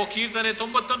 ಕೀರ್ತನೆ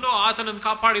 91 ಆತನನ್ನು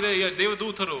ಕಾಪಾಡಿದ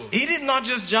ದೇವದೂತರು. He did not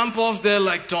just jump off there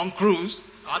like Tom Cruise.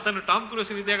 ಆತನು ಟಾಮ್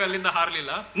ಕ್ರೂಸ್ ರೀತಿಯಾಗಿ ಅಲ್ಲಿಂದ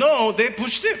ಹಾರಲಿಲ್ಲ. No, they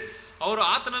pushed him. ಅವರು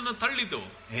ಆತನನ್ನು ತಳ್ಳಿದ್ದು.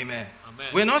 Amen. Amen.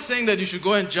 We're not saying that you should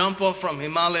go and jump off from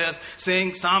Himalayas saying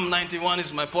Psalm 91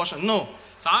 is my portion. No.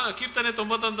 ಕೀರ್ತನೆ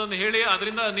 91 ಅಂತ ಹೇಳಿ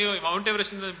ಅದರಿಂದ ನೀವು ಮೌಂಟ್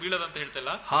ಎವರೆಸ್ಟ್ ನಿಂದ ಬೀಳದಂತ ಹೇಳ್ತಿಲ್ಲ.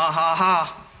 Ha ha ha.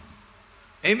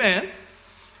 Amen.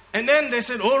 And then they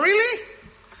said, "Oh really?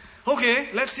 Okay,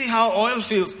 let's see how oil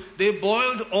feels." They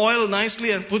boiled oil nicely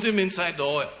and put him inside the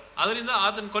oil. ಅದರಿಂದ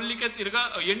ಆತನ ಕೊಲ್ಲಿಕ್ಕೆ ತಿರ್ಗಾ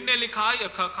ಎಣ್ಣೆಯಲ್ಲಿ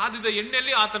ಕಾದಿದ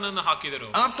ಎಣ್ಣೆಯಲ್ಲಿ ಆತನನ್ನು ಹಾಕಿದರು.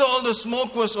 After all the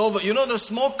smoke was over, the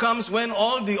smoke comes when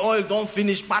all the oil don't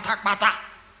finish. Patak patak.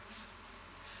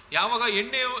 ಯಾವಾಗ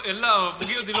ಎಣ್ಣೆಯು ಎಲ್ಲ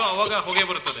ಮುಗಿಯೋದಿಲ್ಲೋ ಅವಾಗ ಹೊಗೆ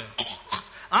ಬರುತ್ತದೆ.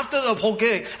 After the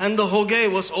hoge and the hoge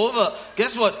was over,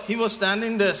 guess what? He was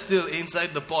standing there still inside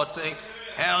the pot saying,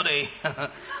 "Howdy."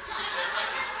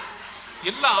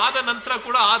 ಎಲ್ಲ ಆದ ನಂತರ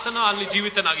ಕೂಡ ಆತನು ಅಲ್ಲಿ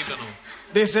ಜೀವಿತನಾಗಿದ್ದನು.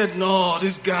 They said, "No,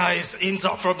 this guy is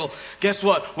insufferable. Guess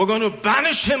what? We're going to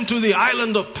banish him to the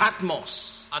island of Patmos."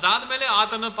 ಅದಾದ್ಮೇಲೆ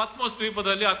ಆತನ Patmos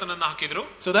ದ್ವೀಪದಲ್ಲಿ ಆತನನ್ನು ಹಾಕಿದ್ರು.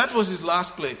 So that was his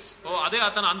last place. ಅದೇ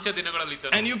ಆತನ ಅಂತ್ಯ ದಿನಗಳಲ್ಲಿ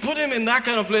ಇದ್ದನು. And you put him in that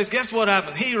kind of place, guess what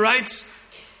happened? He writes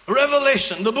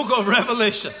Revelation, the book of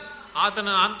Revelation. ಆತನ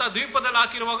ಅಂತ ದ್ವೀಪದಲ್ಲಿ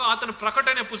ಹಾಕಿರುವಾಗ ಆತನ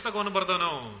ಪ್ರಕಟಣೆ ಪುಸ್ತಕವನ್ನು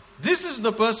ಬರೆದನು. This is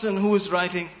the person who is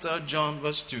writing 3 John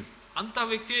verse 2. ಅಂತ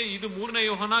ವ್ಯಕ್ತಿ ಇದು 3ನೇ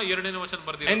ಯೋಹನ 2ನೇ ವಚನ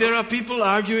ಬರೆದಿದ್ದಾರೆ. And there are people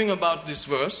arguing about this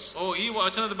verse. ಈ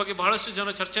ವಚನದ ಬಗ್ಗೆ ಬಹಳಷ್ಟು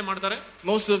ಜನ ಚರ್ಚೆ ಮಾಡ್ತಾರೆ.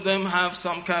 Most of them have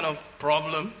some kind of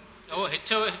problem.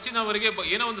 ಹೆಚ್ಚಿನವರಿಗೆ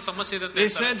ಏನೋ ಒಂದು ಸಮಸ್ಯೆ ಇದೆ ಅಂತ.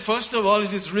 They said first of all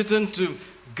it is written to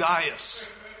Gaius.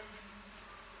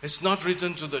 It's not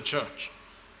written to the church.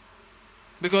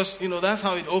 Because that's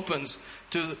how it opens,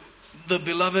 to the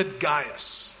beloved Gaius.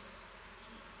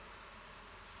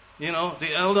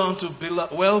 The elder unto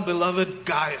well-beloved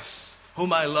Gaius,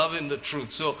 whom I love in the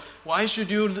truth. So why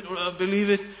should you believe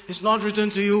it? It's not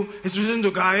written to you, it's written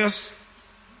to Gaius.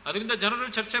 ಅದರಿಂದ ಜನರು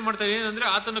ಚರ್ಚೆ ಮಾಡ್ತಾರೆ ಏನಂದ್ರೆ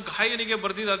ಆತನ ಗಾಯನಿಗೆ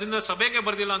ಬರ್ದಿದ್ದ, ಅದರಿಂದ ಸಭೆಗೆ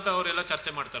ಬರ್ದಿಲ್ಲ ಅಂತ ಅವರೆಲ್ಲ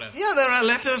ಚರ್ಚೆ ಮಾಡ್ತಾರೆ. Yeah, there are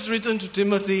letters written to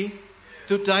Timothy,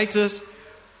 to Titus.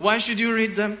 Why should you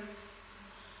read them?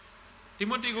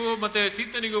 ತಿಮೋತಿಗೂ ಮತ್ತೆ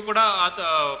ತೀತನಿಗೂ ಕೂಡ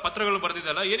ಪತ್ರಗಳು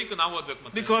ಬರ್ದಿದ್ದಲ್ಲ, ಏನಕ್ಕೆ ನಾವು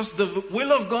ಓದ್ಬೇಕು? Because the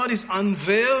will of God is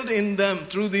unveiled in them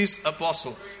through these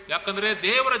apostles. ಯಾಕಂದ್ರೆ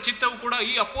ದೇವರ ಚಿತ್ತವು ಕೂಡ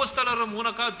ಈ ಅಪೊಸ್ತಲರ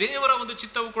ಮೂಲಕ ದೇವರ ಒಂದು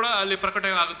ಚಿತ್ತವು ಕೂಡ ಅಲ್ಲಿ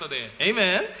ಪ್ರಕಟ ಆಗುತ್ತದೆ.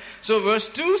 Amen. So verse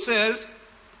 2 says,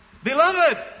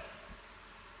 Beloved,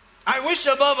 I wish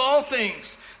above all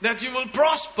things that you will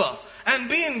prosper and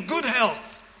be in good health,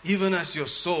 even as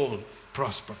your soul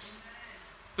prospers.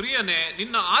 ಪ್ರಿಯನೇ,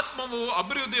 ನಿನ್ನ ಆತ್ಮವು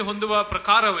ಅಭಿವೃದ್ಧಿ ಹೊಂದುವ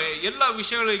ಪ್ರಕಾರವೇ ಎಲ್ಲ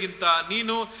ವಿಷಯಗಳಿಗಿಂತ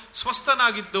ನೀನು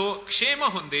ಸ್ವಸ್ಥನಾಗಿದ್ದು ಕ್ಷೇಮ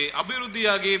ಹೊಂದಿ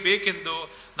ಅಭಿವೃದ್ಧಿಯಾಗಿ ಬೇಕೆಂದು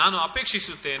ನಾನು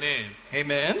ಅಪೇಕ್ಷಿಸುತ್ತೇನೆ.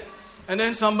 Amen. And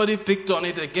then somebody picked on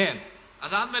it again.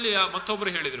 ಅದಾದ್ಮೇಲೆ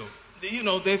ಮತ್ತೊಬ್ಬರು ಹೇಳಿದ್ರು.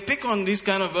 They pick on these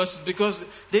kind of verses because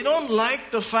they don't like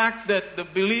the fact that the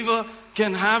believer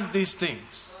can have these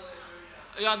things.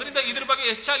 ಅದರಿಂದ ಇದ್ರ ಬಗ್ಗೆ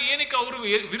ಹೆಚ್ಚಾಗಿ ಏನಕ್ಕೆ ಅವರು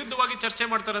ವಿರುದ್ಧವಾಗಿ ಚರ್ಚೆ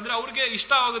ಮಾಡ್ತಾರೆ ಅಂದ್ರೆ ಅವ್ರಿಗೆ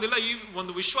ಇಷ್ಟ ಆಗೋದಿಲ್ಲ ಈ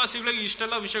ಒಂದು ವಿಶ್ವಾಸಿಗಳಿಗೆ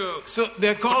ಇಷ್ಟೆಲ್ಲ ವಿಷಯ. So they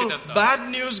are called bad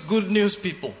news good news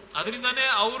people. ಅದರಿಂದಾನೇ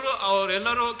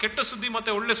ಅವರೆಲ್ಲರೂ ಕೆಟ್ಟ ಸುದ್ದಿ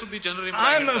ಮತ್ತೆ ಒಳ್ಳೆ ಸುದ್ದಿ ಜನರಿಗೆ.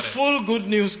 I am a full good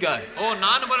news guy.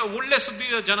 ನಾನು ಒಳ್ಳೆ ಸುದ್ದಿ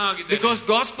ಜನ ಆಗಿದ್ದೇನೆ. Because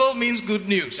gospel means good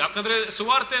news. ಯಾಕಂದ್ರೆ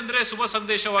ಸುವಾರ್ತೆ ಅಂದ್ರೆ ಶುಭ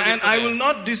ಸಂದೇಶವಾಗಿದೆ. And I will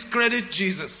not discredit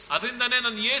Jesus. ಅದರಿಂದಾನೇ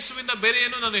ನಾನು ಯೇಸುವಿಂದ ಬೇರೆ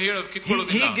ಏನು ನಾನು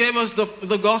ಕಿತ್ಕೊಳ್ಳೋದಿಲ್ಲ. He gave us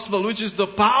the gospel, which is the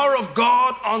power of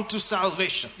God unto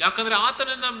salvation. ಯಾಕಂದ್ರೆ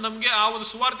ಆತನಿಂದ ನಮಗೆ ಆ ಒಂದು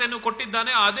ಸುವಾರ್ತೆಯನ್ನು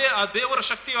ಕೊಟ್ಟಿದ್ದಾನೆ, ಅದೇ ಆ ದೇವರ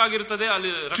ಶಕ್ತಿಯಾಗಿರುತ್ತದೆ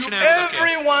ಅಲ್ಲಿ ರಕ್ಷಣೆ ಆಗೋದಕ್ಕೆ. To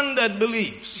everyone that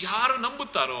believes. ಯಾರು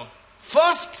ನಂಬುತ್ತಾರೋ.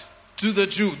 First to the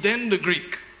Jew, then the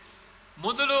Greek.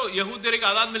 ಮೊದಲು ಯಹೂದ್ಯರಿಗೆ,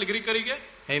 ಅದಾದ್ಮೇಲೆ ಗ್ರೀಕರಿಗೆ.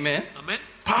 Amen. Amen.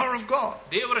 Power of God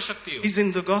ದೇವರ ಶಕ್ತಿಯು is in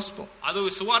the gospel. ಅದು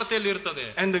ಸುವಾರ್ತೆಯಲ್ಲಿ ಇರುತ್ತದೆ.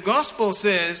 And the gospel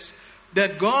says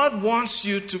that God wants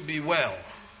you to be well.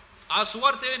 ಆ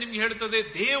ಸುವಾರ್ತೆ ನಿಮಗೆ ಹೇಳುತ್ತದೆ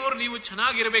ದೇವರು ನೀವು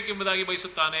ಚೆನ್ನಾಗಿರಬೇಕೆಂಬುದಾಗಿ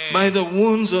ಬಯಸುತ್ತಾನೆ. By the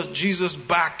wounds of Jesus'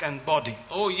 back and body.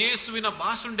 ಯೇಸುವಿನ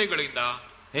ಬಾಸುಂಡೆಗಳಿಂದ.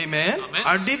 Amen.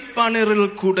 ಅಡಿಪ್ಪಣಿರಲ್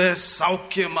ಕೂಡ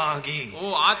ಸೌಖ್ಯಮಾಗಿ.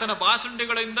 ಆತನ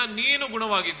ಬಾಸುಂಡೆಗಳಿಂದ ನೀನು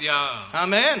ಗುಣವಾಗಿದ್ಯಾ.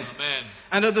 Amen. Amen.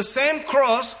 And at the same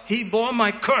cross he bore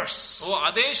my curse.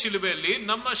 ಅದೇ ಶಿಲುಬೆಯಲ್ಲಿ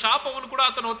ನಮ್ಮ ಶಾಪವನ್ನು ಕೂಡ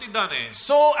ಆತನು ಹೊತ್ತಿದ್ದಾನೆ.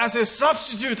 So as a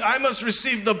substitute I must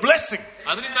receive the blessing.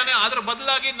 ಅದರಿಂದಾನೇ ಅದರ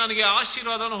ಬದಲಾಗಿ ನನಗೆ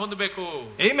ಆಶೀರ್ವಾದವನ್ನು ಹೊಂದಬೇಕು.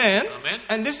 Amen. Amen.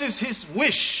 And this is his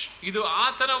wish. ಇದು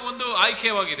ಆತನ ಒಂದು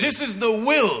ಆಯ್ಕೆಯಾಗಿದೆ. This is the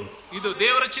will. ಇದು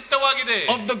ದೇವರ ಚಿತ್ತವಾಗಿದೆ.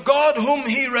 Of the God whom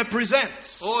he represents.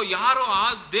 ಯಾರು ಆ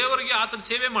ದೇವರಿಗೆ ಆತನ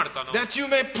ಸೇವೆ ಮಾಡ್ತಾನೋ. That you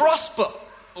may prosper.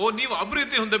 ನೀವು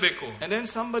ಅಭಿವೃದ್ಧಿ ಹೊಂದಬೇಕು. And then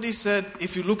somebody said,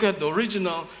 if you look at the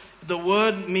original, the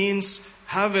word means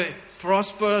have a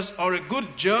prosperous or a good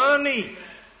journey.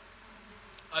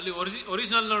 ಅಲ್ಲಿ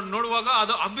ಒರಿಜಿನಲ್ ನೋಡುವಾಗ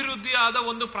ಅದು ಅಭಿವೃದ್ಧಿಯಾದ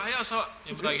ಒಂದು ಪ್ರಯಾಸ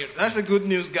ಎಂಬುದಾಗಿ ಹೇಳ್ತಾರೆ. That's a good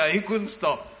news guy. He couldn't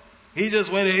stop. He just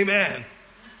went amen.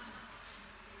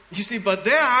 You see, but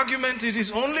their argument, it is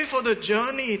only for the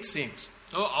journey, it seems.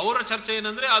 ಅವರ ಚರ್ಚೆ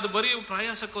ಏನಂದ್ರೆ ಅದು ಬರೀ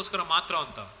ಪ್ರಯಾಸಕ್ಕೋಸ್ಕರ ಮಾತ್ರ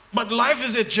ಅಂತ. But life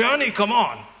is a journey, come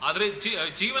on. ಆದ್ರೆ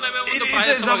ಜೀವನವೇ ಒಂದು ಪ್ರಯಾಸ.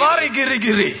 It is a savari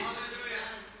giri.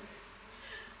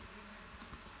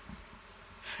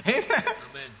 Amen.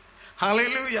 Amen.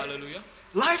 Hallelujah. Hallelujah.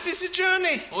 Life is a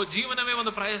journey. ಜೀವನವೇ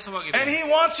ಒಂದು ಪ್ರಯಾಸವಾಗಿದೆ. And he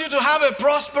wants you to have a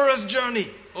prosperous journey.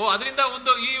 ಅದರಿಂದ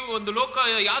ಈ ಒಂದು ಲೋಕ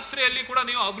ಯಾತ್ರೆಯಲ್ಲಿ ಕೂಡ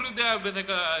ನೀವು ಅಭಿವೃದ್ಧಿ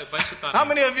ಬಯಸುತ್ತಾರೆ. How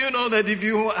many of you know that if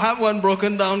you have one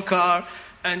broken down car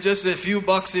and just a few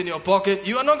bucks in your pocket,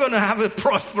 you are not going to have a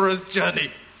prosperous journey?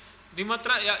 ನಿಮ್ಮ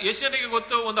ಹತ್ರ ಎಷ್ಟು ಜನರಿಗೆ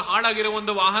ಗೊತ್ತು, ಒಂದು ಹಾಳಾಗಿರೋ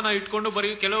ಒಂದು ವಾಹನ ಇಟ್ಕೊಂಡು ಬರೀ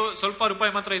ಕೆಲವು ಸ್ವಲ್ಪ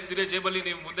ರೂಪಾಯಿ ಮಾತ್ರ ಇದ್ದಿರೆ ಜೇಬಲ್ಲಿ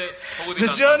ನೀವು ಮುಂದೆ ಹೋಗುದಿಲ್ಲ.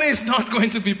 The journey is not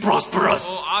going to be prosperous.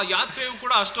 ಆ ಯಾತ್ರೆಯು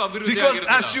ಕೂಡ ಅಷ್ಟು ಅಭಿವೃದ್ಧಿ ಆಗಿರುವುದಿಲ್ಲ.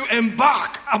 Because as you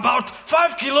embark about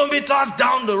 5 kilometers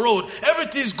down the road,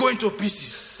 everything is going to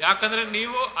pieces. ಯಾಕಂದ್ರೆ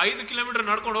ನೀವು 5 ಕಿಲೋಮೀಟರ್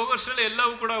ನಡ್ಕೊಂಡು ಹೋಗೋಷ್ಟರಲ್ಲಿ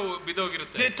ಎಲ್ಲವೂ ಕೂಡ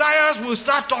ಬಿದ್ದೋಗಿರುತ್ತೆ. The tires will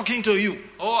start talking to you.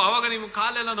 ಆವಾಗ ನಿಮ್ಮ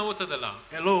ಕಾಲೆಲ್ಲ ನೋವುತ್ತದಲ್ಲ.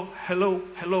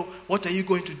 Hello, what are you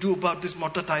going to do about this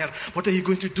motor tire? What are you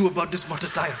going to do about this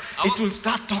motor tire? It will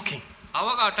start talking.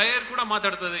 ಅವಾಗ ಆ tyre ಕೂಡ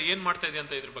ಮಾತಾಡ್ತದೆ, ಏನ್ ಮಾಡ್ತಾ ಇದೆ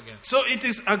ಅಂತ ಇದ್ರ ಬಗ್ಗೆ. So it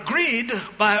is agreed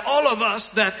by all of us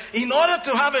that in order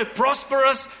to have a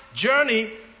prosperous journey,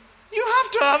 you have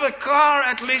to have a car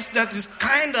at least that is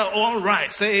kind of all right.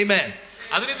 Say amen.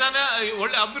 ಅದರಿಂದಾನೆ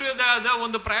ಒಳ್ಳೆ ಅಭಿವೃದ್ಧಿಯಾದ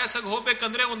ಒಂದು ಪ್ರಯಾಸಕ್ಕೆ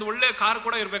ಹೋಗ್ಬೇಕಂದ್ರೆ ಒಂದು ಒಳ್ಳೆ car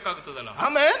ಕೂಡ ಇರಬೇಕಾಗುತ್ತದಲ್ಲ.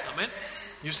 Amen. Amen.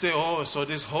 You say, oh, so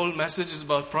this whole message is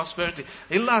about prosperity.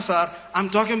 Illa sir, I'm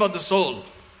talking about the soul.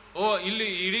 ಇಲ್ಲಿ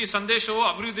ಇಡೀ ಸಂದೇಶವು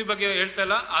ಅಭಿವೃದ್ಧಿ ಬಗ್ಗೆ ಹೇಳ್ತಾ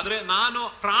ಇಲ್ಲ, ಆದ್ರೆ ನಾನು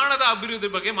ಪ್ರಾಣದ ಅಭಿವೃದ್ಧಿ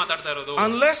ಬಗ್ಗೆ ಮಾತಾಡ್ತಾ ಇರೋದು.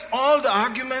 Unless all the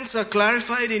arguments are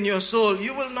clarified in your soul,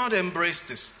 you will not embrace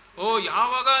this.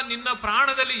 ಯಾವಾಗ ನಿನ್ನ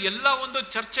ಪ್ರಾಣದಲ್ಲಿ ಎಲ್ಲ ಒಂದು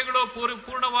ಚರ್ಚೆಗಳು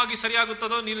ಪೂರ್ಣವಾಗಿ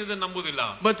ಸರಿಯಾಗುತ್ತದೋ ನೀನು ಇದನ್ನು ನಂಬುದಿಲ್ಲ.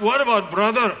 But what about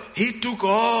brother? He took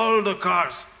all the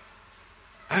cars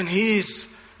and he is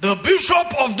the bishop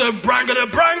of the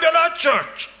Brangana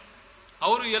church.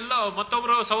 ಅವರು ಎಲ್ಲ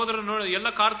ಮತ್ತೊಬ್ಬರು ಸಹೋದರರು ಎಲ್ಲ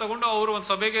ಕಾರ್ ತಗೊಂಡು ಅವರು ಒಂದು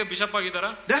ಸಭೆಗೆ ಬಿಷಪ್ ಆಗಿದ್ದಾರೆ.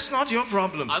 That's not your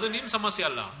problem. ಅದು ನಿಮ್ ಸಮಸ್ಯೆ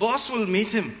ಅಲ್ಲ. Boss will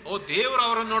meet him. ದೇವರು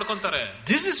ಅವರನ್ನು ನೋಡ್ಕೊಂತಾರೆ.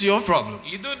 This is your problem.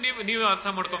 ಇದು ನೀವು ಅರ್ಥ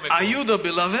ಮಾಡ್ಕೊಬೇಕು. Are you the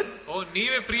beloved?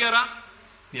 ನೀವೇ ಪ್ರಿಯರ?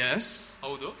 Yes.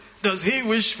 ಹೌದು. Does he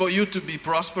wish for you to be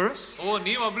prosperous?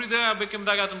 ನೀವು ಅಭಿವೃದ್ಧಿ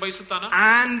ಆಗಬೇಕೆಂಬುದಾಗಿ ಆತನು ಬಯಸುತ್ತಾನ?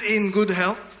 And in good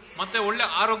health? ಮತ್ತೆ ಒಳ್ಳೆ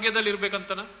ಆರೋಗ್ಯದಲ್ಲಿ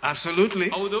ಇರಬೇಕಂತಾನ? Absolutely.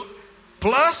 ಹೌದು.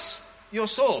 Plus your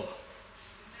soul.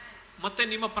 ಮತ್ತೆ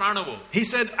ನಿಮ್ಮ ಪ್ರಾಣವು. He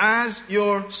said, as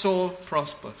your soul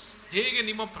prospers. ಹೇಗೆ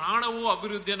ನಿಮ್ಮ ಪ್ರಾಣವು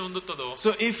ಅಭಿವೃದ್ಧಿಯನ್ನು ಹೊಂದುತ್ತದೋ. So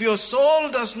if your soul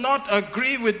does not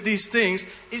agree with these things,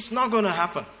 it's not going to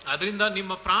happen. ಅದರಿಂದ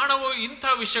ನಿಮ್ಮ ಪ್ರಾಣವು ಇಂಥ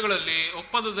ವಿಷಯಗಳಲ್ಲಿ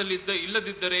ಒಪ್ಪಂದದಲ್ಲಿ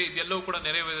ಇಲ್ಲದಿದ್ದರೆ ಇದೆಲ್ಲವೂ ಕೂಡ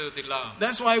ನೆರವೇರುವುದಿಲ್ಲ.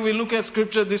 That's why we look at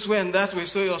scripture this way and that way.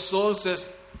 So your soul says,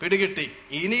 pidigitti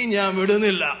ini nya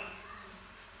vidunilla.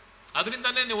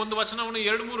 ಅದರಿಂದಾನೇ ಒಂದು ವಚನವನ್ನು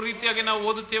 2-3 ರೀತಿಯಾಗಿ ನಾವು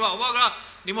ಓದುತ್ತೇವೆ, ಅವಾಗ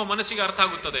ನಿಮ್ಮ ಮನಸ್ಸಿಗೆ ಅರ್ಥ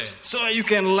ಆಗುತ್ತದೆ. So you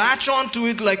can latch on to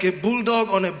it like a bulldog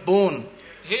on a bone.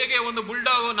 ಹೇಗೆ ಒಂದು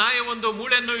ಬುಲ್ಡಾಗ್ ನಾಯಿ ಒಂದು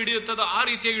ಮೂಳೆಯನ್ನು ಹಿಡಿಯುತ್ತದೋ ಆ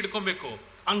ರೀತಿಯಾಗಿ ಹಿಡ್ಕೊಬೇಕು.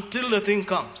 Until the thing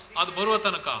comes. ಅದು ಬರುವ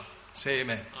ತನಕ. Say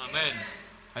amen. Amen.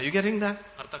 Are you getting that?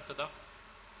 ಅರ್ಥ ಆಗ್ತದಾ?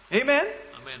 Amen.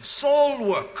 Amen. Soul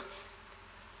work.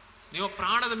 ನೀವು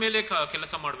ಪ್ರಾಣದ ಮೇಲೆ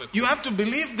ಕೆಲಸ ಮಾಡಬೇಕು. You have to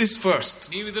believe this first.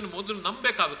 ನೀವು ಇದನ್ನು ಮೊದಲು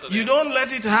ನಂಬಬೇಕಾಗುತ್ತದೆ. You don't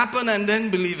let it happen and then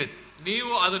believe it.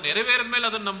 ನೀವು ಅದು ನೆರವೇರಿದ ಮೇಲೆ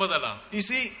ಅದನ್ನು ನಂಬೋದಲ್ಲ. You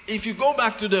see, if you go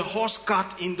back to the horse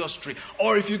cart industry,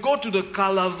 or if you go to the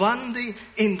Kalavandi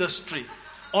industry,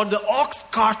 or the ox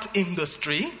cart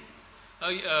industry,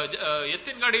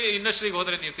 ಎತ್ತಿನ ಗಾಡಿ ಇಂಡಸ್ಟ್ರಿಗೆ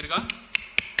ಹೋದ್ರೆ ನೀವು ತಿರ್ಗಾ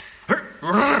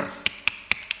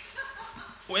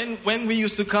when we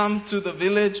used to come to the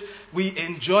village, we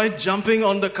enjoyed jumping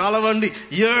on the Kalavandi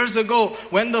years ago.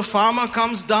 When the farmer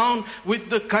comes down with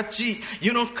the kachi,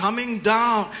 coming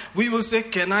down, we will say,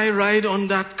 can I ride on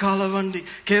that Kalavandi?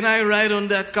 Can I ride on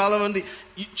that Kalavandi?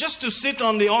 Just to sit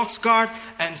on the ox cart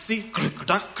and see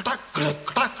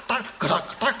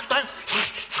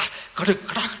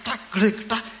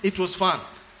it was fun.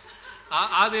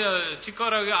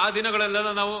 ಚಿಕ್ಕವರಾಗಿ ಆ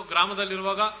ದಿನಗಳೆಲ್ಲ ನಾವು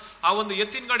ಗ್ರಾಮದಲ್ಲಿರುವಾಗ ಆ ಒಂದು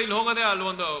ಎತ್ತಿನ ಗಾಡಿಲಿ ಹೋಗೋದೇ ಅಲ್ಲಿ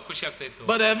ಒಂದು ಖುಷಿ ಆಗ್ತಾ ಇತ್ತು.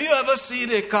 But have you ever seen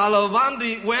a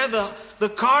Kalavandi where the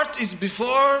cart is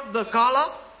before the Kala?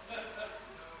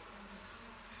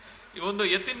 ಒಂದು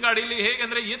ಎತ್ತಿನ ಗಾಡಿಲಿ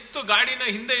ಹೇಗೆಂದ್ರೆ ಎತ್ತು ಗಾಡಿನ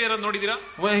ಹಿಂದೆ ಇರೋದು ನೋಡಿದಿರಾ?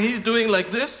 When he's doing like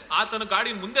this, ಆತನ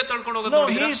ಗಾಡಿ ಮುಂದೆ ತಳ್ಕೊಂಡು ಹೋಗೋದು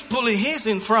ನೋಡಿದಿರಾ? No, he is pulling, he is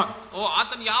in front.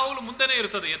 ಆತನ ಯಾವಾಗಲೂ ಮುಂದೆನೇ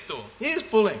ಇರ್ತದೆ ಎತ್ತು. He is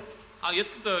pulling. ಆ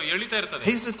ಎತ್ತು ಎಳಿತಾ ಇರ್ತದೆ.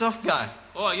 He's the tough guy.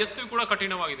 ಎತ್ತು ಕೂಡ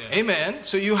ಕಠಿಣವಾಗಿದೆ. Amen.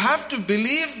 So you have to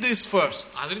believe this first.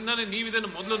 ಅದರಿಂದಾನೇ ನೀವು ಇದನ್ನು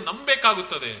ಮೊದಲು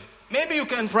ನಂಬಬೇಕಾಗುತ್ತದೆ. Maybe you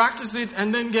can practice it and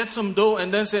then get some dough and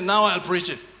then say, now I'll preach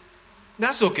it.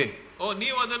 That's okay.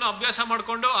 ನೀವು ಅದನ್ನು ಅಭ್ಯಾಸ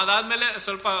ಮಾಡ್ಕೊಂಡು ಅದಾದ್ಮೇಲೆ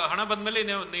ಸ್ವಲ್ಪ ಹಣ ಬಂದ್ಮೇಲೆ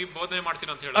ನೀವು ಬೋಧನೆ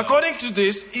ಮಾಡ್ತೀರಾ ಅಂತ ಹೇಳಿ. According to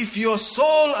this, if your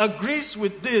soul agrees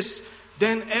with this,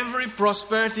 then every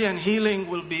prosperity and healing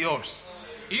will be yours.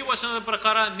 ಈ ವಚನದ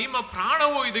ಪ್ರಕಾರ ನಿಮ್ಮ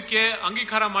ಪ್ರಾಣವು ಇದಕ್ಕೆ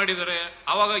ಅಂಗೀಕಾರ ಮಾಡಿದರೆ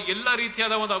ಆವಾಗ ಎಲ್ಲ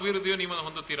ರೀತಿಯಾದ ಒಂದು ಅಭಿವೃದ್ಧಿಯು ನೀವು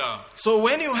ಹೊಂದುತ್ತೀರಾ. So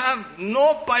when you have no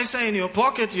paisa in your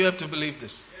pocket, you have to believe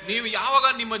this. ನೀವು ಯಾವಾಗ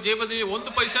ನಿಮ್ಮ ಜೇಬದಲ್ಲಿ ಒಂದು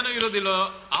ಪೈಸಾನೂ ಇರೋದಿಲ್ಲ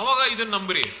ಆವಾಗ ಇದನ್ನ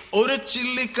ನಂಬಿರಿ. ಒಂದು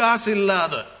ಚಿಲ್ಲಿ ಕಾಸಿಲ್ಲ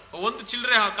ಅದ, ಒಂದು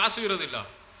ಚಿಲ್ಲರೆ ಕಾಸು ಇರೋದಿಲ್ಲ.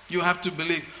 You have to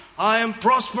believe, I am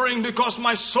prospering because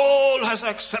my soul has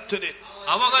accepted it.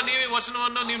 ಅವಾಗ ನೀವು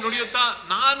ವಚನವನ್ನು ನೀವು ನುಡಿಯುತ್ತಾ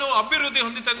ನಾನು ಅಭಿವೃದ್ಧಿ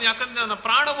ಹೊಂದುತ್ತೇನೆ ಯಾಕಂದ್ರೆ ನನ್ನ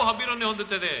ಪ್ರಾಣವು ಅಭಿವೃದ್ಧಿ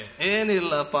ಹೊಂದುತ್ತದೆ.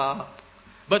 ಏನಿಲ್ಲಪ್ಪ.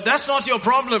 But that's not your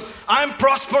problem. I'm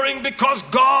prospering because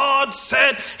God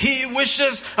said He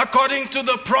wishes, according to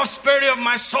the prosperity of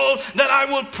my soul, that I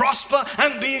will prosper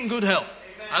and be in good health.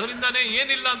 ಅದರಿಂದಾನೇ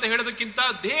ಏನಿಲ್ಲ ಅಂತ ಹೇಳೋದಕ್ಕಿಂತ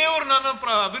ದೇವರು ನಾನು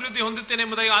ಅಭಿವೃದ್ಧಿ ಹೊಂದುತ್ತೇನೆ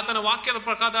ಎಂಬುದಾಗಿ ಆತನ ವಾಕ್ಯದ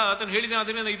ಪ್ರಕಾರ ಆತನು ಹೇಳಿದ್ದಾನೆ,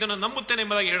 ಅದರಿಂದ ಇದನ್ನು ನಂಬುತ್ತೇನೆ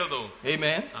ಎಂಬುದಾಗಿ ಹೇಳೋದು.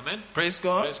 Amen. Amen. Praise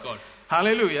God. Praise God.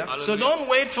 Hallelujah. So don't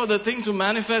wait for the thing to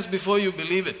manifest before you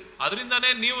believe it.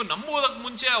 ಅದರಿಂದಾನೇ ನೀವು ನಂಬುವುದಕ್ಕೆ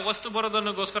ಮುಂಚೆ ಆ ವಸ್ತು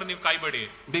ಬರೋದನ್ನಗೋಸ್ಕರ ನೀವು ಕಾಯಬೇಡಿ.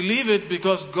 Believe it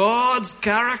because God's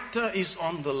character is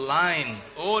on the line.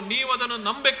 ನೀವು ಅದನ್ನು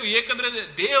ನಂಬಬೇಕು, ಏಕೆಂದ್ರೆ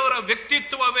ದೇವರ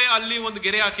ವ್ಯಕ್ತಿತ್ವವೇ ಅಲ್ಲಿ ಒಂದು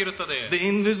ಗೆರೆ ಹಾಕಿರುತ್ತದೆ. The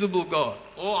invisible God.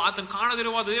 ಆತನ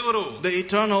ಕಾಣದಿರುವ ದೇವರು. The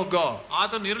eternal God.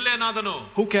 ಆತನ ಇರಲೇನಾದನು.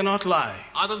 Who cannot lie.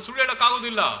 ಆತನ ಸುಳ್ಳು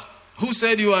ಹೇಳಕ್ಕಾಗುವುದಿಲ್ಲ. Who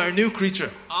said you are a new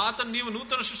creature? ಆತನ ನೀವು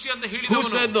ನೂತನ ಸೃಷ್ಟಿ ಅಂತ ಹೇಳಿದವನು. Who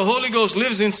said the Holy Ghost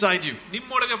lives inside you?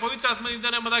 ನಿಮ್ಮೊಳಗೆ ಪವಿತ್ರಾತ್ಮ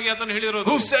ಇದ್ದಾನೆ ಎಂಬುದಾಗಿ ಆತನು ಹೇಳಿರೋದು.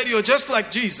 Who said you are just like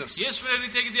Jesus? ಯೇಸುವಿನ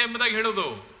ರೀತಿಯಾಗಿದೆಯಾ ಎಂಬುದಾಗಿ ಹೇಳೋದು.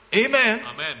 Amen.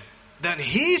 Amen. Then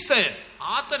He said,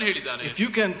 ಆತನು ಹೇಳಿದ್ದಾನೆ. If you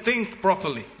can think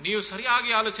properly, ನೀವು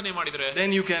ಸರಿಯಾಗಿ ಆಲೋಚನೆ ಮಾಡಿದ್ರೆ,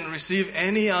 then you can receive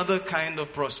any other kind of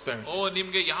prosperity.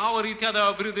 ನಿಮಗೆ ಯಾವ ರೀತಿಯಾದ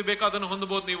ಅಭಿವೃದ್ಧಿ ಬೇಕಾದನ್ನು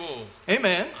ಹೊಂದಬಹುದು ನೀವು.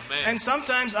 Amen. And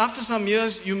sometimes after some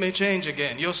years you may change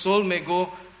again. Your soul may go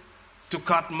to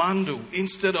Kathmandu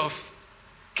instead of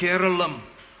Keralam.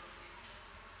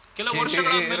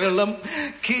 Keralam.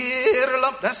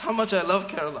 That's how much I love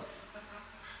Kerala.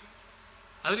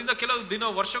 ಅದರಿಂದ ಕೆಲವು ದಿನ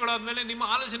ವರ್ಷಗಳಾದ್ಮೇಲೆ ನಿಮ್ಮ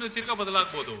ಆಲೋಚನೆ ತಿರ್ಗಾ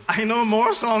ಬದಲಾಗಬಹುದು. I know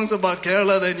more songs about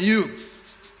Kerala than you.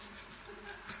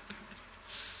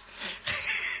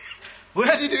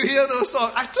 Where did you hear those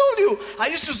songs? I told you, I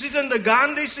used to sit on the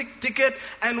Gandhi ticket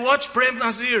and watch Prem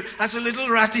Nazir as a little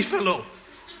ratty fellow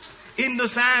in the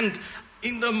sand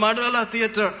in the Madala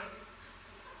theater.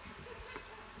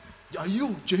 Ayu,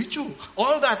 Jaichu,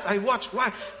 all that I watch. Why?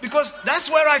 Because that's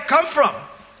where I come from.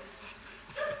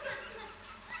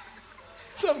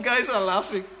 Some guys are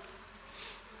laughing.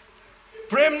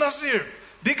 Prem Nazir,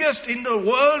 biggest in the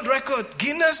world record,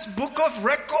 Guinness Book of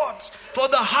Records for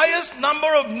the highest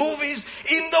number of movies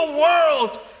in the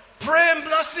world. Prem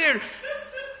Nazir,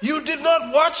 you did not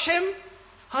watch him?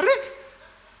 Hare,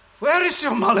 where is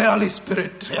your Malayali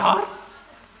spirit, yaar?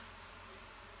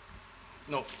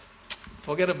 No,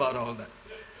 forget about all that.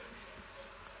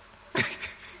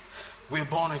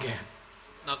 We're born again.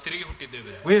 ನಾವು ತಿರುಗಿ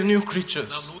ಹುಟ್ಟಿದ್ದೇವೆ. We're new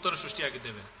creatures. ನಾವು ನೂತನ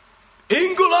ಸೃಷ್ಟಿಯಾಗಿದ್ದೇವೆ.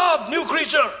 Ingulab, new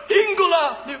creature.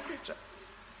 Ingulab, new creature.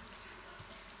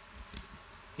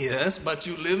 Yes, but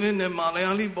you live in a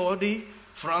Malayali body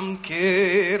from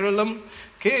Keralam.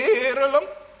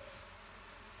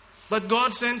 But God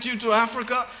sent you to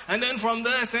Africa, and then from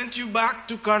there sent you back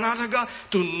to Karnataka,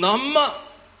 to Namma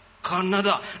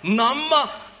Kannada, Namma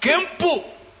Kempu.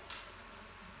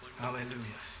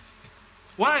 Hallelujah.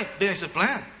 Why? There's a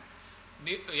plan.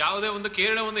 ಯಾವುದೇ ಒಂದು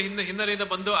ಕೇರಳ ಒಂದು ಹಿನ್ನೆಲೆಯಿಂದ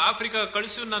ಬಂದು Africa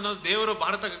ಕಳಿಸು ನಾನು ದೇವರು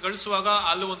ಭಾರತಕ್ಕೆ ಕಳಿಸುವಾಗ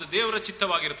ಅಲ್ಲಿ ಒಂದು ದೇವರ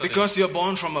ಚಿತ್ತವಾಗಿರುತ್ತದೆ. Because you are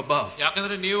born from above.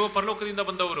 ಯಾಕಂದ್ರೆ ನೀವು ಪರಲೋಕದಿಂದ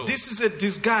ಬಂದವರು. This is a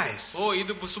disguise.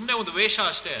 ಇದು ಸುಮ್ಮನೆ ಒಂದು ವೇಷ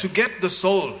ಅಷ್ಟೇ. To get the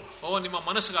soul. ನಿಮ್ಮ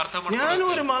ಮನಸ್ಸಿಗೆ ಅರ್ಥ ಮಾಡ್ಕೊಳ್ಳಿ. ನಾನು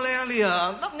ಒಂದು ಮಲಯಾಳಿಯ,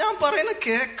 ನಾನು പറയുന്ന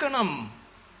കേൾക്കണം.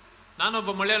 ನಾನೊಬ್ಬ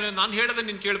ಮಲಯಾಳಿ, ನಾನು ಹೇಳದೆ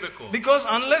ನೀನು ಕೇಳಬೇಕು. Because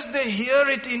unless they hear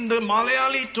it in the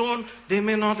Malayali tone, they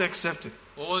may not accept it.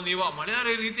 ನೀವು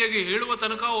ಮಲಯಾಳಿ ರೀತಿಯಾಗಿ ಹೇಳುವ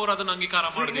ತನಕ ಅವರು ಅದನ್ನ ಅಂಗೀಕಾರ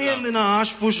ಮಾಡೋದಿಲ್ಲ.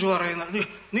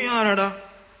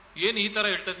 ಏನು ಈ ತರ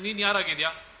ಹೇಳ್ತದೆ, ನೀನ್ ಯಾರಾಗಿದ್ಯಾ?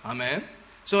 Amen.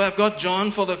 So I've got John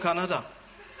for the Kannada.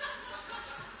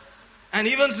 And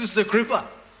even Sister Kripa.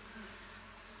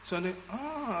 So they,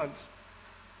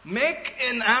 make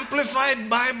an amplified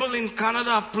Bible in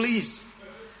Kannada, please.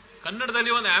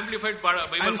 ಕನ್ನಡದಲ್ಲಿ ಒಂದು ಆಂಪ್ಲಿಫೈಡ್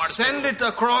ಬೈಬಲ್ ಮಾಡಿ send it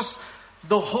across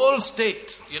the whole state.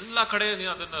 ಎಲ್ಲ ಕಡೆ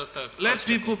ಅದನ್ನ let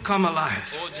people come alive.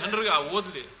 ಜನರಿಗೆ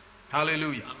ಓದಲಿ.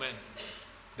 Hallelujah. Amen.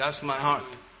 That's my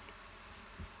heart.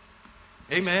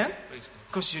 Amen.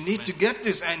 Because you need to get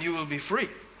this and you will be free.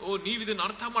 ನೀವು ಇದನ್ನ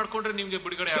ಅರ್ಥ ಮಾಡ್ಕೊಂಡ್ರೆ ನಿಮಗೆ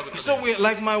ಬಿಡುಗಡೆ ಆಗುತ್ತೆ. So we,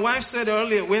 like my wife said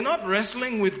earlier, we're not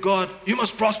wrestling with God. You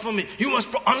must prosper me. You must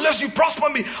unless you prosper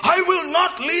me, I will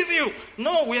not leave you.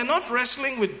 No, we are not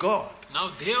wrestling with God. ನಾವು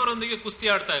ದೇವರೊಂದಿಗೆ ಕುಸ್ತಿ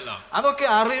ಆಡ್ತಾ ಇಲ್ಲ. ಅದಕ್ಕೆ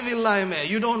ಅರಿವಿಲ್ಲ ಎಮೆ.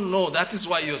 You don't know. That is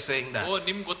why you're saying that.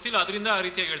 ನಿಮ್ಗೆ ಗೊತ್ತಿಲ್ಲ, ಅದರಿಂದ ಆ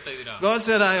ರೀತಿಯಾಗಿ ಹೇಳ್ತಾ ಇದ್ದೀರಾ. God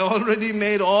said, I already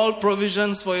made all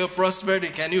provisions for your prosperity.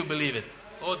 Can you believe it?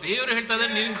 ದೇವರು ಹೇಳ್ತಾ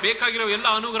ಇದ್ದಾನೆ, ನಿನಗೆ ಬೇಕಾಗಿರೋ ಎಲ್ಲ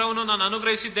ಅನುಗ್ರಹವನ್ನು ನಾನು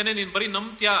ಅನುಗ್ರಹಿಸಿದ್ದೇನೆ, ನೀನು ಬರೀ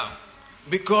ನಂಬ್ತ್ಯಾ?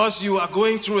 Because you are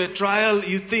going through a trial,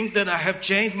 you think that I have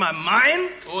changed my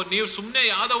mind? ನೀವು ಸುಮ್ಮನೆ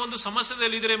ಯಾವುದೋ ಒಂದು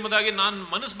ಸಮಸ್ಯೆದಲ್ಲಿ ಇದ್ದೀರಾ ಎಂಬುದಾಗಿ ನಾನು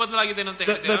ಮನಸ್ಸು ಬದಲಾಗಿದ್ದೇನೆ ಅಂತ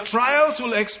ಹೇಳ್ತೀರಾ? The trials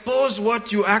will expose what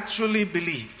you actually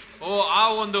believe. ಆ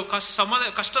ಒಂದು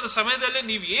ಕಷ್ಟದ ಸಮಯದಲ್ಲಿ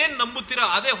ನೀವು ಏನ್ ನಂಬುತ್ತೀರಾ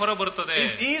ಅದೇ ಹೊರ ಬರುತ್ತದೆ.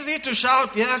 It's easy to shout,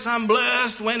 yes, I'm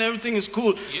blessed, when everything is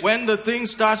cool. When the thing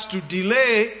starts to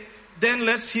delay, then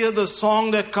let's hear the song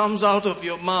that comes out of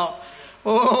your mouth.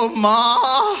 Oh ma,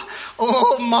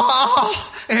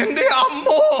 ende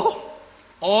ammo.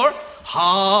 Or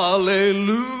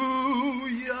hallelujah.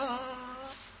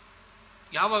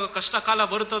 ಯಾವಾಗ ಕಷ್ಟ ಕಾಲ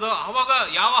ಬರುತ್ತದೋ ಆವಾಗ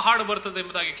ಯಾವ ಹಾಡು ಬರ್ತದೆ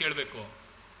ಎಂಬುದಾಗಿ ಕೇಳಬೇಕು.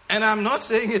 And I'm not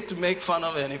saying it to make fun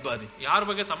of anybody. ಯಾರ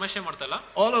ಬಗ್ಗೆ ತಮಾಷೆ ಮಾಡ್ತಲ್ಲ.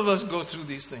 All of us go through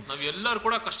these things. ನಾವು ಎಲ್ಲರೂ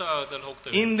ಕೂಡ ಕಷ್ಟದಲ್ಲಿ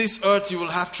ಹೋಗ್ತೇವೆ. In this earth you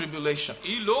will have tribulation.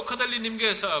 ಈ ಲೋಕದಲ್ಲಿ ನಿಮಗೆ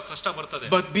ಕಷ್ಟ ಬರ್ತದೆ.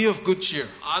 But be of good cheer.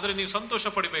 ಆದ್ರೆ ನೀವು ಸಂತೋಷ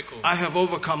ಪಡಬೇಕು. I have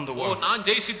overcome the world. ನಾನು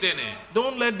ಜಯಿಸಿದ್ದೇನೆ.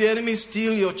 Don't let the enemy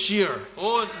steal your cheer.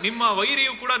 ನಿಮ್ಮ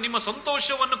ವೈರಿಯು ಕೂಡ ನಿಮ್ಮ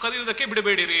ಸಂತೋಷವನ್ನು ಕದಿಯುವುದಕ್ಕೆ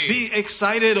ಬಿಡಬೇಡಿರಿ. Be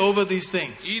excited over these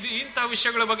things. ಇಂಥ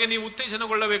ವಿಷಯಗಳ ಬಗ್ಗೆ ನೀವು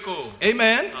ಉತ್ತೇಜನಗೊಳ್ಳಬೇಕು.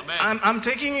 Amen. I'm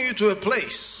taking you to a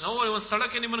place. ನಾವು ಒಂದು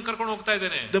ಸ್ಥಳಕ್ಕೆ ನಿಮ್ಮನ್ನು ಕರ್ಕೊಂಡು ಹೋಗ್ತಾ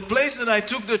ಇದ್ದೇನೆ. The place that I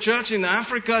took the church in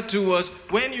Africa to was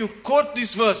when you quote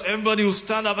this verse, everybody will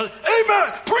stand up and, amen,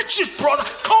 preach it, brother,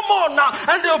 come on now,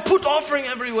 and they'll put offering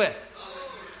everywhere.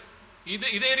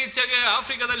 ಇದೇ ರೀತಿಯಾಗಿ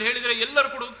ಆಫ್ರಿಕಾದಲ್ಲಿ ಹೇಳಿದ್ರೆ ಎಲ್ಲರೂ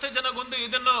ಕೂಡ ಉತ್ತೇಜನಗೊಂಡು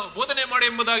ಇದನ್ನು ಬೋಧನೆ ಮಾಡಿ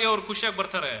ಎಂಬುದಾಗಿ ಅವರು ಖುಷಿಯಾಗಿ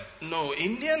ಬರ್ತಾರೆ. No,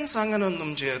 Indians അങ്ങനൊന്നും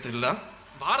ചെയ്യത്തില്ല.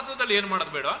 ಭಾರತದಲ್ಲಿ ಏನು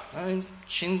ಮಾಡೋದು ಬೇಡ,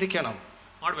 ಚಿಂತಿക്കണം.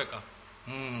 ಮಾಡ್ಬೇಕಾ?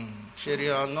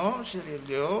 ശരിയാണോ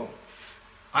ശരിയല്ലയോ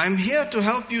I'm here to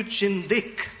help you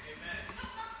chindik.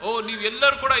 ಓ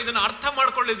ನೀವೆಲ್ಲರೂ ಕೂಡ ಇದನ್ನ ಅರ್ಥ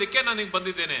ಮಾಡ್ಕೊಳ್ಳಿದ್ದಕ್ಕೆ ನಾನು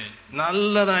ಬಂದಿದ್ದೇನೆ.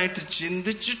 നല്ലതായിട്ട്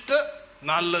ചിന്തിച്ചിട്ട്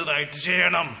നല്ലതായിട്ട്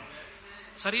ചെയ്യണം.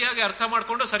 ಸರಿಯಾಗಿ ಅರ್ಥ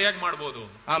ಮಾಡ್ಕೊಂಡು ಸರಿಯಾಗಿ ಮಾಡಬಹುದು.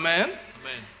 Amen.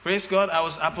 Amen. Praise God. I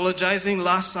was apologizing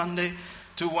last Sunday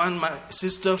to my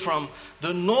sister from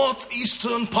the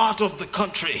northeastern part of the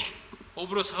country.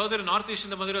 ಒಬ್ಬರು ಸಹೋದರಿ ನಾರ್ತ್ ಈಸ್ಟ್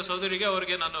ಇಂದ ಬಂದಿರೋ ಸಹೋದರಿಗೆ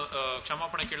ಅವರಿಗೆ ನಾನು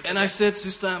ಕ್ಷಮಾಪಣೆ ಕೇಳ್ತೇನೆ. And I said,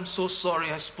 sister, I'm so sorry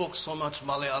I spoke so much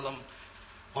Malayalam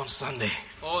on Sunday.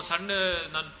 O Sunday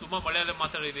ನಾನು ತುಂಬಾ ಮಲಯಾಳಂ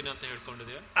ಮಾತಾಡಿದ್ದೀನಿ ಅಂತ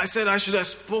ಹೇಳ್ಕೊಂಡಿದ್ದೆ. I said I should have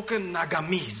spoken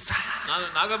Nagamese. ನಾನು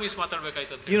ನಾಗಾಮೀಸ್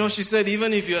ಮಾತಾಡಬೇಕಾಯ್ತು ಅಂತ. You know, she said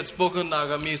even if you had spoken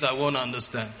Nagamese I won't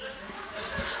understand.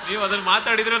 ನೀವು ಅದನ್ನ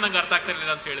ಮಾತಾಡಿದ್ರೆ ನಂಗೆ ಅರ್ಥ ಆಗ್ತಾ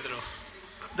ಇರಲಿಲ್ಲ ಅಂತ ಹೇಳಿದ್ರು.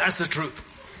 That's the truth.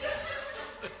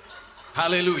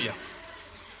 Hallelujah.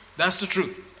 That's the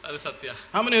truth. ಅದು ಸತ್ಯ.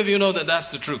 How many of you know that that's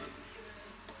the truth?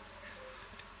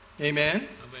 Amen.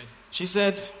 Amen. She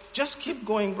said, just keep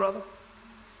going, brother.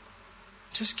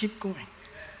 Just keep going.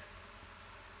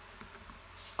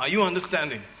 Are you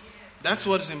understanding? That's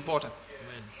what is important.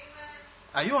 Amen.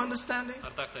 Are you understanding?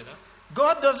 ಅರ್ಥ ಆಗ್ತಾ ಇದೆ?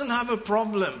 God doesn't have a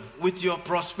problem with your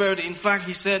prosperity. In fact,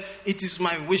 he said, it is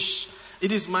my wish,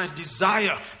 it is my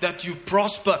desire that you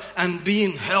prosper and be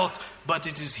in health. But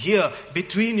it is here,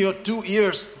 between your 2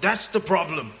 ears, that's the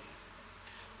problem.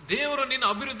 ದೇವರು ನಿನ್ನ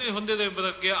ಅಭಿವೃದ್ಧಿ ಹೊಂದಿದೆ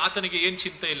ಎಂಬುದಕ್ಕೆ ಆತನಿಗೆ ಏನ್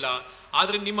ಚಿಂತೆ ಇಲ್ಲ.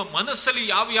 ಆದ್ರೆ ನಿಮ್ಮ ಮನಸ್ಸಲ್ಲಿ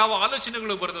ಯಾವ ಯಾವ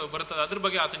ಆಲೋಚನೆಗಳು ಬರ್ತದೆ ಅದ್ರ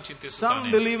ಬಗ್ಗೆ ಆತನ ಚಿಂತಿಸ್ತಾನೆ.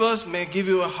 Some believers may give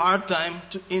you a hard time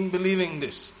in believing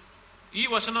this. ಈ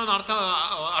ವಚನವನ್ನು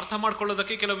ಅರ್ಥ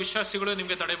ಮಾಡ್ಕೊಳ್ಳೋದಕ್ಕೆ ಕೆಲವು ವಿಶ್ವಾಸಿಗಳು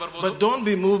ನಿಮಗೆ ತಡೆ ಬರ್ಬೋದು. But don't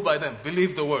be moved by them.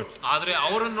 Believe the word. ಆದ್ರೆ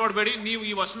ಅವರನ್ನು ನೋಡಬೇಡಿ, ನೀವು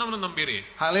ಈ ವಚನವನ್ನು ನಂಬಿರಿ.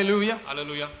 Hallelujah.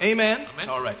 Hallelujah. Amen. Amen.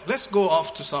 All right. Let's go off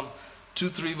to some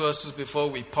 2-3 verses before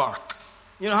we park.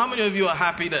 You know, how many of you are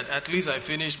happy that at least I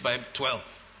finished by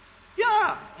 12? Yeah,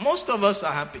 most of us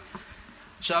are happy.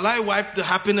 Shall I wipe the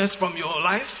happiness from your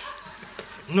life?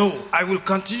 No, I will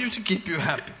continue to keep you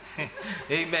happy.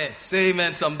 Amen. Say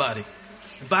amen, somebody.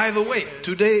 By the way,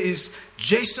 today is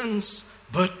Jason's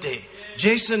birthday.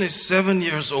 Jason is 7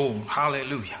 years old.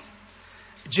 Hallelujah.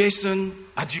 Jason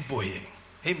Ajiboye.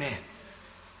 Amen.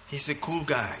 He's a cool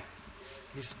guy.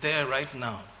 He's there right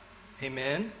now.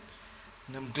 Amen.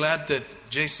 And I'm glad that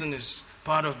Jason is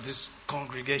part of this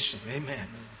congregation. Amen.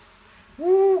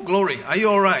 Woo, glory. Are you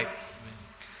all right?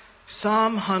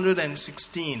 Psalm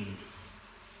 116.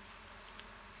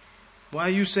 Why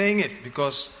are you saying it?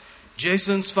 Because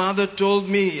Jason's father told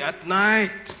me at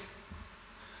night,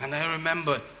 and I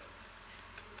remembered.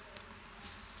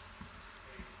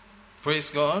 Praise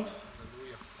God.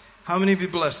 How many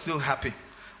people are still happy?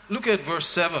 Look at verse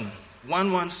 7.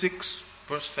 116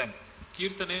 verse 7.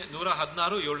 ಕೀರ್ತನೆ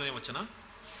 116 7ನೇ ವಚನ.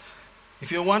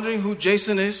 If you're wondering who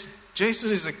Jason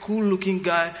is a cool looking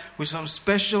guy with some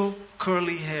special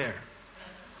curly hair.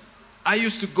 I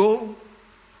used to go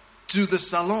to the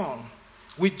salon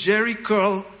with Jerry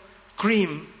curl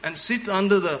cream and sit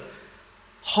under the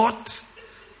hot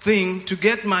thing to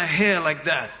get my hair like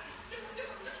that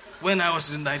when I was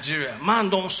in Nigeria. Man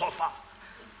don't suffer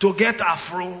to get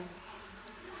afro,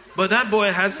 but that boy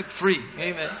has it free.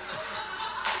 Amen.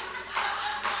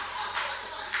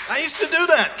 I used to do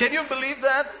that. Can you believe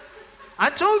that? I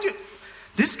told you.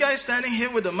 This guy standing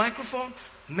here with a microphone,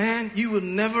 man, you would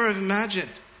never have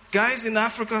imagined. Guys in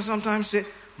Africa sometimes say,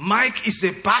 Mike is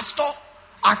a pastor?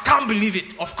 I can't believe it.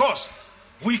 Of course,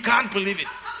 we can't believe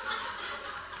it.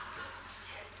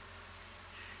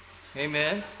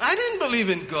 Amen. I didn't believe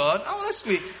in God.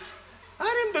 Honestly, I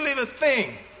didn't believe a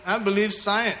thing. I believed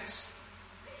science.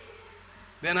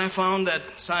 Then I found that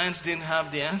science didn't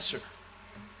have the answer.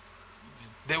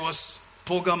 There was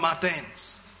pogamatens.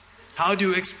 How do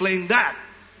you explain that?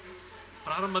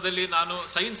 ಪ್ರಾರಂಭದಲ್ಲಿ ನಾನು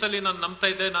science ಅಲ್ಲಿ ನಾನು ನಂಬ್ತಾ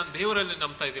ಇದ್ದೆ, ನಾನು ದೇವರಲ್ಲಿ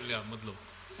ನಂಬ್ತಾ ಇದ್ದಿಲ್ಲ ಮೊದಲು.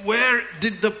 Where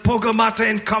did the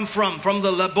pogamaten come from? From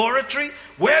the laboratory?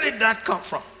 Where did that come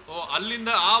from? ಓ ಅಲ್ಲಿಂದ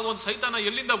ಆ ಒಂದು ಸೈತಾನ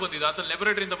ಎಲ್ಲಿಂದ ಬಂದಿದ್ದ? ಆತ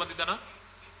ಲ್ಯಾಬೊರೇಟರಿಯಿಂದ ಬಂದಿದ್ದಾನಾ?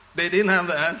 They didn't have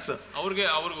the answer. ಅವ್ರಿಗೆ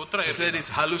ಉತ್ತರ They said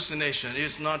it's hallucination.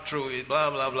 It's not true. It's blah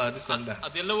blah blah this and that.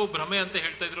 ಅದೆಲ್ಲವೂ ಭ್ರಮೆ ಅಂತ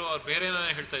ಹೇಳ್ತಾ ಇದ್ರು, ಅವ್ರು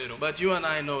ಬೇರೆನೇ ಹೇಳ್ತಾ ಇದ್ರು. But you and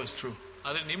I know it's true.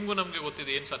 ಆದ್ರೆ ನಿಮ್ಗೂ ನಮ್ಗೆ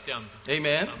ಗೊತ್ತಿದೆ ಏನ್ ಸತ್ಯ ಅಂತ.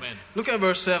 Amen. Amen. Look at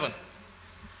verse 7.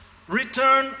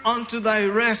 Return unto thy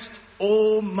rest,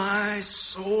 O my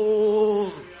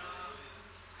soul.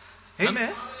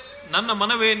 Amen. ನನ್ನ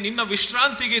ಮನವೇ ನಿನ್ನ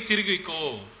ವಿಶ್ರಾಂತಿಗೆ ತಿರುಗಿಕೋ.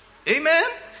 Amen.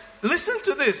 Listen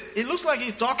to this. It looks like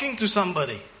he's talking to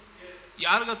somebody.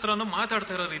 ಯಾರಿಗತ್ರನೂ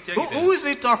ಮಾತಾಡ್ತಾ ಇರೋ ರೀತಿಯಾಗಿದೆ. Who is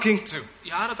he talking to?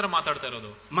 ಯಾರ ಹತ್ರ ಮಾತಾಡ್ತಾ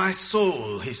ಇರೋದು? My soul,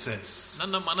 he says.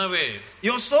 ನನ್ನ ಮನವೇ.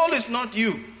 Your soul is not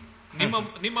you.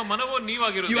 ನಿಮ್ಮ ಮನವು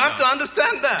ನೀವಾಗಿರೋದು. You have to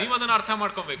understand that. ನೀವು ಅದನ್ನ ಅರ್ಥ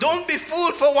ಮಾಡ್ಕೊಬೇಕು. Don't be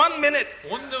fooled for 1 minute.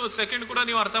 ಒಂದು ಸೆಕೆಂಡ್ ಕೂಡ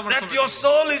ನೀವು ಅರ್ಥ ಮಾಡ್ಕೊಬೇಕು. That your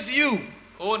soul is you.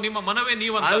 ಓ ನಿಮ್ಮ ಮನವೇ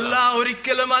ನೀವಂತ. Allah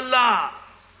orikkelam Allah.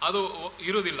 ಅದು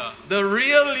ಇರುವುದಿಲ್ಲ. The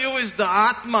real you is the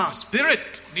Atma, spirit.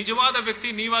 ನಿಜವಾದ ವ್ಯಕ್ತಿ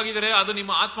ನೀವಾಗಿದ್ದರೆ ಅದು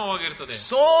ನಿಮ್ಮ ಆತ್ಮವಾಗಿರುತ್ತದೆ.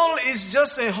 Soul is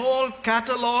just a whole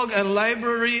catalog and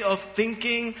library of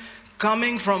thinking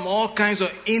coming from all kinds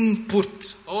of input.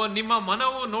 ನಿಮ್ಮ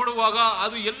ಮನವು ನೋಡುವಾಗ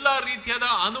ಅದು ಎಲ್ಲಾ ರೀತಿಯಾದ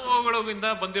ಅನುಭವಗಳಿಂದ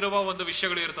ಬಂದಿರುವ ಒಂದು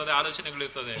ವಿಷಯಗಳು ಇರುತ್ತದೆ, ಆಲೋಚನೆಗಳು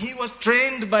ಇರುತ್ತದೆ. He was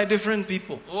trained by different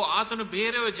people. ಆತನು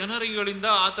ಬೇರೆ ಜನರುಗಳಿಂದ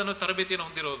ಆತನು ತರಬೇತಿಯನ್ನು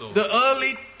ಹೊಂದಿರೋದು. The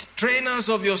early trainers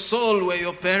of your soul were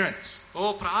your parents.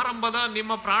 ಪ್ರಾರಂಭದ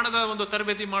ನಿಮ್ಮ ಪ್ರಾಣದ ಒಂದು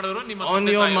ತರಬೇತಿ ಮಾಡೋರು ನಿಮ್ಮ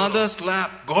on your mother's lap.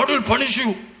 God will punish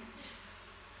you.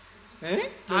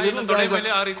 The little guys like,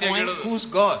 who's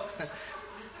God?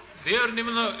 ದೇವರು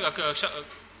ನಿಮ್ಮನ್ನು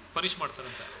ಪನಿಷ್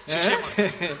ಮಾಡ್ತಾರಂತ, ಶಿಕ್ಷೆ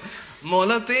ಮಾಡ್ತಾರೆ.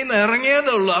 ಮೊಲತೆಯಿಂದ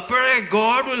ಇರಂಗೇದಲ್ಲ ಅಪ್ಪರೇ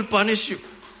God will punish you.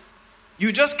 You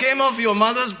just came off your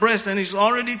mother's breast and he's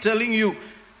already telling you,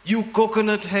 you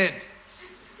coconut head.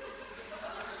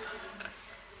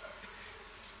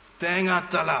 Tenga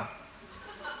tala.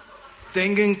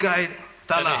 Tenginkai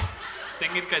tala.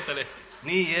 Tenginkai tale.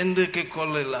 Ni endike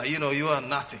kollilla. You know, you are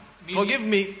nothing. Forgive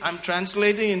me, I'm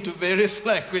translating into various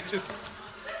languages.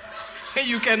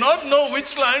 You cannot know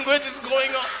which language is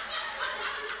going on.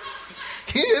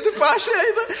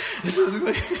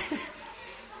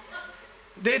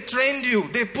 They trained you.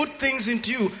 They put things into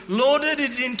you, loaded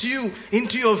it into you,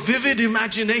 into your vivid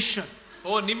imagination.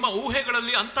 ನಿಮ್ಮ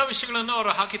ಊಹೆಗಳಲ್ಲಿ ಅಂತ ವಿಷಯಗಳನ್ನು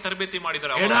ಅವರು ಹಾಕಿ ತರಬೇತಿ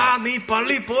ಮಾಡಿದ್ದಾರೆ. ಎಡಾ ನೀ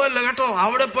ಪಳ್ಳಿ ಪೋಯಲ್ಲ ಗಟೋ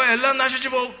ಅವಡೆ ಪೋಯ ಎಲ್ಲ ನಶಿಸಿ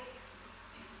ಪೋ.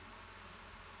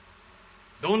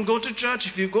 Don't go to church.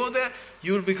 If you go there,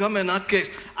 you'll become a nutcase.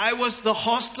 I was the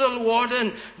hostel warden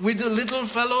with the little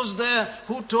fellows there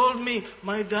who told me,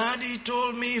 my daddy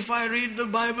told me if I read the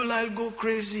Bible, I'll go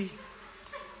crazy.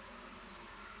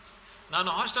 ನಾನು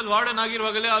hostel warden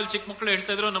ಆಗಿರುವಾಗಲೇ ಅಲ್ಲಿ ಚಿಕ್ಕ ಮಕ್ಕಳು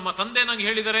ಹೇಳ್ತಾ ಇದ್ರು, ನಮ್ಮ ತಂದೆ ನಂಗೆ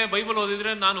ಹೇಳಿದರೆ ಬೈಬಲ್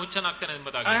ಓದಿದ್ರೆ ನಾನು ಹುಚ್ಚನಾಗ್ತೇನೆ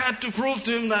ಎಂಬುದಾಗಿ. I had to prove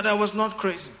to him that I was not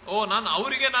crazy. ನಾನು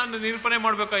ಅವರಿಗೆ ನಾನು ನಿರೂಪಣೆ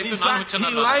ಮಾಡಬೇಕಾಯಿತು ನಾನು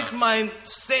ಹುಚ್ಚನಲ್ಲ. He liked my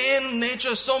sane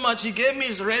nature so much. He gave me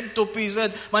his red topi. He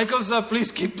said, Michael sir,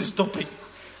 please keep this topi.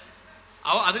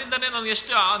 ಅದರಿಂದನೇ ನಾನು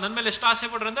ಎಷ್ಟು ನನ್ನ ಮೇಲೆ ಎಷ್ಟು ಆಸೆ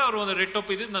ಪಟ್ರೆ ಅಂದ್ರೆ ಅವರು ಒಂದು ರೆಡ್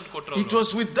ಟೋಪಿ ಇದ್ದು ನಾನು ಕೊಟ್ಟರು. It was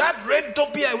with that red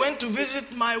topi I went to visit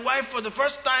my wife for the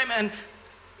first time and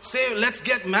say, let's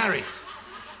get married.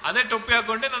 ಅದೇ ಟೋಪಿ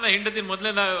ಹಾಕೊಂಡೆ ನನ್ನ ಹೆಂಡತಿ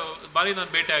ಮೊದಲನೇ ಬಾರಿ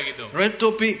ನಾನು ಭೇಟಿ ಆಗಿದ್ದು. Red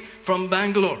topi from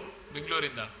Bangalore.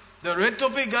 ಬೆಂಗಳೂರಿಂದ. The red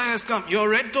topi guy has come. Your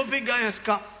red topi guy has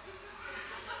come.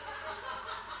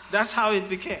 That's how it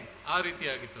became. ಆ ರೀತಿ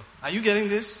ಆಗಿತ್ತು. Are you getting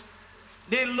this?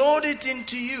 They load it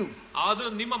into you. ಅದು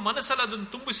ನಿಮ್ಮ ಮನಸ್ಸಲ್ಲಿ ಅದನ್ನು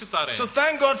ತುಂಬಿಸುತ್ತಾರೆ. So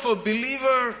thank God for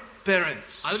believer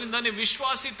parents. ಅದರಿಂದಾನೆ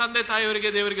ವಿಶ್ವಾಸಿ ತಂದೆ ತಾಯಿಯವರಿಗೆ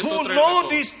ದೇವರಿಗೆ ಸ್ತೋತ್ರ. Who know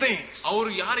these things. ಅವರು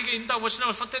ಯಾರಿಗೆ ಇಂತ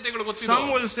ವಚನ ಸತ್ಯತೆಗಳು ಗೊತ್ತಿದೆ. Some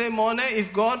will say, Mone, if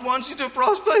God wants you to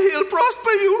prosper, he'll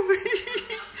prosper you.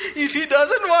 If he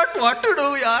doesn't want, what to do,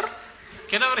 yaar?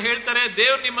 ಕೆಲವರು ಹೇಳ್ತಾರೆ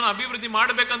ದೇವರು ನಿಮ್ಮನ್ನು ಅಭಿವೃದ್ಧಿ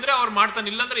ಮಾಡಬೇಕಂದ್ರೆ ಅವ್ರು ಮಾಡ್ತಾನೆ,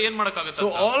 ಇಲ್ಲಾಂದ್ರೆ ಏನ್ ಮಾಡಕ್ಕಾಗುತ್ತೆ. So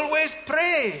always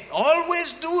pray, always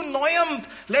do noyam,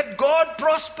 let God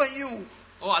prosper you.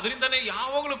 ಅದರಿಂದಾನೆ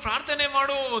ಯಾವಾಗಲೂ ಪ್ರಾರ್ಥನೆ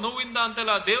ಮಾಡು ನೋವಿಂದ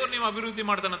ಅಂತಲ್ಲ, ದೇವರು ನಿಮ್ಮ ಅಭಿವೃದ್ಧಿ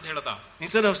ಮಾಡ್ತಾನೆ ಅಂತ ಹೇಳ್ತಾ.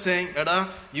 Instead of saying, Ada,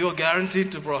 you are guaranteed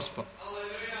to prosper.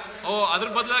 ಅದ್ರ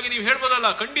ಬದಲಾಗಿ ನೀವು ಹೇಳ್ಬೋದಲ್ಲ,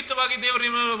 ಖಂಡಿತವಾಗಿ ದೇವರು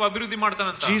ನಿಮ್ಮ ಅಭಿವೃದ್ಧಿ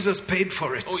ಮಾಡ್ತಾನಂತ. Jesus paid for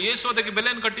it. ಯೇಸು ಅದಕ್ಕೆ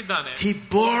ಬೆಲೆಯನ್ನು ಕಟ್ಟಿದ್ದಾನೆ. He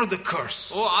bore the curse.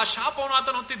 ಆ ಶಾಪವನ್ನು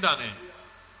ಆತನು ಹೊತ್ತಿದ್ದಾನೆ.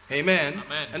 Amen.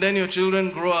 Amen. And then your children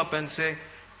grow up and say,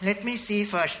 let me see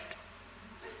first.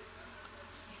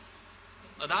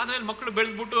 ಅದಾದ್ಮೇಲೆ ಮಕ್ಕಳು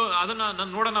ಬೆಳೆದ್ಬಿಟ್ಟು ಅದನ್ನ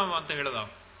ನಾನು ನೋಡೋಣ ಅಂತ ಹೇಳದ.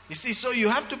 You see, so you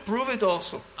have to prove it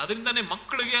also. ಅದರಿಂದಾನೆ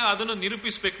ಮಕ್ಕಳಿಗೆ ಅದನ್ನು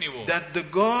ನಿರೂಪಿಸಬೇಕು ನೀವು. That the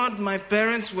God my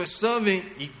parents were serving,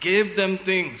 he gave them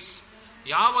things.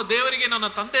 ಯಾವ ದೇವರಿಗೆ ನನ್ನ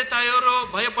ತಂದೆ ತಾಯಿಯವರು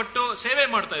ಭಯಪಟ್ಟು ಸೇವೆ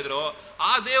ಮಾಡ್ತಾ ಇದ್ರು,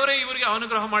 ಆ ದೇವರೇ ಇವರಿಗೆ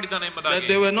ಅನುಗ್ರಹ ಮಾಡಿದ್ದಾನೆ ಎಂಬುದಾಗಿ. That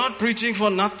they were not preaching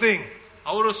for nothing.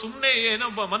 ಅವರು ಸುಮ್ಮನೆ ಏನೋ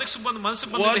ಮನಸ್ಸು ಬಂದ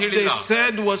ಹೇಳಿಲ್ಲ. What they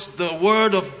said was the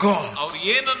word of God. ಅವರು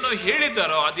ಏನನ್ನು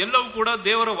ಹೇಳಿದ್ದಾರೋ ಅದೆಲ್ಲವೂ ಕೂಡ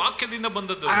ದೇವರ ವಾಕ್ಯದಿಂದ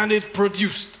ಬಂದದ್ದು. And it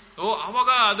produced.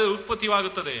 ಆವಾಗ ಅದು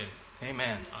ಉತ್ಪತ್ತಿಯಾಗುತ್ತದೆ.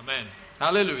 Amen. Amen.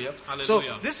 Hallelujah. So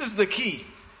this is the key.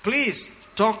 Please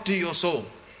talk to your soul.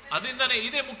 ಅದರಿಂದನೇ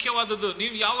ಇದೇ ಮುಖ್ಯವಾದದ್ದು.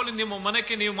 ನೀವು ಯಾವಾಗಲೂ ನಿಮ್ಮ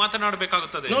ಮನಕ್ಕೆ ನೀವು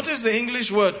ಮಾತನಾಡಬೇಕಾಗುತ್ತದೆ. Notice the English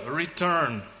word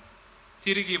return.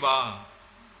 ತಿರುಗಿ ಬಾ.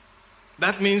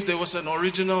 That means there was an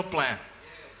original plan.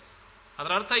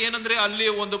 ಅದರ ಅರ್ಥ ಏನಂದ್ರೆ ಅಲ್ಲಿ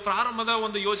ಒಂದು ಪ್ರಾರಂಭದ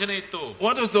ಒಂದು ಯೋಜನೆ ಇತ್ತು.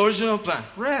 What was the original plan?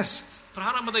 Rest.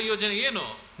 ಪ್ರಾರಂಭದ ಯೋಜನೆ ಏನು?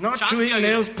 Not chewing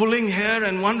nails, pulling hair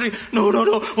and wondering, no,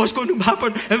 what's going to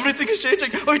happen? Everything is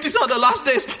changing. Oh, it is on the last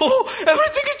days. Oh,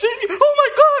 everything is changing. Oh my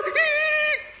God.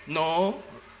 No.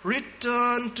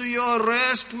 Return to your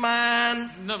rest, man.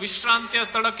 ವಿಶ್ರಾಂತಿಯ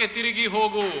ಸ್ಥಳಕ್ಕೆ ತಿರುಗಿ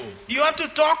ಹೋಗು. You have to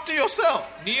talk to yourself.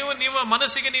 ನೀವು ನಿಮ್ಮ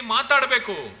ಮನಸ್ಸಿಗೆ ನೀವು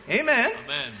ಮಾತಾಡಬೇಕು. Amen.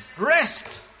 Amen.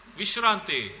 Rest.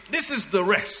 ವಿಶ್ರಾಂತಿ. This is the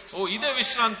rest. ಇದೇ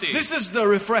ವಿಶ್ರಾಂತಿ. This is the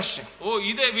refreshing.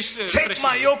 ಇದೇ Take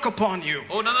my yoke upon you.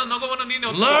 ನನ್ನ ನೊಗವನ್ನು ನೀನು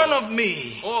ಹೊತ್ತು. Learn of me.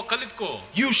 ಕಲಿತ್ಕೋ.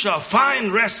 You shall find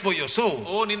rest for your soul.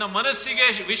 ನಿನ್ನ ಮನಸ್ಸಿಗೆ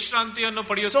ವಿಶ್ರಾಂತಿಯನ್ನು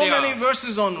ಪಡೆಯುತ್ತೀಯ. So many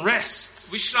verses on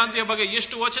rest. ವಿಶ್ರಾಂತಿಯ ಬಗ್ಗೆ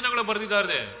ಎಷ್ಟು ವಚನಗಳು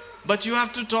ಬರೆದಿದ್ದಾರೆ. But you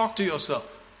have to talk to yourself.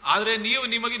 ಆದ್ರೆ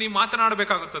ನಿಮಗೆ ನೀವು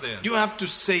ಮಾತನಾಡಬೇಕಾಗುತ್ತದೆ. You have to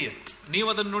say it. ನೀವು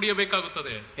ಅದನ್ನು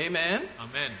ನುಡಿಯಬೇಕಾಗುತ್ತದೆ. Amen.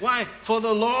 Amen. Why? For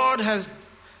the Lord has,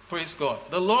 praise God,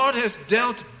 the Lord has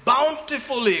dealt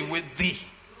bountifully with thee.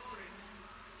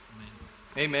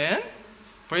 Amen. Amen.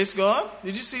 Praise God.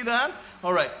 Did you see that?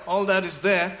 All right. All that is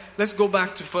there. Let's go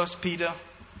back to 1 Peter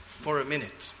for a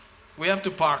minute. We have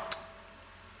to park.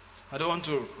 I don't want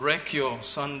to wreck your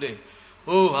Sunday.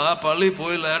 Oh, palli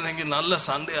poyilarnengi nalla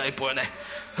Sunday aipoyane.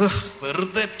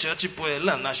 Verde church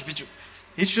poyella nashpichu.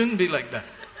 It shouldn't be like that.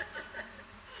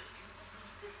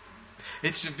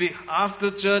 It should be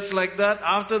after church like that.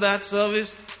 After that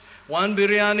service, one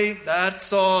biryani,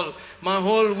 that's all. My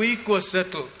whole week was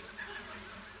settled.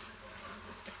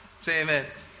 Say amen.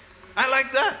 I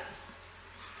like that.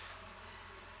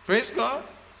 Praise God.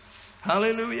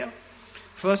 Hallelujah.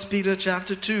 1 Peter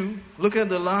chapter 2. Look at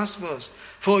the last verse.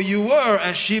 For you were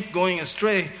as sheep going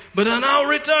astray, but are now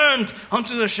returned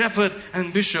unto the shepherd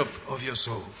and bishop of your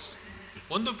souls.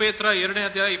 1 ಪೇತ್ರ 2ನೇ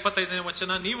ಅಧ್ಯಾಯ 25ನೇ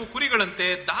ವಚನ. ನೀವು ಕುರಿಗಳಂತೆ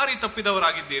ದಾರಿ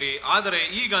ತಪ್ಪಿದವರಾಗಿದ್ದೀರಿ, ಆದರೆ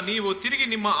ಈಗ ನೀವು ತಿರುಗಿ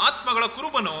ನಿಮ್ಮ ಆತ್ಮಗಳ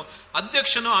ಕುರುಬನು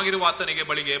ಅಧ್ಯಕ್ಷನೂ ಆಗಿರುವ ಆತನಿಗೆ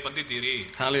ಬಳಿಗೆ ಬಂದಿದ್ದೀರಿ.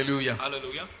 Hallelujah.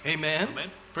 Hallelujah. Amen.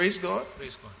 Amen. Praise God.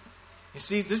 Praise God. You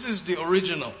see, this is the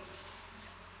original.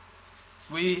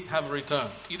 We have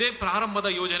returned. ಇದೇ ಪ್ರಾರಂಭದ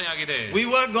ಯೋಜನೆ ಆಗಿದೆ. We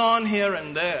were gone here and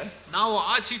there. ನಾವು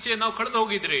ಆಚೀಚೆ ನಾವು ಕಳೆದು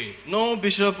ಹೋಗಿದ್ರಿ. No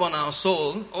bishop on our soul.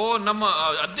 ನಮ್ಮ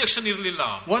ಅಧ್ಯಕ್ಷನ್ ಇರಲಿಲ್ಲ.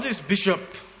 What is bishop?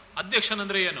 ಅಧ್ಯಕ್ಷನ್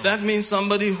ಅಂದ್ರೆ ಏನು? That means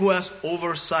somebody who has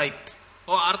oversight.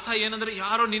 ಅರ್ಥ ಏನಂದ್ರೆ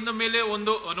ಯಾರೋ ನಿನ್ನ ಮೇಲೆ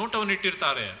ಒಂದು ನೋಟವನ್ನು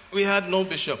ಇಟ್ಟಿರ್ತಾರೆ. We had no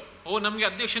bishop. ನಮ್ಗೆ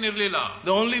ಅಧ್ಯಕ್ಷನ್ ಇರಲಿಲ್ಲ.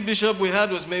 The only bishop we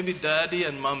had was maybe daddy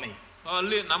and mommy.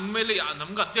 ಅಲ್ಲಿ ನಮ್ಮ ಮೇಲೆ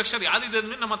ನಮ್ಗೆ ಅಧ್ಯಕ್ಷರು ಯಾರಿದೆ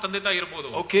ಅಂದ್ರೆ ನಮ್ಮ ತಂದೆ ತಾಯಿ ಇರಬಹುದು.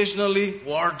 Occasionally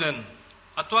warden.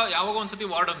 ಅಥವಾ ಯಾವಾಗ ಒಂದ್ಸತಿ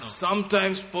ವಾರ್ಡನ್.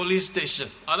 Sometimes police station.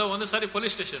 ಅದು ಒಂದು ಸಾರಿ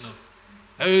police station.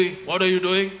 Hey, what are you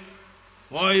doing?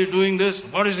 Why are you doing this?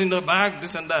 What is in the bag?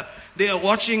 This and that. They are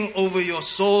watching over your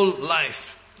soul life.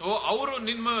 ಅವರು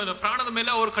ನಿಮ್ಮ ಪ್ರಾಣದ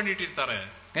ಮೇಲೆ ಅವರು ಕಂಡಿಟ್ಟಿರ್ತಾರೆ.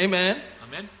 Amen.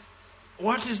 Amen.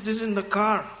 What is this in the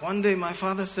car? One day my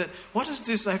father said, what is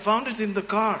this? I found it in the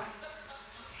car.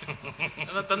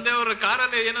 ನನ್ನ ತಂದೆಯವರ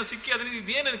ಕಾರಲ್ಲಿ ಏನೋ ಸಿಕ್ಕಿ ಅದನ್ನ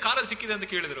ಇದೇನು ಕಾರಲ್ಲಿ ಸಿಕ್ಕಿದೆ ಅಂತ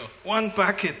ಕೇಳಿದ್ರು. One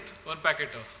packet.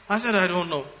 I said, I don't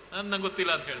know. ನಂಗೆ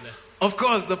ಗೊತ್ತಿಲ್ಲ ಅಂತ ಹೇಳಿದೆ. Of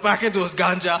course, the packet was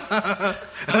ganja.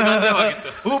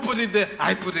 Who put it there?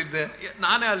 I put it there.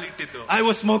 ನಾನೇ ಅಲ್ಲಿ ಇಟ್ಟಿದ್ದು. I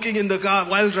was smoking in the car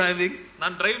while driving.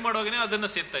 ನಾನು ಡ್ರೈವ್ ಮಾಡುವಾಗನೇ ಅದನ್ನ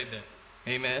ಸೇರ್ತಾ ಇದ್ದೆ.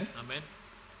 Amen. Amen.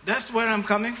 That's where I'm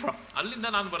coming from. ಅಲ್ಲಿಂದ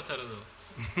ನಾನು ಬರ್ತಾ ಇರೋದು.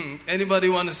 Anybody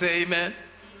want to say amen?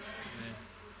 Amen.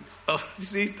 Oh, you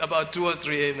see, about 2 or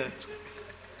 3 amens.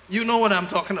 You know what I'm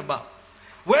talking about.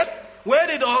 Where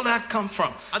did all that come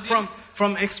from?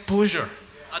 From exposure.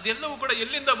 ಅದೆಲ್ಲವೂ ಕೂಡ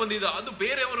ಎಲ್ಲಿಂದ ಬಂದಿದೆ? ಅದು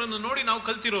ಬೇರೆಯವರನ್ನು ನೋಡಿ ನಾವು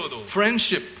ಕಲ್ತಿರೋದು.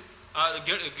 Friendship.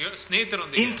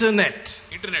 ಸ್ನೇಹಿತರೊಂದಿಗೆ. Internet.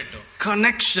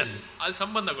 Connection. ಅಲ್ಲಿ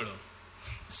ಸಂಬಂಧಗಳು.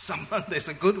 Sambandha is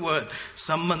a good word.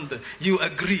 Sambandha. You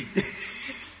agree.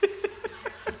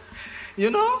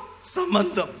 You know?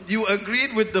 Sambandham. You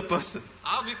agreed with the person.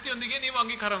 ಆ ವ್ಯಕ್ತಿಯೊಂದಿಗೆ ನೀವು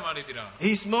ಅಂಗೀಕಾರ ಮಾಡಿದ್ದೀರಾ.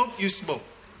 He smoke, you smoke.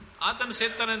 ಆತನ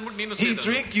ಸೇರ್ತಾನೆ ಅಂದ್ಬಿಟ್ಟು ನೀನು He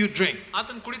drink, you drink.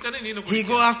 ಆತನ ಕುಡಿತಾನೆ ನೀನು ಕುಡಿತೀಯ. He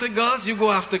go after girls, you go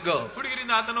after girls.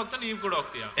 ಹುಡುಗರಿಂದ ಆತನ ಹೋಗ್ತಾನೆ ನೀವು ಕೂಡ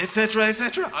ಹೋಗ್ತೀಯಾ. Etc.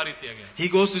 etc. ಆ ರೀತಿಯಾಗಿ. He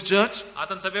goes to church.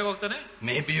 ಆತನ ಸಭೆಗೆ ಹೋಗ್ತಾನೆ.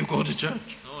 Maybe you go to church.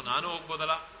 ನಾನು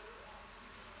ಹೋಗ್ಬೋದಲ್ಲ.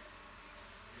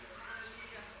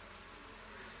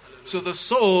 So the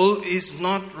soul is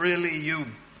not really you.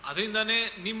 ಅದರಿಂದಾನೇ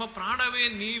ನಿಮ್ಮ ಪ್ರಾಣವೇ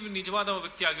ನೀವು ನಿಜವಾದ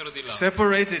ವ್ಯಕ್ತಿ ಆಗಿರೋದಿಲ್ಲ.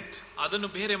 Separate it. ಅದನ್ನು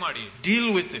ಬೇರೆ ಮಾಡಿ. Deal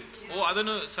with it.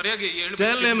 ಅದನ್ನು ಸರಿಯಾಗಿ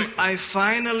Tell him, I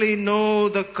finally know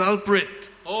the culprit.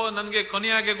 ನನಗೆ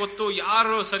ಕೊನೆಯಾಗಿ ಗೊತ್ತು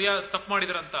ಯಾರು ಸರಿಯಾಗಿ ತಪ್ಪು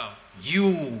ಮಾಡಿದರಂತ.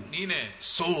 You. ನೀನೇ.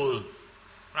 Soul.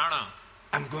 ಪ್ರಾಣ.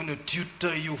 I'm going to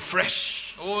tutor you fresh.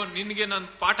 ನಿನಗೆ ನಾನು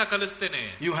ಪಾಠ ಕಲಿಸ್ತೇನೆ.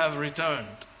 You have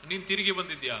returned. ನೀನು ತಿರುಗಿ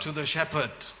ಬಂದಿದ್ಯಾ. To the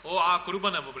shepherd. ಆ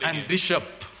ಕುರುಬನ ಬಳಿಗೆ. And bishop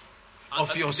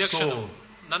of your soul.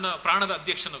 ನನ್ನ ಪ್ರಾಣದ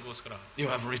ಅಧ್ಯಕ್ಷನಿಗೋಸ್ಕರ. You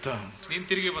have returned. ನೀನು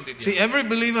ತಿರುಗಿ ಬಂದಿದ್ದೀಯಾ. See, every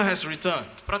believer has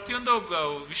returned. ಪ್ರತಿಯೊಂದು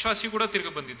ವಿಶ್ವಾಸಿ ಕೂಡ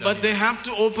ತಿರುಗಿ ಬಂದಿದ್ದಾನೆ. But they have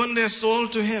to open their soul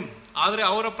to him. ಆದ್ರೆ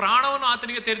ಅವರ ಪ್ರಾಣವನ್ನು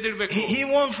ಆತನಿಗೆ ತೆರೆದಿಡಬೇಕು. He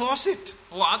won't force it.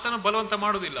 ಆತನ ಬಲವಂತ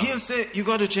ಮಾಡುವುದಿಲ್ಲ. He'll say, you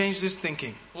got to change this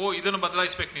thinking. ಇದನ್ನು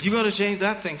ಬದಲಾಯಿಸಬೇಕು ನೀನು. You got to change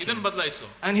that thinking. ಇದನ್ನು ಬದಲಾಯಿಸು.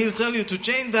 And he'll tell you to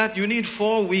change that you need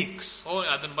 4 weeks.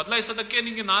 ಅದನ್ನು ಬದಲಾಯಿಸೋದಕ್ಕೆ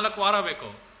ನಿಮಗೆ 4 ವಾರ ಬೇಕು.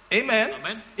 Amen.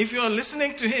 Amen. If you are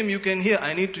listening to him, you can hear,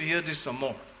 I need to hear this some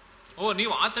more.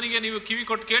 ನೀವು ಆತನಿಗೆ ನೀವು ಕಿವಿ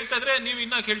ಕೊಟ್ಟು ಕೇಳ್ತಾ ಇದ್ರೆ ನೀವು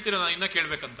ಇನ್ನ ಕೇಳ್ತೀರಾ, ಇನ್ನ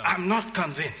ಕೇಳ್ಬೇಕಂತ. I'm not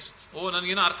convinced.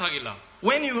 ನನಗೇನ ಅರ್ಥ ಆಗಿಲ್ಲ.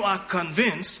 When you are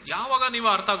convinced, ಯಾವಾಗ ನೀವು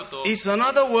ಅರ್ಥ ಆಗುತ್ತೋ, it's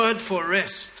another word for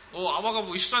rest. ಅವಾಗ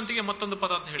ವಿಶ್ರಾಂತಿಗೆ ಮತ್ತೊಂದು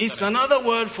ಪದ ಅಂತ ಹೇಳ್ತಾರೆ. It's another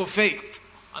word for faith.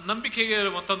 ನಂಬಿಕೆಗೆ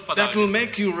ಮತ್ತೊಂದು ಪದ. That will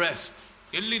make you rest.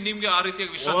 ಎಲ್ಲಿ ನಿಮಗೆ ಆ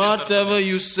ರೀತಿಯಾಗಿ ವಿಶ್ರಾಂತಿ. Whatever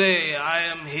you say, I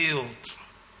am healed.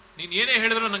 ನೀನ್ ಏನೇ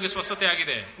ಹೇಳಿದ್ರು ನನಗೆ ಸ್ವಸ್ಥತೆ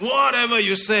ಆಗಿದೆ. Whatever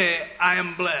you say, I am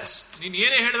blessed. ನೀನ್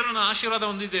ಏನೇ ಹೇಳಿದ್ರು ನಾನು ಆಶೀರ್ವಾದ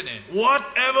ಹೊಂದಿದ್ದೇನೆ.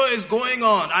 Whatever is going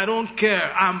on, I don't care.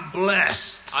 I'm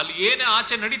blessed. ಅಲ್ಲಿ ಏನೇ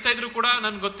ಆಚೆ ನಡೀತಾ ಇದ್ರು ಕೂಡ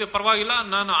ನನ್ಗೆ ಗೊತ್ತೇ ಪರವಾಗಿಲ್ಲ,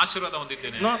 ನಾನು ಆಶೀರ್ವಾದ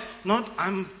ಹೊಂದಿದ್ದೇನೆ. Not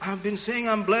I've been saying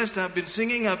I'm blessed. I've been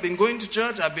singing. I've been going to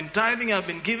church. I've been tithing. I've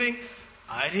been giving.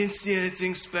 I didn't see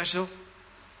anything special.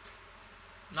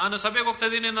 ನಾನು ಸಭೆಗೆ ಹೋಗ್ತಾ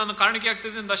ಇದ್ದೀನಿ, ನಾನು ಕಾಣಿಕೆ ಆಗ್ತಾ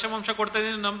ಇದ್ದೀನಿ, ದಶಮಾಂಶ ಕೊಡ್ತಾ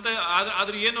ಇದ್ದೀನಿ, ನಮ್ತೆ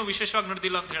ಆದ್ರೆ ಏನು ವಿಶೇಷವಾಗಿ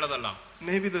ನಡೆದಿಲ್ಲ ಅಂತ ಹೇಳೋದಲ್ಲ.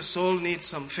 Maybe the soul needs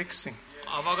some fixing.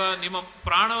 ಅವಾಗ ನಿಮ್ಮ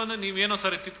ಪ್ರಾಣವನ್ನು ನೀವೇನೋ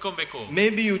ಸರಿ ತಿದ್ಕೊಬೇಕು.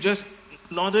 Maybe you just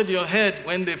nodded your head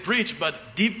when they preach, but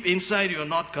deep inside you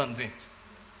are not convinced.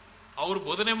 ಅವರು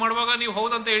ಬೋಧನೆ ಮಾಡುವಾಗ ನೀವು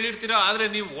ಹೌದಂತ ಹೇಳಿರ್ತೀರಾ, ಆದ್ರೆ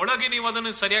ನೀವು ಒಳಗೆ ನೀವು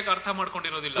ಅದನ್ನು ಸರಿಯಾಗಿ ಅರ್ಥ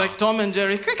ಮಾಡ್ಕೊಂಡಿರೋದಿಲ್ಲ. Like Tom and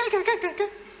Jerry.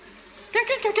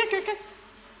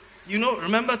 You know,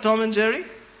 remember Tom and Jerry?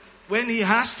 When he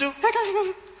has to,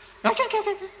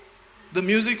 the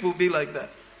music will be like that.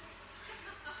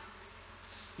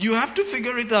 You have to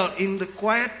figure it out. In the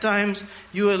quiet times,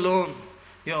 you alone,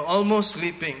 you're almost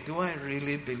sleeping. Do I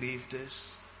really believe this?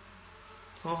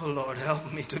 Oh Lord, help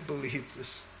me to believe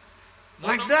this.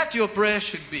 Like that your prayer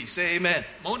should be. Say amen.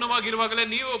 ಮೌನವಾಗಿರುವಾಗಲೇ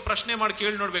ನೀವು ಪ್ರಶ್ನೆ ಮಾಡಿ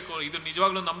ಕೇಳಿ ನೋಡ್ಬೇಕು, ಇದು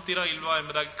ನಿಜವಾಗ್ಲೂ ನಂಬ್ತೀರಾ ಇಲ್ವಾ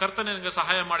ಎಂಬುದಾಗಿ. ಕರ್ತನೇ ನನಗೆ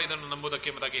ಸಹಾಯ ಮಾಡಿ ಇದನ್ನು ನಂಬುವುದಕ್ಕೆ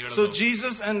ಎಂಬುದಾಗಿ ಹೇಳೋದು. So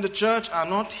Jesus and the church are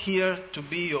not here to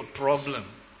be your problem.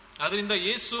 ಅದರಿಂದ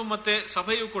ಯೇಸು ಮತ್ತೆ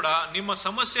ಸಭೆಯು ಕೂಡ ನಿಮ್ಮ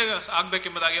ಸಮಸ್ಯೆ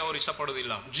ಆಗ್ಬೇಕೆಂಬುದಾಗಿ ಅವರು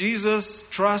ಇಷ್ಟಪಡೋದಿಲ್ಲ. Jesus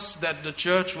trusts that the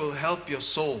church will help your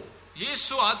soul.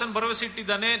 ಯೇಸು ಆತನ ಭರವಸೆ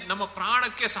ಇಟ್ಟಿದ್ದಾನೆ ನಮ್ಮ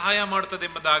ಪ್ರಾಣಕ್ಕೆ ಸಹಾಯ ಮಾಡ್ತದೆ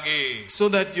ಎಂಬುದಾಗಿ. So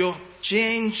that your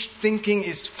change thinking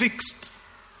is fixed.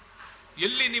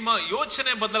 ಎಲ್ಲಿ ನಿಮ್ಮ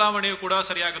ಯೋಚನೆ ಬದಲಾವಣೆಯು ಕೂಡ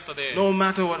ಸರಿಯಾಗುತ್ತದೆ. No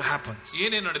matter what happens.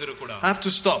 ಏನೇ ನಡೆದರೂ ಕೂಡ. I have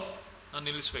to stop. ನಾನು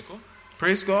ನಿಲ್ಲಿಸಬೇಕು.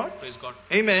 Praise God. Praise God.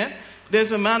 Amen.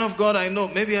 There's a man of God I know.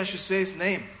 Maybe I should say his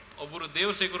name. ಒಬ್ಬರು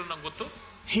ದೇವರ ಸೇವಕರು ನಂಗೆ ಗೊತ್ತು.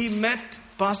 He met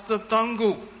Pastor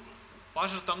Tangu.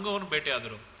 Pastor ತಂಗು ಅವರನ್ನು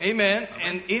ಭೇಟಿಯಾದರು. Amen.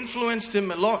 And influenced him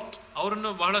a lot. ಅವರನ್ನು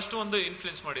ಬಹಳಷ್ಟು ಒಂದು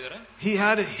ಇನ್ಫ್ಲುಯೆನ್ಸ್ ಮಾಡಿದ್ದಾರೆ. He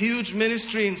had a huge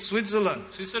ministry in Switzerland.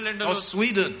 Switzerland or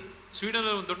Sweden. Sweden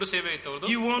ಅಲ್ಲಿ ಒಂದು ದೊಡ್ಡ ಸೇವೆ ಇತ್ತು ಅವರದು.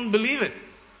 You won't believe it.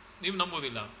 ನೀವು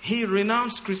ನಂಬುವುದಿಲ್ಲ. He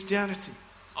renounced Christianity.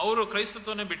 ಅವರು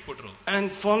ಕ್ರೈಸ್ತತ್ವನೇ ಬಿಟ್ಬಿಟ್ರು. And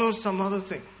followed some other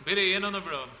thing. ಬೇರೆ ಏನೋ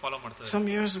ಫಾಲೋ ಮಾಡ್ತಾರೆ. Some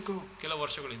years ago. ಕೆಲವು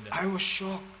ವರ್ಷಗಳ ಹಿಂದೆ. I was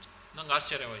shocked. ನಂಗೆ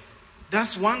ಆಶ್ಚರ್ಯವಾಯಿತು.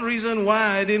 That's one reason why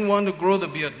I didn't want to grow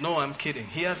the beard. No, I'm kidding.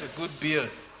 He has a good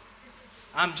beard.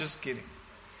 I'm just kidding.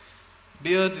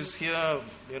 Beard is here,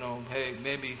 you know, hey,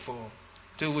 maybe for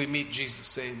till we meet Jesus.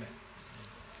 Amen.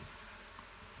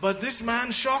 But this man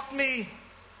shocked me.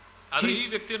 ಆದ್ರೆ ಈ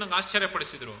ವ್ಯಕ್ತಿ ನಂಗೆ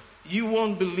ಆಶ್ಚರ್ಯಪಡಿಸಿದ್ರು. You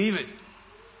won't believe it.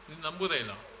 ನೀನು ನಂಬುವುದೇ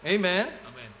ಇಲ್ಲ. Amen.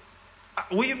 Amen.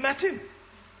 We met him.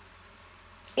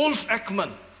 Ulf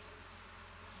Ekman.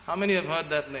 How many have heard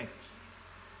that name?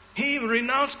 He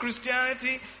renounced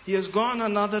Christianity. He has gone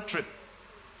another trip.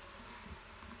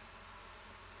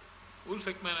 Wolf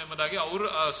Ekman ಎಂಬುದಾಗಿ ಅವರು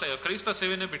ಕ್ರೈಸ್ತ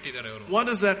ಸೇವೆನೇ ಬಿಟ್ಟಿದ್ದಾರೆ ಅವರು. What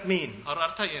does that mean? ಅವರ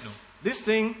ಅರ್ಥ ಏನು? This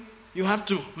thing, you have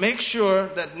to make sure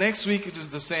that next week it is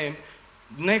the same,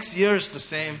 next year is the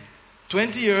same,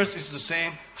 20 years is the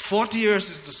same, 40 years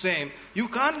is the same. You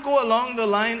can't go along the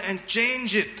line and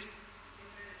change it.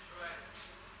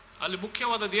 ಅಲ್ಲಿ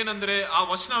ಮುಖ್ಯವಾದದ್ದು ಏನಂದ್ರೆ ಆ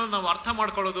ವಚನವನ್ನು ನಾವು ಅರ್ಥ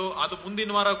ಮಾಡ್ಕೊಳ್ಳೋದು, ಅದು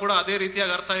ಮುಂದಿನ ವಾರ ಕೂಡ ಅದೇ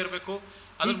ರೀತಿಯಾಗಿ ಅರ್ಥ ಇರಬೇಕು,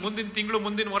 ಅದು ಮುಂದಿನ ತಿಂಗಳು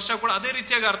ಮುಂದಿನ ವರ್ಷ ಕೂಡ ಅದೇ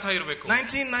ರೀತಿಯಾಗಿ ಅರ್ಥ ಇರಬೇಕು.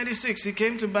 1996 he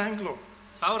came to Bangalore.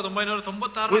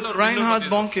 1996 with Reinhard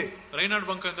Bonnke, ರೈನಾರ್ಡ್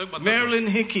ಬಂಕೆ ಅಂದ್ರೆ Marilyn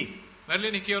Hickey,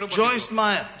 ಅವರು Joyce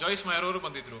Meyer. ಜಾಯ್ಸ್ ಮೇಯರ್ ಅವರು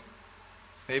ಬಂದಿದ್ರು.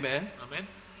 Amen. Amen.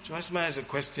 Joyce Meyer is a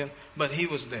question, but he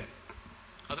was there.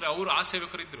 ಆದ್ರೆ ಅವರು ಆ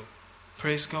ಸೇವಕರಿದ್ರು.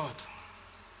 Praise God.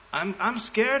 I'm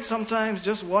scared sometimes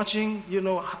just watching, you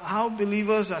know, how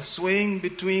believers are swaying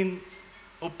between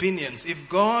opinions. If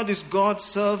God is God,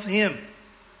 serve him.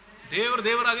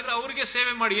 ದೇವರಾಗಿದ್ರೆ ಅವರಿಗೆ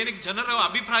ಸೇವೆ ಮಾಡಿ, ಏನಕ್ಕೆ ಜನರ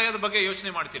ಅಭಿಪ್ರಾಯದ ಬಗ್ಗೆ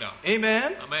ಯೋಚನೆ ಮಾಡ್ತೀರಾ? Amen.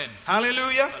 Amen.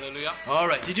 Hallelujah. Hallelujah. All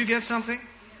right. Did you get something?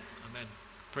 Amen.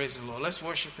 Praise the Lord. Let's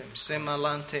worship him.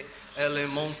 Semalante,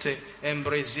 elemonte,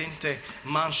 embrezinte,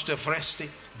 manchte fresti,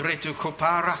 bretu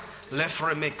copara,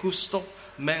 lefre mecusto,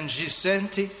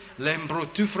 mengisenti,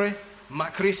 lembrutufre,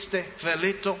 macriste,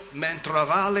 velito,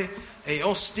 mentravale,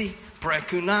 eosti,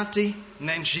 precunati,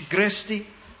 nengigresti.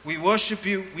 We worship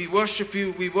you, we worship you,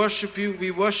 we worship you, we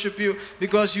worship you,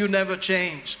 because you never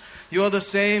change. You are the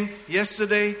same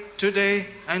yesterday, today,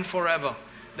 and forever.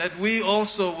 That we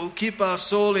also will keep our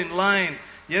soul in line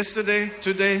yesterday,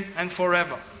 today, and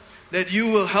forever. That you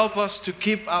will help us to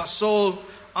keep our soul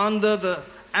under the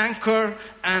anchor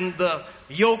and the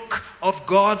yoke of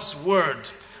God's word.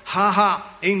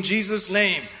 In Jesus'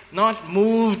 name. Not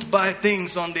moved by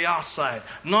things on the outside.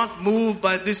 Not moved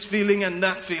by this feeling and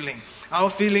that feeling. Our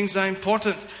feelings are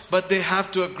important, but they have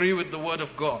to agree with the word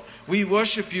of God. We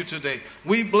worship you today.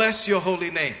 We bless your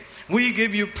holy name. We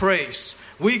give you praise.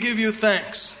 We give you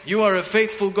thanks. You are a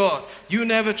faithful God. You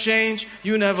never change.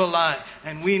 You never lie.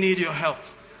 And we need your help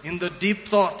in the deep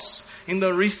thoughts, in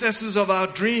the recesses of our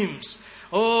dreams.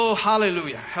 Oh,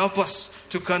 hallelujah. Help us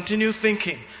to continue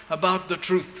thinking about the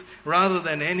truth rather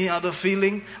than any other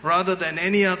feeling, rather than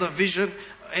any other vision,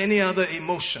 any other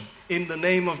emotion, in the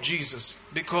name of Jesus,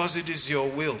 because it is your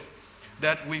will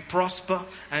that we prosper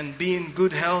and be in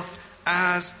good health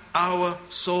as our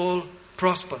soul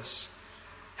prospers.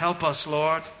 Help us,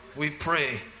 Lord, we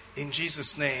pray in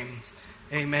Jesus' name.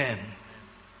 Amen.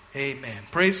 Amen.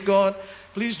 Praise God.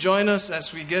 Please join us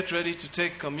as we get ready to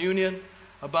take communion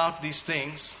about these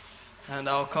things. And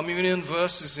our communion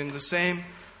verse is in the same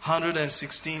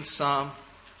 116th Psalm.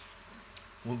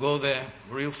 We'll go there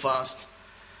real fast.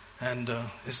 And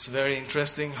it's very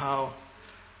interesting how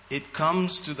it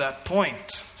comes to that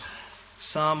point.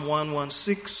 Psalm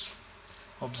 116.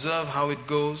 Observe how it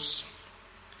goes.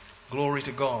 Glory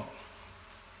to God.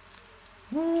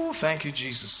 Ooh, thank you,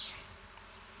 Jesus.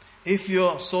 If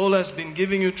your soul has been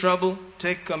giving you trouble,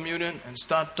 take communion and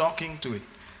start talking to it.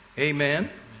 Amen.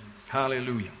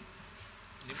 Hallelujah.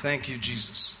 Thank you,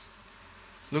 Jesus.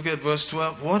 Look at verse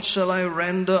 12. What shall I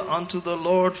render unto the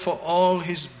Lord for all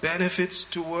his benefits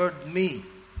toward me?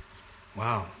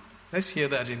 Wow. Let's hear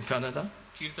that in Kannada.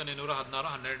 ಕೀರ್ತನೆ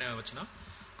 116 ವಚನ.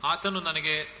 ಆತನು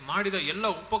ನನಗೆ ಮಾಡಿದ ಎಲ್ಲ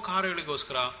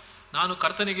ಉಪಕಾರಗಳಿಗೋಸ್ಕರ ನಾನು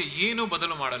ಕರ್ತನಿಗೆ ಏನು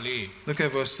ಬದಲು ಮಾಡಲಿ? Look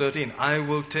at verse 13. I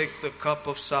will take the cup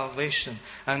of salvation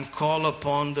and call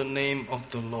upon the name of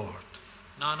the Lord.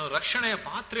 ನಾನು ರಕ್ಷಣೆಯ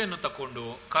ಪಾತ್ರೆಯನ್ನು ತಕೊಂಡು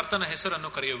ಕರ್ತನ ಹೆಸರನ್ನು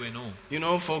ಕರೆಯುವೆನು. You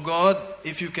know, for God,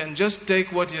 if you can just take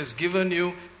what he has given you,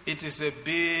 it is a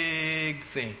big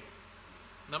thing.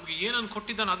 ನಮಗೆ ಏನನ್ನು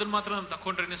ಕೊಟ್ಟಿದ್ದಾನೆ ಅದನ್ನ ಮಾತ್ರ ನಾನು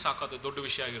ತಕೊಂಡ್ರೇನೆ ಸಾಕಾದ ದೊಡ್ಡ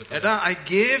ವಿಷಯ ಆಗಿರುತ್ತೆ. I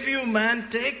gave you, man,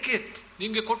 take it.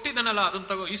 ನಿಮಗೆ ಕೊಟ್ಟಿದ್ದಾನಲ್ಲ ಅದನ್ನ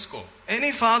ತಗೋ ಇಸ್ಕೋ.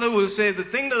 Any father will say, the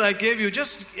thing that I gave you,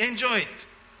 just enjoy it.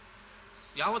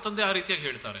 ಯಾವ ತಂದೆ ಆ ರೀತಿಯಾಗಿ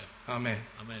ಹೇಳ್ತಾರೆ? Amen.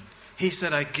 Amen. He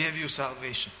said, I gave you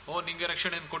salvation. ಓ ನಿಮಗೆ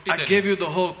ರಕ್ಷಣೆಯನ್ನು ಕೊಟ್ಟಿದ್ದೇನೆ. I gave you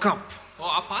the whole cup. ಓ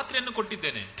ಆ ಪಾತ್ರೆಯನ್ನು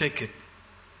ಕೊಟ್ಟಿದ್ದೇನೆ. Take it.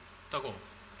 ತಗೋ.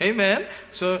 Amen.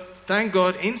 So thank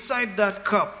God, inside that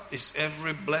cup is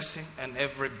every blessing and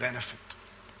every benefit.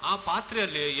 ಆ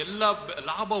ಪಾತ್ರೆಯಲ್ಲಿ ಎಲ್ಲ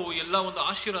ಲಾಭವು ಎಲ್ಲ ಒಂದು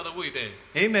ಆಶೀರ್ವಾದವೂ ಇದೆ.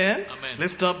 Amen. Amen.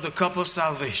 Lift up the cup of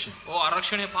salvation. ಓ ಆ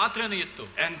ರಕ್ಷಣೆಯ ಪಾತ್ರೆಯನ್ನು ಎತ್ತು.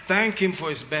 And thank him for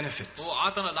his benefits. ಓ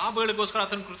ಆತನ ಲಾಭಗಳಿಗೋಸ್ಕರ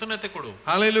ಆತನ ಕೃತಜ್ಞತೆ ಕೊಡು.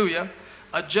 Hallelujah.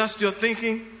 Adjust your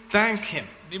thinking. Thank him.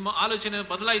 ನಿಮ್ಮ ಆಲೋಚನೆ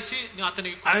ಬದಲಾಯಿಸಿ ನೀವು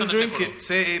ಆತನಿಗೆ And ಕೃತಜ್ಞತೆ drink ಕೊಡು. it.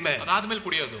 Say amen. ಅದಾದ್ಮೇಲೆ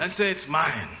ಕುಡಿಯೋದು. And say it's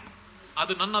mine.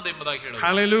 ಅದು ನನ್ನದೆಂಬುದಾಗಿ ಹೇಳೋದು.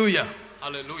 Hallelujah.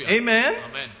 Hallelujah. Amen.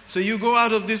 Amen. So you go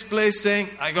out of this place saying,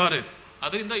 I got it.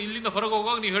 ಅದರಿಂದ ಇಲ್ಲಿಂದ ಹೊರಗೆ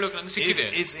ಹೋಗುವಾಗ ನೀವು ಹೇಳೋಕೆ ನನಗೆ ಸಿಕ್ಕಿದೆ.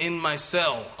 It's in my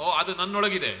cell. ಓ ಅದು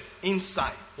ನನ್ನೊಳಗಿದೆ.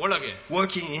 Inside. ಒಳಗೆ.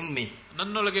 Working in me.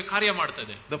 ನನ್ನೊಳಗೆ ಕಾರ್ಯ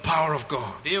ಮಾಡ್ತದೆ. The power of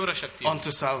God. ದೇವರ ಶಕ್ತಿ.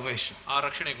 Unto salvation. ಆ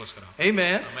ರಕ್ಷಣೆಗೋಸ್ಕರ.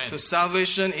 Amen. Amen. So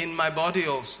salvation in my body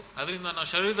also. ಅದರಿಂದ ನನ್ನ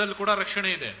ಶರೀರದಲ್ಲಿ ಕೂಡ ರಕ್ಷಣೆ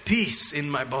ಇದೆ. Peace in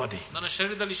my body. ನನ್ನ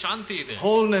ಶರೀರದಲ್ಲಿ ಶಾಂತಿ ಇದೆ.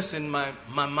 Wholeness in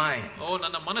my mind. ಓ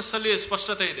ನನ್ನ ಮನಸ್ಸಲ್ಲಿ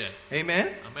ಸ್ಪಷ್ಟತೆ ಇದೆ. Amen.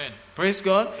 Amen. Praise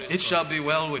God. Praise it God. shall be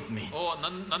well with me. ಓ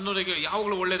ನನ್ನೊಳಗೆ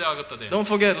ಯಾವಾಗಲೂ ಒಳ್ಳೆಯದೇ ಆಗುತ್ತದೆ.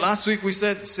 Don't forget, last week we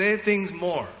said, say things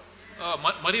more.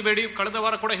 ಮರಿಬೇಡಿ, ಕಳೆದ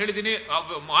ವಾರ ಕೂಡ ಹೇಳಿದೀನಿ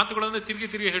ಮಾತುಗಳನ್ನು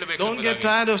ತಿರುಗಿ ಹೇಳಬೇಕು. Don't get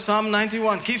tired of Psalm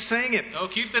 91. Keep saying it.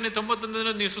 ಕೀರ್ತನೆ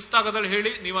 91 ನೀವು ಸುಸ್ತಾಗದಲ್ಲಿ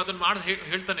ಹೇಳಿ, ನೀವು ಅದನ್ನ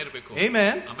ಹೇಳ್ತಾನೆ ಇರಬೇಕು.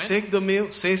 Amen. Take the meal,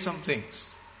 say some things.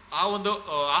 ಆ ಒಂದು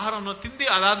ಆಹಾರವನ್ನು ತಿಂದಿ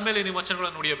ಅದಾದ್ಮೇಲೆ ನೀವು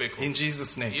ವಚನಗಳನ್ನು ನುಡಿಯಬೇಕು. In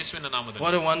Jesus' name. ಯೇಸುವಿನ ನಾಮದಲ್ಲಿ.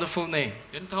 What a wonderful name.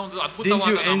 ಎಂಥ ಒಂದು ಅದ್ಭುತವಾದ ನಾಮ. Didn't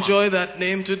you enjoy that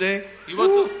name today?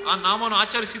 ಇವತ್ತು ಆ ನಾಮವನ್ನು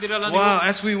ಆಚರಿಸಿದಿರಲ್ಲ ನೀವು? Wow,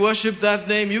 as we worship that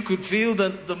name, you could feel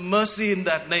the mercy in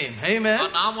that name. Amen. ಆ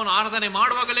ನಾಮವನ್ನು ಆರಾಧನೆ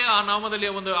ಮಾಡುವಾಗಲೇ ಆ ನಾಮದಲ್ಲಿ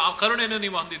ಒಂದು ಆ ಕರುಣೆಯನ್ನು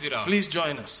ನೀವು ಹೊಂದಿದ್ದೀರಾ. Please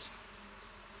join us.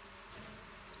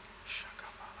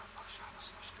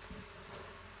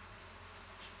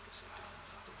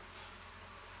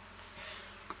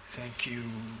 Thank you.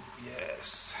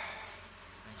 Yes.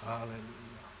 Hallelujah.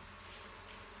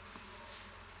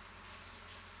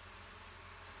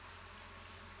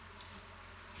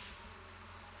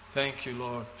 Thank you,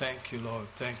 Lord. Thank you, Lord.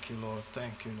 Thank you, Lord.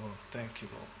 Thank you, Lord. Thank you,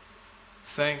 Lord.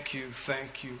 Thank you,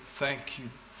 thank you, thank you,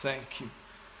 thank you.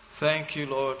 Thank you,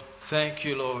 Lord. Thank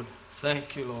you, Lord.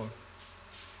 Thank you, Lord.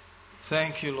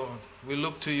 Thank you, Lord. We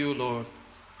look to you, Lord.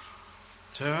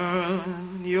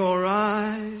 Turn your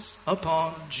eyes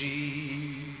upon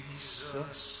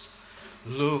Jesus.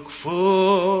 Look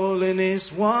full in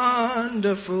his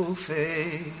wonderful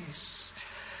face,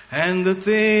 and the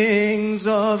things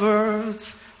of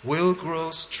earth will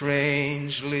grow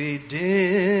strangely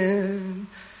dim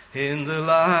in the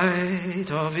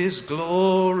light of his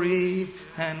glory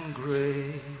and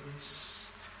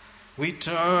grace. We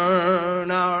turn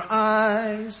our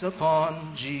eyes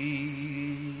upon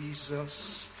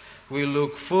Jesus. We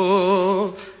look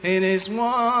full in his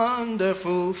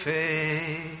wonderful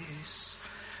face,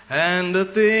 and the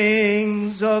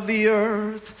things of the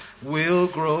earth will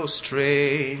grow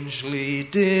strangely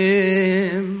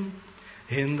dim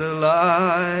in the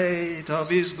light of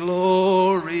his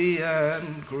glory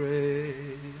and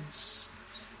grace.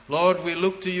 Lord, we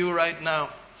look to you right now.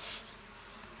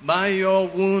 By your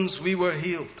wounds we were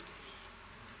healed.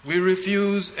 We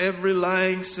refuse every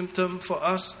lying symptom for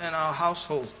us and our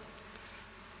household.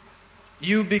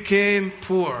 You became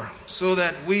poor so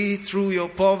that we, through your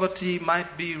poverty,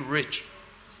 might be rich.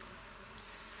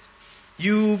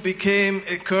 You became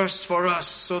a curse for us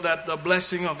so that the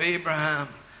blessing of Abraham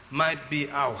might be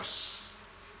ours.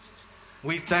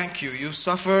 We thank you. You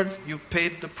suffered, you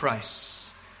paid the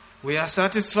price. We are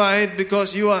satisfied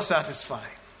because you are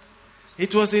satisfied.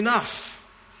 It was enough.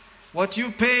 What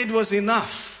you paid was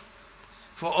enough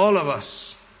for all of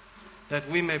us, that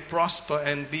we may prosper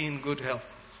and be in good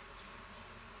health.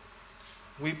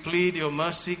 We plead your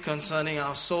mercy concerning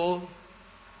our soul.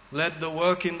 Let the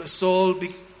work in the soul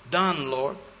be done,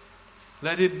 Lord.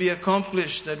 Let it be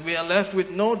accomplished, that we are left with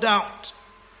no doubt.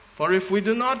 For if we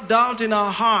do not doubt in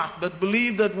our heart, but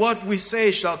believe that what we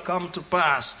say shall come to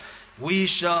pass, we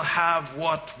shall have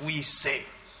what we say.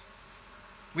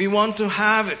 We want to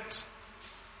have it.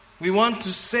 We want to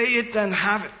say it and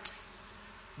have it.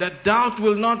 That doubt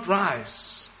will not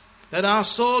rise. That our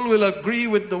soul will agree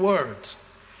with the word.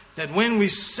 That when we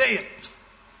say it,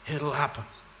 it'll happen.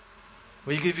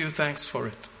 We give you thanks for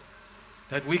it.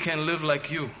 That we can live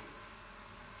like you.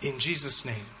 In Jesus'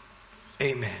 name,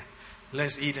 amen.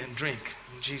 Let's eat and drink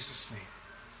in Jesus' name.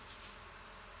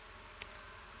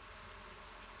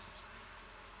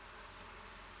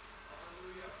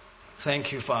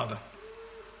 Thank you, Father.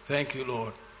 Thank you,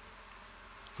 Lord.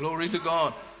 Glory to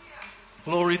God.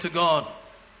 Glory to God.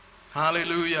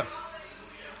 Hallelujah.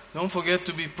 Don't forget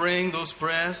to be praying those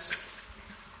prayers.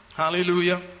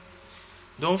 Hallelujah.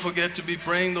 Don't forget to be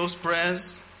praying those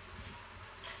prayers.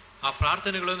 ಆ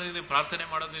ಪ್ರಾರ್ಥನೆಗಳನ್ನು ನೀವು ಪ್ರಾರ್ಥನೆ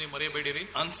ಮಾಡೋದು ನೀವು ಮರೆಯಬೇಡಿರಿ.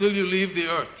 Until you leave the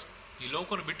earth. ಈ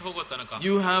ಲೋಕವನ್ನು ಬಿಟ್ಟು ಹೋಗೋ ತನಕ.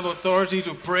 You have authority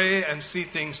to pray and see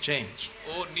things change.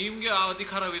 ಓ ನಿಮಗೆ ಆ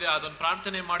ಅಧಿಕಾರವಿದೆ ಅದನ್ನು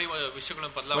ಪ್ರಾರ್ಥನೆ ಮಾಡಿ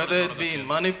ವಿಷಯಗಳನ್ನು ಬದಲಾವಣೆ ಮಾಡೋದು. Whether it be in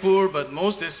Manipur, but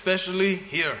most especially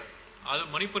here. ಅದು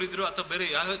ಮಣಿಪುರ ಇದ್ರು ಅಥವಾ ಬೇರೆ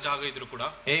ಯಾವ ಜಾಗ ಇದ್ರು ಕೂಡ.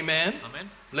 Amen. Amen.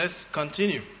 Let's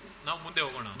continue. ನಾವು ಮುಂದೆ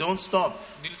ಹೋಗೋಣ. Don't stop.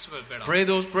 ನಿಲ್ಲಿಸಬೇಡ. Pray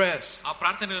those prayers. ಆ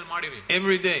ಪ್ರಾರ್ಥನೆಗಳನ್ನು ಮಾಡಿರಿ.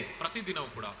 Every day. ಪ್ರತಿದಿನವೂ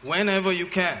ಕೂಡ. Whenever you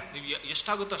can. ನೀವು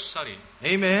ಎಷ್ಟಾಗುತ್ತೋ ಅಷ್ಟು ಸಾರಿ.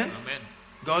 Amen. Amen.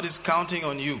 God is counting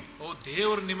on you. ಓ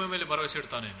ದೇವರು ನಿಮ್ಮ ಮೇಲೆ ಭರವಸೆ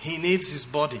ಇಡ್ತಾನೆ. He needs his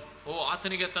body. ಓ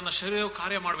ಆತನಿಗೆ ತನ್ನ ಶರೀರವು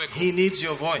ಕಾರ್ಯ ಮಾಡಬೇಕು. He needs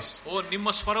your voice. ಓ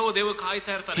ನಿಮ್ಮ ಸ್ವರವು ದೇವರು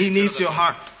ಕಾಯ್ತಾ ಇರ್ತಾನೆ. He needs your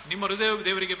heart. ನಿಮ್ಮ ಹೃದಯವು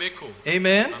ದೇವರಿಗೆ ಬೇಕು.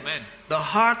 Amen. Amen. The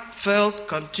heartfelt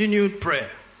continued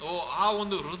prayer. ಓ ಆ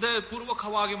ಒಂದು ಹೃದಯ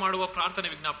ಪೂರ್ವಕವಾಗಿ ಮಾಡುವ ಪ್ರಾರ್ಥನೆ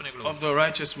ವಿಜ್ಞಾಪನೆಗಳು of the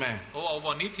righteous man ಓ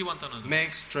ಒಬ್ಬ ನೀತಿವಂತನದು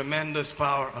makes tremendous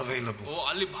power available. ಓ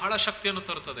ಅಲ್ಲಿ ಬಹಳ ಶಕ್ತಿಯನ್ನು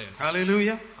ತರುತ್ತದೆ.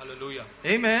 Hallelujah. Hallelujah.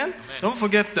 Amen. Don't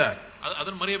forget that.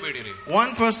 ಅದನ್ನು ಮರೆಯಬೇಡಿರಿ.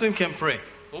 One person can pray.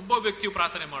 ಒಬ್ಬ ವ್ಯಕ್ತಿಯು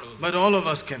ಪ್ರಾರ್ಥನೆ ಮಾಡುವುದು. But all of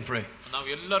us can pray. ನಾವು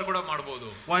ಎಲ್ಲರೂ ಕೂಡ ಮಾಡಬಹುದು.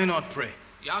 Why not pray?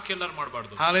 ಯಾಕೆ ಎಲ್ಲರೂ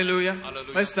ಮಾಡಬಾರದು? Hallelujah.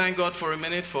 Let's thank God for a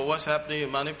minute for what's happening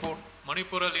in Manipur.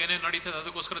 ಮಣಿಪುರಲ್ಲಿ ಏನೇನು ನಡೀತದೆ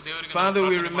ಅದಕ್ಕೋಸ್ಕರ ದೇವರಿಗೆ. Father,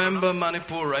 we remember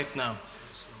Manipur right now.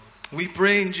 We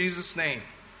pray in Jesus' name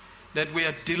that we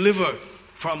are delivered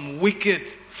from wicked,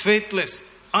 faithless,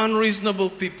 unreasonable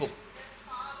people.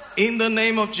 In the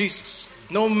name of Jesus.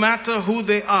 No matter who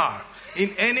they are. In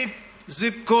any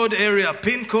zip code area,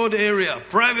 pin code area,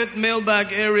 private mailbag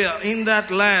area in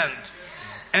that land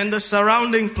and the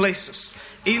surrounding places.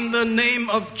 In the name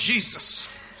of Jesus.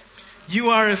 You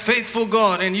are a faithful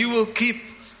God and you will keep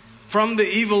from the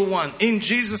evil one. In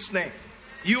Jesus' name.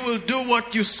 You will do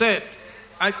what you said.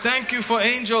 I thank you for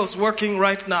angels working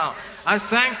right now. I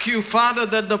thank you, Father,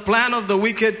 that the plan of the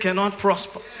wicked cannot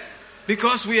prosper.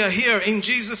 Because we are here in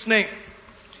Jesus' name.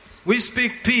 We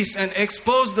speak peace and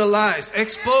expose the lies.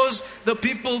 Expose the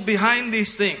people behind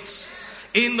these things.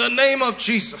 In the name of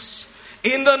Jesus.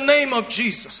 In the name of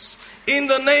Jesus. In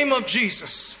the name of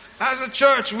Jesus. As a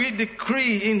church, we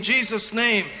decree in Jesus'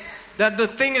 name that the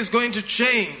thing is going to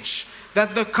change.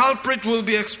 That the culprit will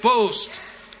be exposed.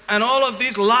 And all of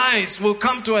these lies will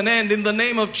come to an end in the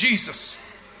name of Jesus.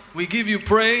 We give you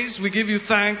praise. We give you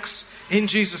thanks in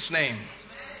Jesus' name.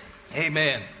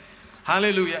 Amen.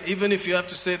 Hallelujah. Even if you have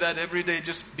to say that every day,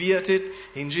 just be at it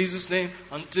in Jesus' name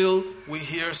until we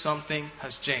hear something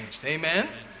has changed. Amen.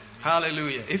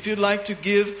 Hallelujah. If you'd like to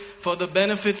give for the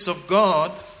benefits of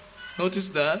God, notice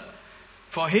that.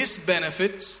 For His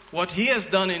benefits, what He has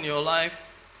done in your life,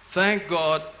 thank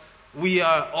God. We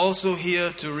are also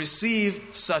here to receive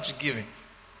such giving.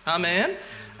 Amen.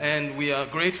 And we are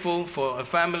grateful for a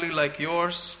family like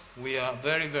yours. We are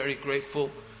very, very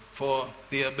grateful for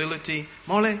the ability.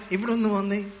 Mole, ibudunnu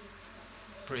vanni.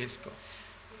 Praise God.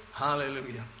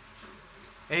 Hallelujah.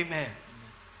 Amen.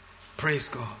 Praise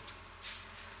God.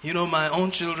 My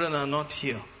own children are not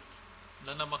here.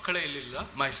 ನನ್ನ ಮಕ್ಕಳೇ ಇಲ್ಲಿಲ್ಲ.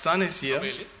 My son is here.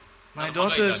 My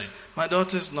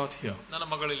daughter's not here. ನನ್ನ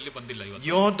ಮಗಳು ಇಲ್ಲಿ ಬಂದಿಲ್ಲ ಇವತ್ತು.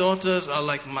 Your daughters are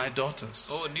like my daughters.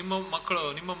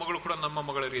 ನಿಮ್ಮ ಮಗಳು ಕೂಡ ನಮ್ಮ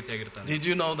ಮಗಳ ರೀತಿಯಾಗಿರ್ತಾರೆ. Did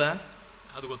you know that?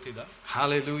 ಅದು ಗೊತ್ತಿದ್ದ?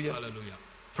 Hallelujah. Hallelujah.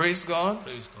 Praise God.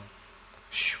 Praise God.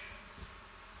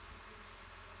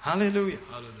 Hallelujah.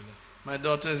 Hallelujah. My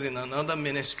daughter is in another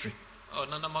ministry.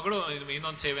 ನನ್ನ ಮಗಳು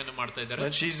ಇನ್ನೊಂದು ಸೇವೆಯನ್ನು ಮಾಡ್ತಾ ಇದ್ದಾರೆ.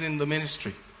 But she's in the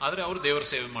ministry. ಆದ್ರೆ ಅವರು ದೇವರ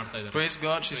ಸೇವೆ ಮಾಡ್ತಾ ಇದ್ದಾರೆ. Praise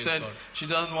God. She said she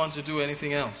doesn't want to do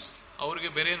anything else. ಅವರಿಗೆ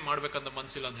ಬೇರೆ ಏನು ಮಾಡಬೇಕಂತ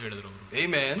ಮನಸ್ಸಿಲ್ಲ ಅಂತ ಹೇಳಿದ್ರು ಅವರು.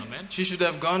 Amen. She should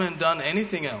have gone and done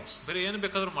anything else. ಬೇರೆ ಏನು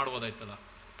ಬೇಕಾದರೂ ಮಾಡಬಹುದಾಯ್ತಲ್ಲ.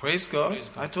 Praise God.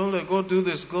 I told her, go do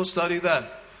this, go study that.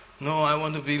 No, I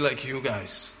want to be like you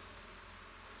guys.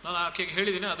 ನಾನು ಆಕೆಗೆ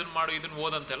ಹೇಳಿದ್ದೀನಿ ಅದನ್ನ ಮಾಡು ಇದನ್ನ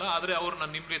ಓದಂತೆಲ್ಲ, ಆದ್ರೆ ಅವರು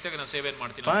ನಾನು ನಿಮ್ಮ ರೀತಿಯಾಗಿ ನಾನು ಸೇವೆಯನ್ನು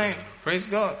ಮಾಡ್ತೀನಿ. Fine. Praise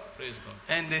God. Praise God.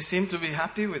 And they seem to be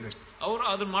happy with it. ಅವರು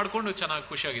ಅದನ್ನ ಮಾಡ್ಕೊಂಡು ಚೆನ್ನಾಗಿ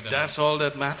ಖುಷಿಯಾಗಿದ್ದಾರೆ. That's all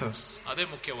that matters. ಅದೇ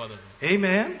ಮುಖ್ಯವಾದದ್ದು.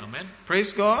 Amen. Amen.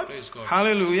 Praise God. Praise God.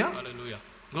 Hallelujah. Hallelujah.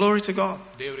 Glory to God.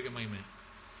 ದೇವರಿಗೆ ಮಹಿಮೆ.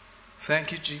 Thank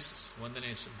you, Jesus. ವಂದನೆ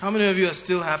ಯೇಸು. How many of you are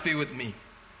still happy with me?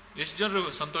 ಎಷ್ಟು ಜನರು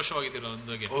ಸಂತೋಷವಾಗಿದ್ದೀರಾ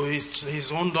ನನಗೆ? Oh, his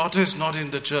own daughter is not in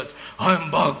the church. I am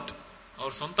bugged.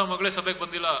 ಅವ್ರ ಸ್ವಂತ ಮಗಳೇ ಸಭೆಗೆ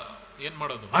ಬಂದಿಲ್ಲ, ಏನ್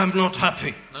ಮಾಡೋದು? I am not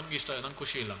happy. ನನಗೆ ಇಷ್ಟ, ನನಗೆ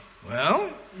ಖುಷಿ ಇಲ್ಲ. Well,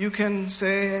 you can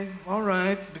say, all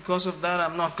right, because of that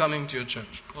I'm not coming to your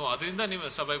church. ಅದರಿಂದ ನೀವು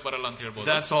ಸಭೆಗೆ ಬರಲ್ಲ ಅಂತ ಹೇಳ್ಬೋದು.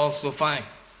 That's also fine.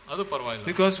 ಅದು ಪರವಾಗಿಲ್ಲ.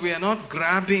 Because we are not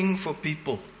grabbing for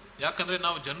people. ಯಾಕಂದ್ರೆ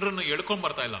ನಾವು ಜನರನ್ನು ಎಳ್ಕೊಂಡ್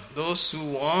ಬರ್ತಾ ಇಲ್ಲ. Those who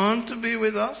want to be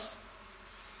with us,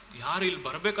 ಯಾರು ಇಲ್ಲಿ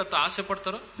ಬರ್ಬೇಕಂತ ಆಸೆ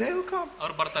ಪಡ್ತಾರೋ they will come.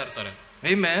 ಅವ್ರು ಬರ್ತಾ ಇರ್ತಾರೆ.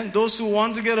 Amen. Those who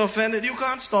want to get offended, you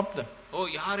can't stop them.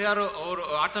 ಯಾರ್ಯಾರು ಅವರು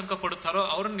ಆತಂಕ ಪಡುತ್ತಾರೋ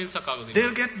ಅವ್ರನ್ನ ನಿಲ್ಸಕ್ ಆಗೋದಿಲ್ಲ.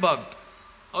 They'll get bugged.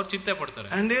 ಅವ್ರು ಚಿಂತೆ ಪಡ್ತಾರೆ.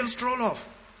 And they'll stroll off.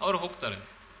 ಅವ್ರು ಹೋಗ್ತಾರೆ.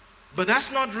 But that's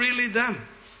not really them.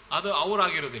 ಅದು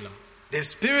ಅವರಾಗಿರೋದಿಲ್ಲ. Their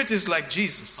spirit is like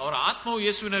Jesus. ಅವರ ಆತ್ಮವು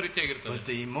ಯೇಸುವಿನ ರೀತಿಯಾಗಿರ್ತದೆ. But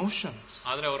the emotions,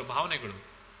 ಆದ್ರೆ ಅವರ ಭಾವನೆಗಳು,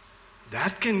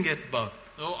 that can get bugged.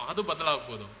 ಅದು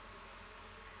ಬದಲಾಗಬಹುದು.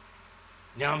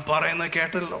 ഞാൻ പറയുന്ന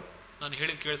കേട്ടല്ലോ? ನಾನು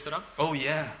ಹೇಳಿದ್ ಕೇಳಿಸ್ತಾರಾ? Oh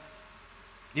yeah.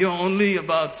 You're only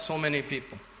about so many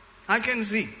people. I can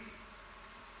see.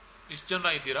 ಇಷ್ಟು ಜನ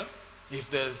ಇದ್ದೀರಾ? If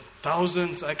there are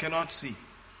thousands, I cannot see.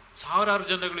 ಸಾವಿರಾರು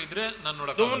ಜನಗಳು ಇದ್ರೆ ನಾನು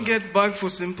ನೋಡಕ್ಕೆ. Don't get bugged for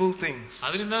simple things.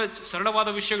 ಅದರಿಂದ ಸರಳವಾದ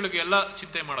ವಿಷಯಗಳಿಗೆ ಎಲ್ಲ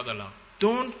ಚಿಂತೆ ಮಾಡೋದಲ್ಲ.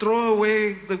 Don't throw away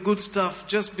the good stuff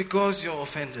just because you're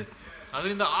offended.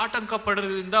 ಅದರಿಂದ ಆತಂಕ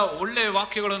ಪಡೋದ್ರಿಂದ ಒಳ್ಳೆ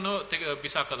ವಾಕ್ಯಗಳನ್ನು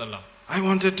ಬಿಸಾಕೋದಲ್ಲ. I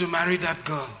wanted to marry that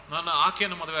girl. ನಾನು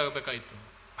ಆಕೆಯನ್ನು ಮದುವೆ ಆಗಬೇಕಾಯಿತು.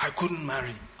 I couldn't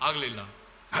marry. ಆಗ್ಲಿಲ್ಲ.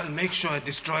 I'll make sure I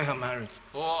destroy her marriage.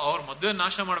 ಅವ್ರ ಮದುವೆ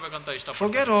ನಾಶ ಮಾಡ್ಬೇಕಂತ ಇಷ್ಟ.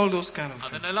 Forget all those kind of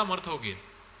things. ಅದನ್ನೆಲ್ಲ ಮರೆತು ಹೋಗಿ.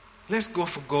 Let's go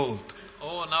for gold.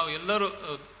 ನಾವು ಎಲ್ಲರೂ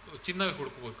ಚಿನ್ನ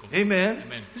ಹುಡುಕಬೇಕು. Amen.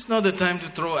 This is not the time to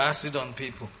throw acid on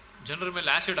people. ಜನರ ಮೇಲೆ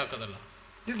acid ಹಾಕೋದಲ್ಲ.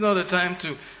 This is not the time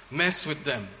to mess with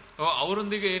them.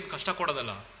 ಅವರೊಂದಿಗೆ ಏನು ಕಷ್ಟ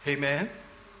ಕೊಡೋದಲ್ಲ. Amen.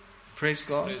 Praise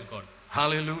God. Praise God.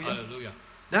 Hallelujah. Hallelujah.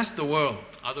 That's the world.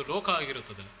 ಅದು ಲೋಕ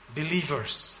ಆಗಿರುತ್ತದೆ.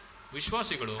 Believers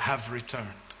ವಿಶ್ವಾಸಿಗಳು have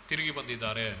returned. ತಿರುಗಿ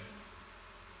ಬಂದಿದ್ದಾರೆ.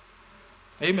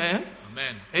 Amen.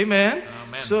 Amen. Amen.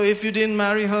 Amen. So if you didn't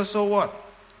marry her, so what?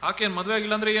 ಆಕೆಯನ್ನು ಮದುವೆ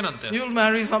ಆಗಿಲ್ಲ ಅಂದ್ರೆ ಏನಂತೆ? You'll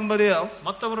marry somebody else.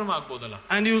 ಮತ್ತೊಬ್ಬರನ್ನು ಆಗ್ಬೋದಲ್ಲ.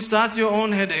 And you'll start your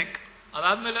own headache.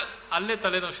 ಅದಾದ್ಮೇಲೆ ಅಲ್ಲೇ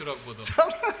ತಲೆನೋವು ಶುರು ಆಗ್ಬೋದು.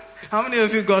 How many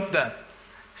of you got that?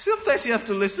 Sometimes you have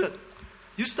to listen.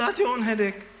 You start your own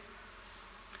headache.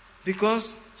 Because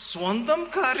swandam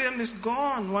karyam is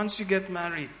gone once you get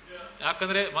married.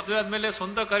 ಯಾಕಂದ್ರೆ ಮದುವೆ ಆದ್ಮೇಲೆ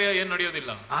ಸ್ವಂತ ಕಾರ್ಯ ಏನು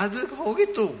ನಡೆಯೋದಿಲ್ಲ. ಅದು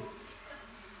ಹೋಗಿತ್ತು.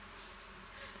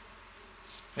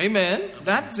 Amen.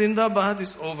 That Zindabad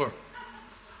is over.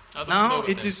 Now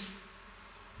it is.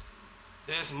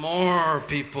 There's more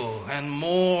people and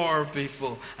more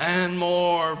people and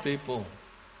more people.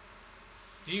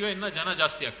 ಈಗ ಇನ್ನ ಜನ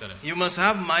ಜಾಸ್ತಿ ಆಗ್ತಾರೆ. You must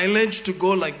have mileage to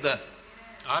go like that.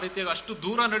 ಆ ರೀತಿಯಾಗಿ ಅಷ್ಟು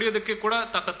ದೂರ ನಡೆಯೋದಕ್ಕೆ ಕೂಡ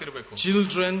ತಾಕತ್ತಿರಬೇಕು.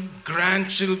 Children,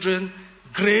 grandchildren,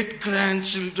 great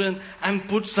grandchildren, and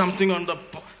put something on the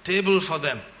table for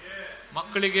them.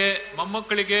 ಮಕ್ಕಳಿಗೆ,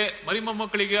 ಮೊಮ್ಮಕ್ಕಳಿಗೆ, ಮರಿ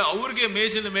ಮೊಮ್ಮಕ್ಕಳಿಗೆ ಅವ್ರಿಗೆ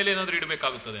ಮೇಜಿನ ಮೇಲೆ ಏನಾದ್ರೂ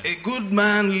ಇಡಬೇಕಾಗುತ್ತದೆ. A good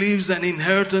man leaves an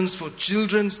inheritance for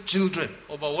children's children.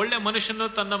 ಒಬ್ಬ ಒಳ್ಳೆ ಮನುಷ್ಯನು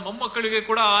ತನ್ನ ಮೊಮ್ಮಕ್ಕಳಿಗೆ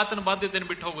ಕೂಡ ಆತನ ಬಾಧ್ಯತೆಯನ್ನು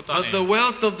ಬಿಟ್ಟು ಹೋಗುತ್ತಾನೆ. But the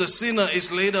wealth of the sinner is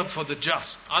laid up for the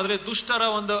just. ಆದ್ರೆ ದುಷ್ಟರ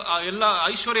ಒಂದು ಎಲ್ಲ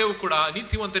ಐಶ್ವರ್ಯವೂ ಕೂಡ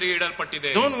ನೀತಿವಂತರಿಗೆ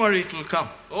ಇಡಲ್ಪಟ್ಟಿದೆ. Don't worry, it will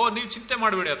come. ನೀವು ಚಿಂತೆ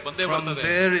ಮಾಡಬೇಡಿ, ಅದು ಬಂದೇ ಬರ್ತದೆ. From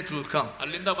there it will come.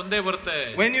 ಅಲ್ಲಿಂದ ಬಂದೇ ಬರುತ್ತೆ.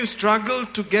 When you struggle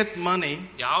to get money,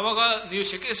 ಯಾವಾಗ ನೀವು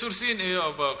ಶೆಕೆ ಸುರಿಸಿ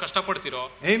ಕಷ್ಟ ಪಡ್ತೀರೋ,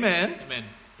 amen, amen,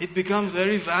 it becomes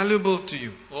very valuable to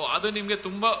you. ಅದು ನಿಮಗೆ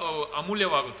ತುಂಬಾ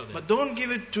ಅಮೂಲ್ಯವಾಗುತ್ತದೆ. But don't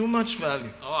give it too much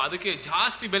value. ಅದಕ್ಕೆ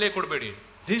ಜಾಸ್ತಿ ಬೆಲೆ ಕೊಡಬೇಡಿ.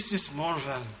 This is more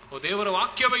valuable. ದೇವರ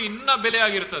ವಾಕ್ಯವೇ ಇನ್ನ ಬೆಲೆ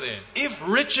ಆಗಿರುತ್ತದೆ. If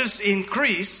riches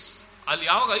increase, ಅಲ್ಲಿ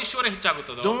ಯಾವಾಗ ಐಶ್ವರ್ಯ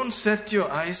ಹೆಚ್ಚಾಗುತ್ತದೋ, don't set your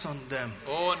eyes on them.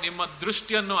 ನಿಮ್ಮ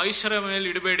ದೃಷ್ಟಿಯನ್ನು ಐಶ್ವರ್ಯ ಮೇಲೆ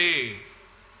ಇಡಬೇಡಿ.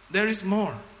 There is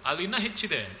more. ಅಲ್ಲಿ ಇನ್ನ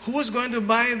ಹೆಚ್ಚಿದೆ. Who is going to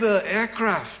buy the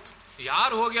aircraft?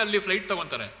 ಯಾರು ಹೋಗಿ ಅಲ್ಲಿ ಫ್ಲೈಟ್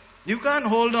ತಗೊಂತಾರೆ? You can't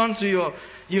hold on to your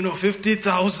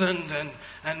 50,000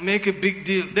 and make a big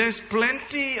deal. There's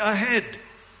plenty ahead.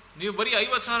 ನೀವು ಬರೀ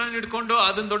 50,000 ಇಟ್ಕೊಂಡು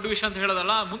ಅದನ್ನ ದೊಡ್ಡ ವಿಷಯ ಅಂತ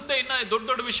ಹೇಳೋದಲ್ಲ, ಮುಂದೆ ಇನ್ನ ದೊಡ್ಡ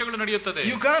ದೊಡ್ಡ ವಿಷಯಗಳು ನಡೆಯುತ್ತದೆ.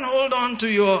 You can't hold on to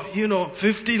your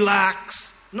 50 lakhs.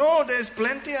 No, there's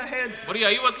plenty ahead. ಬರೀ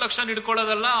 50 ಲಕ್ಷ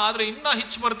ಇಟ್ಕೊಳ್ಳೋದಲ್ಲ, ಆದ್ರೆ ಇನ್ನ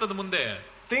ಹೆಚ್ಚು ಬರ್ತದೆ ಮುಂದೆ.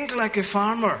 Think like a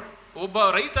farmer. ಒಬ್ಬ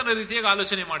ರೈತನ ರೀತಿಯಾಗಿ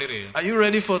ಆಲೋಚನೆ ಮಾಡಿರಿ. Are you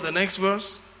ready for the next verse?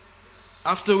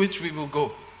 After which we will go.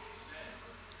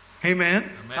 Amen.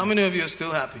 How many of you are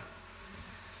still happy?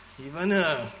 ഇവന്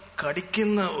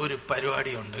കടിക്കുന്ന ഒരു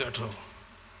പരിപാടി ഉണ്ട് കേട്ടോ.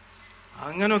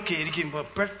 അങ്ങനൊക്കെ ഇരിക്കുമ്പോൾ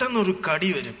പെട്ടെന്നൊരു കടി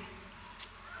വരും.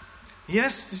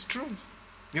 Yes, it's true.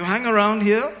 You hang around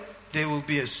here, there will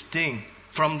be a sting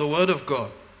from the word of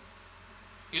God.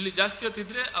 ಇಲ್ಲಿ ಜಾಸ್ತಿ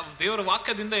ಹೊತ್ತಿದ್ರೆ ದೇವರ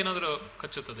ವಾಕ್ಯದಿಂದ ಏನಾದರೂ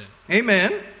ಕಚ್ಚುತ್ತದೆ.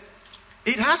 Amen.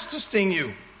 It has to sting you.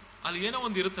 ಅಲ್ಲಿ ಏನೋ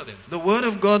ಒಂದು ಇರುತ್ತದೆ. The word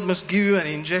of God must give you an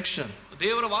injection.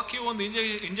 ದೇವರ ವಾಕ್ಯವು ಒಂದು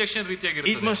ಇಂಜೆಕ್ಷನ್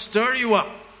ರೀತಿಯಾಗಿರುತ್ತದೆ. It must stir you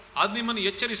up. ಅದು ನಿಮ್ಮನ್ನು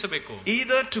ಎಚ್ಚರಿಸಬೇಕು.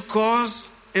 Either to cause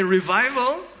a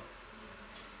revival,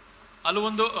 ಅಲ್ಲಿ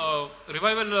ಒಂದು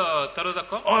ರಿವೈವಲ್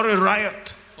ತರೋದಕ್ಕೋ, or a riot,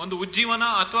 ಒಂದು ಉಜ್ಜೀವನ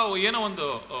ಅಥವಾ ಏನೋ ಒಂದು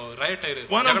ರೈಟ್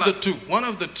ಇರುತ್ತೆ. One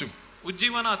of the two.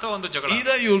 ಉಜ್ಜೀವನ ಅಥವಾ ಒಂದು ಜಗಳ.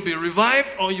 Either you will be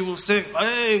revived or you will say,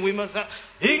 hey, we must have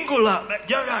ingula.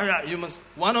 You must,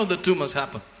 one of the two must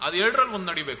happen. ಅದು ಎರಡರಲ್ಲಿ ಒಂದು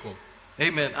ನಡಿಬೇಕು.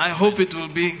 Amen. I hope it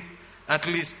will be at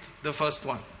least the first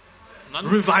one.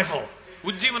 Revival.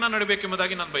 ಉಜ್ಜೀವನ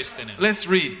ನಡಬೇಕೆಂಬುದಾಗಿ ನಾನು ಬಯಸ್ತೇನೆ. Let's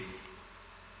read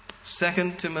 2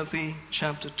 Timothy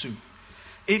chapter 2.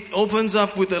 It opens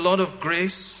up with a lot of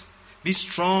grace. Be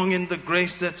strong in the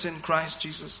grace that's in Christ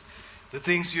Jesus. The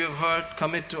things you have heard,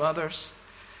 commit to others.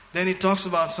 Then it talks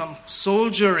about some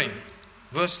soldiering.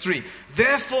 Verse 3.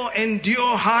 Therefore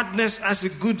endure hardness as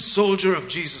a good soldier of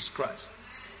Jesus Christ.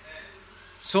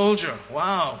 Soldier.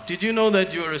 Wow. Did you know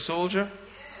that you are a soldier?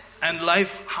 And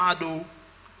life hadu.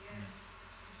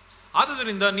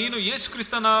 ಆದುದರಿಂದ ನೀನು ಯೇಸು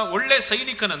ಕ್ರಿಸ್ತನ ಒಳ್ಳೆ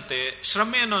ಸೈನಿಕನಂತೆ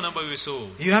ಶ್ರಮೆಯನ್ನು ಅನುಭವಿಸು.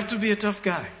 You have to be a tough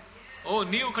guy.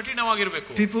 ನೀವು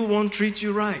ಕಠಿಣವಾಗಿರಬೇಕು. People won't treat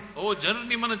you right. ಜನರು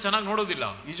ನಿಮ್ಮನ್ನು ಚೆನ್ನಾಗಿ ನೋಡೋದಿಲ್ಲ.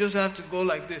 You just have to go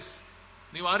like this.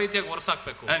 ನೀವು ಆ ರೀತಿಯಾಗಿ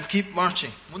ಹೊರಸಾಕಬೇಕು. And keep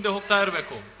marching. ಮುಂದೆ ಹೋಗ್ತಾ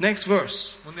ಇರಬೇಕು. Next verse.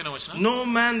 ಮುಂದಿನ ವಚನ. No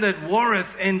man that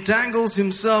warreth entangles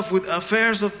himself with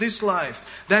affairs of this life,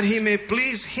 that he may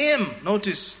please him,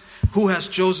 notice, who has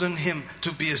chosen him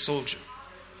to be a soldier.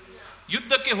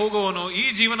 ಯುದ್ಧಕ್ಕೆ ಹೋಗುವವನು ಈ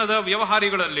ಜೀವನದ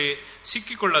ವ್ಯವಹಾರಗಳಲ್ಲಿ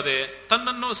ಸಿಕ್ಕಿಕೊಳ್ಳದೆ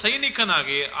ತನ್ನನ್ನು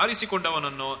ಸೈನಿಕನಾಗಿ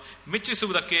ಆರಿಸಿಕೊಂಡವನನ್ನು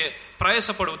ಮೆಚ್ಚಿಸುವುದಕ್ಕೆ ಪ್ರಯಾಸ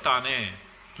ಪಡುತ್ತಾನೆ.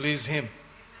 Please him.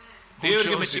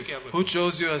 ದೇವರಿಗೆ Who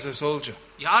chose you as a soldier?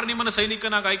 ಯಾರು ನಿಮ್ಮನ್ನು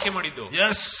ಸೈನಿಕನಾಗಿ ಆಯ್ಕೆ ಮಾಡಿದ್ದು?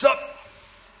 Yes, sir.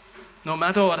 No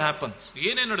matter what happens.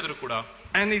 ಏನೇ ನಡೆದರೂ ಕೂಡ.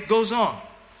 And it goes on.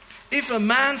 If a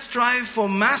man strive for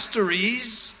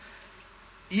masteries,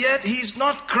 yet he is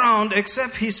not crowned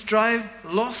except he strive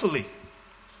lawfully.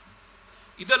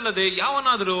 ಇದಲ್ಲದೆ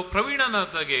ಯಾವನಾದರೂ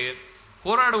ಪ್ರವೀಣನಾಗಿ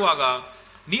ಹೋರಾಡುವಾಗ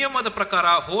ನಿಯಮದ ಪ್ರಕಾರ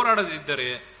ಹೋರಾಡದಿದ್ದರೆ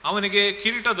ಅವನಿಗೆ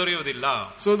ಕಿರೀಟ ದೊರೆಯುವುದಿಲ್ಲ.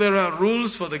 So there are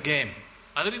rules for the game.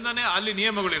 ಅದರಿಂದಾನೇ ಅಲ್ಲಿ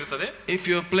ನಿಯಮಗಳು ಇರುತ್ತದೆ. If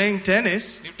you are playing tennis,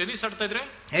 ನೀವು ಟೆನ್ನಿಸ್ ಆಡ್ತಾ ಇದ್ರೆ,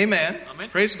 amen,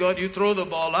 praise God, you throw the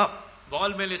ball up,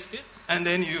 ball ಮೇಲೆ ST, and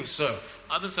then you serve.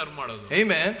 ಅದನ್ನ ಸರ್ವ್ ಮಾಡೋದು.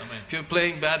 Amen. If you are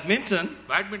playing badminton,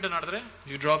 badminton ಆಡಿದ್ರೆ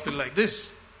you drop it like this.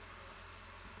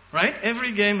 Right?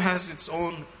 Every game has its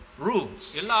own rules.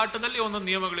 ಎಲ್ಲ ಆಟದಲ್ಲಿ ಒಂದೊಂದು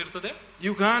ನಿಯಮಗಳು ಇರ್ತದೆ.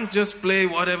 You can't just play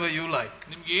whatever you like.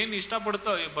 ನಿಮಗೆ ಏನು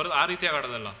ಇಷ್ಟಪಡುತ್ತೋ ಆ ರೀತಿಯಾಗಿ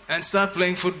ಆಡೋದಲ್ಲ. And start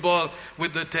playing football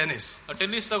with the tennis.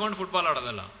 Tennis ತಗೊಂಡು football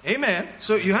ಆಡೋದಲ್ಲ. Amen.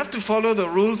 So you have to follow the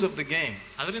rules of the game.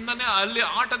 ಅದರಿಂದಾನೇ ಅಲ್ಲಿ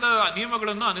ಆಟದ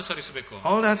ನಿಯಮಗಳನ್ನು ಅನುಸರಿಸಬೇಕು.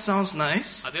 All that sounds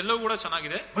nice. ಅದೆಲ್ಲವೂ ಕೂಡ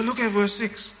ಚೆನ್ನಾಗಿದೆ. But look at verse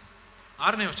 6.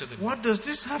 6ನೇ ವಚನದಲ್ಲಿ. What does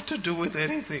this have to do with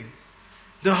anything?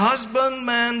 The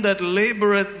husbandman that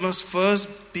laboreth must first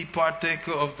be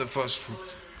partaker of the first fruit.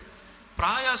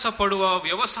 ಪ್ರಯಾಸ ಪಡುವ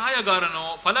ವ್ಯವಸಾಯಗಾರನು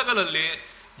ಫಲಗಳಲ್ಲಿ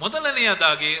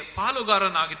ಮೊದಲನೆಯದಾಗಿ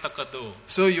ಪಾಲುಗಾರನಾಗಿರ್ತಕ್ಕದ್ದು.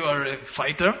 So you are a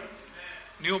fighter.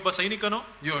 ನೀವೊಬ್ಬ ಸೈನಿಕನು.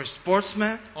 You are a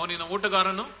sportsman. ನೀನು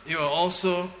ಓಟಗಾರನು. You are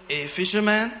also a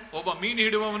fisherman. ಒಬ್ಬ ಮೀನು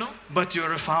ಹಿಡಿಯುವವನು. But you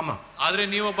are a farmer. ಆದ್ರೆ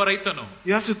ನೀವೊಬ್ಬ ರೈತನು.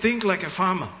 You have to think like a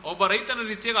farmer. ಒಬ್ಬ ರೈತನ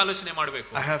ರೀತಿಯಾಗಿ ಆಲೋಚನೆ ಮಾಡಬೇಕು.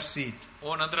 I have seed.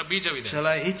 ನಂತರ ಬೀಜವಿದೆ. Shall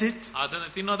I eat it?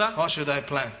 ಅದನ್ನು ತಿನ್ನೋದಾ? Or should I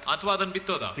plant? ಅಥವಾ ಅದನ್ನು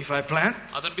ಬಿತ್ತೋದಾ? If I plant,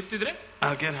 ಅದನ್ನು ಬಿತ್ತಿದ್ರೆ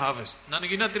I'll get harvest.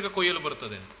 ನನಗೆ ಇನ್ನ ತಿರ್ಗ ಕೊಯ್ಯಲು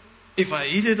ಬರುತ್ತದೆ. If I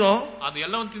eat it all, ಅದು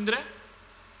ಎಲ್ಲವನ್ನು ತಿಂದ್ರೆ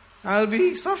I'll be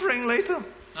suffering later.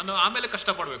 ನಾನು ಆಮೇಲೆ ಕಷ್ಟ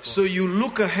ಪಡಬೇಕು. So you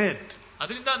look ahead.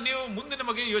 ಅದರಿಂದ ನೀವು ಮುಂದಿನ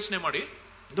ಬಗ್ಗೆ ಯೋಚನೆ ಮಾಡಿ.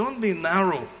 Don't be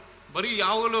narrow. ಬರೀ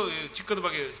ಯಾವಾಗಲೂ ಚಿಕ್ಕದ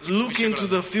ಬಗ್ಗೆ. Look into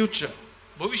the future.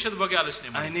 ಭವಿಷ್ಯದ ಬಗ್ಗೆ ಆಲೋಚನೆ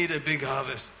ಮಾಡಿ. I need a big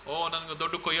harvest. ನನಗೆ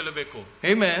ದೊಡ್ಡ ಕೊಯ್ಯಲು ಬೇಕು.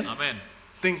 Amen. Amen.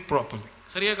 Think properly.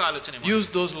 ಸರಿಯಾಗಿ ಆಲೋಚನೆ ಮಾಡಿ. Use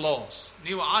those laws.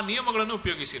 ನೀವು ಆ ನಿಯಮಗಳನ್ನು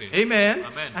ಉಪಯೋಗಿಸಿರಿ. Amen.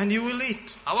 Amen. And you will eat.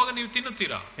 ಆವಾಗ ನೀವು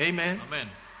ತಿನ್ನುತ್ತೀರಾ. Amen. Amen.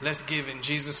 Let's give in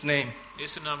Jesus' name.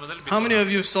 ಯೇಸುವಿನ ನಾಮದಲ್ಲಿ. How many of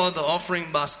you saw the offering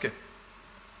basket?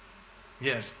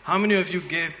 Yes. How many of you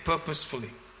gave purposefully?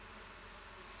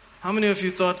 How many of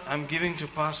you thought, I'm giving to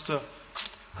pastor?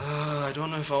 I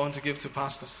don't know if I want to give to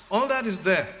pastor. All that is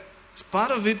there.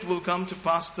 Part of it will come to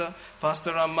Pastor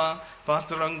Amma,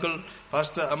 Pastor Uncle,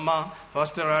 Pastor Amma,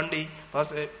 Pastor Andy,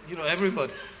 Pastor,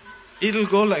 everybody. It'll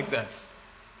go like that.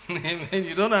 Amen.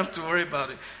 You don't have to worry about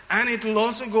it. And it will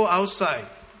also go outside.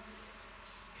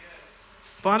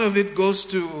 Part of it goes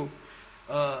to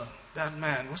that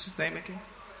man. What's his name again?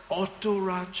 Otto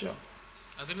Raja.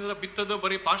 ಅದರಿಂದ ಬಿತ್ತದ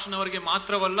ಬರೀ ಪಾಸ್ಟರ್ನವರಿಗೆ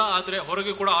ಮಾತ್ರವಲ್ಲ, ಆದ್ರೆ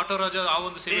ಹೊರಗೆ ಕೂಡ auto ರಾಜ ಆ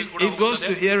ಒಂದು ಸೇವೆ ಕೂಡ It goes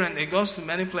to here and it goes to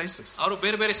many places. ಅವರು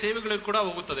ಬೇರೆ ಬೇರೆ ಸೇವೆಗಳಿಗೆ ಕೂಡ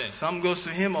ಹೋಗುತ್ತದೆ. Some goes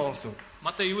to him also.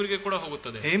 ಮತ್ತೆ ಇವರಿಗೆ ಕೂಡ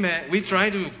ಹೋಗುತ್ತದೆ. Amen. We try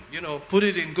to, put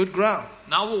it in good ground.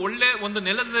 ನಾವು ಒಳ್ಳೆ ಒಂದು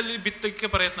ನೆಲದಲ್ಲಿ ಬಿತ್ತಕ್ಕೆ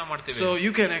ಪ್ರಯತ್ನ ಮಾಡ್ತೀವಿ. So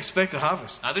you can expect a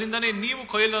harvest. ಅದರಿಂದನೇ ನೀವು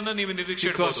ಕೊಯ್ಲನ್ನು ನೀವು ನಿರೀಕ್ಷೆ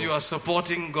ಇಡಬಹುದು. Because you are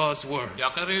supporting God's word.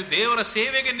 ಯಾಕಂದ್ರೆ ದೇವರ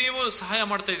ಸೇವೆಗೆ ನೀವು ಸಹಾಯ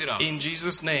ಮಾಡ್ತಾ ಇದ್ದೀರಾ. In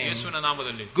Jesus' name. ಯೇಸುವಿನ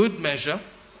ನಾಮದಲ್ಲಿ. Good measure.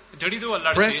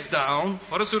 Pressed down,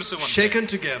 shaken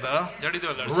together,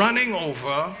 running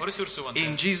over,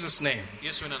 in Jesus' name.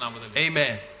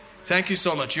 Amen. Thank you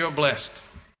so much. You're blessed.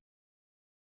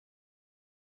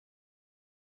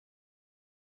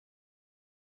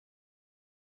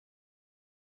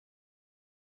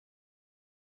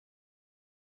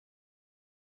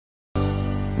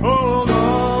 Hold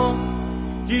on,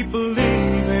 keep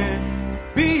believing,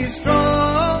 be strong.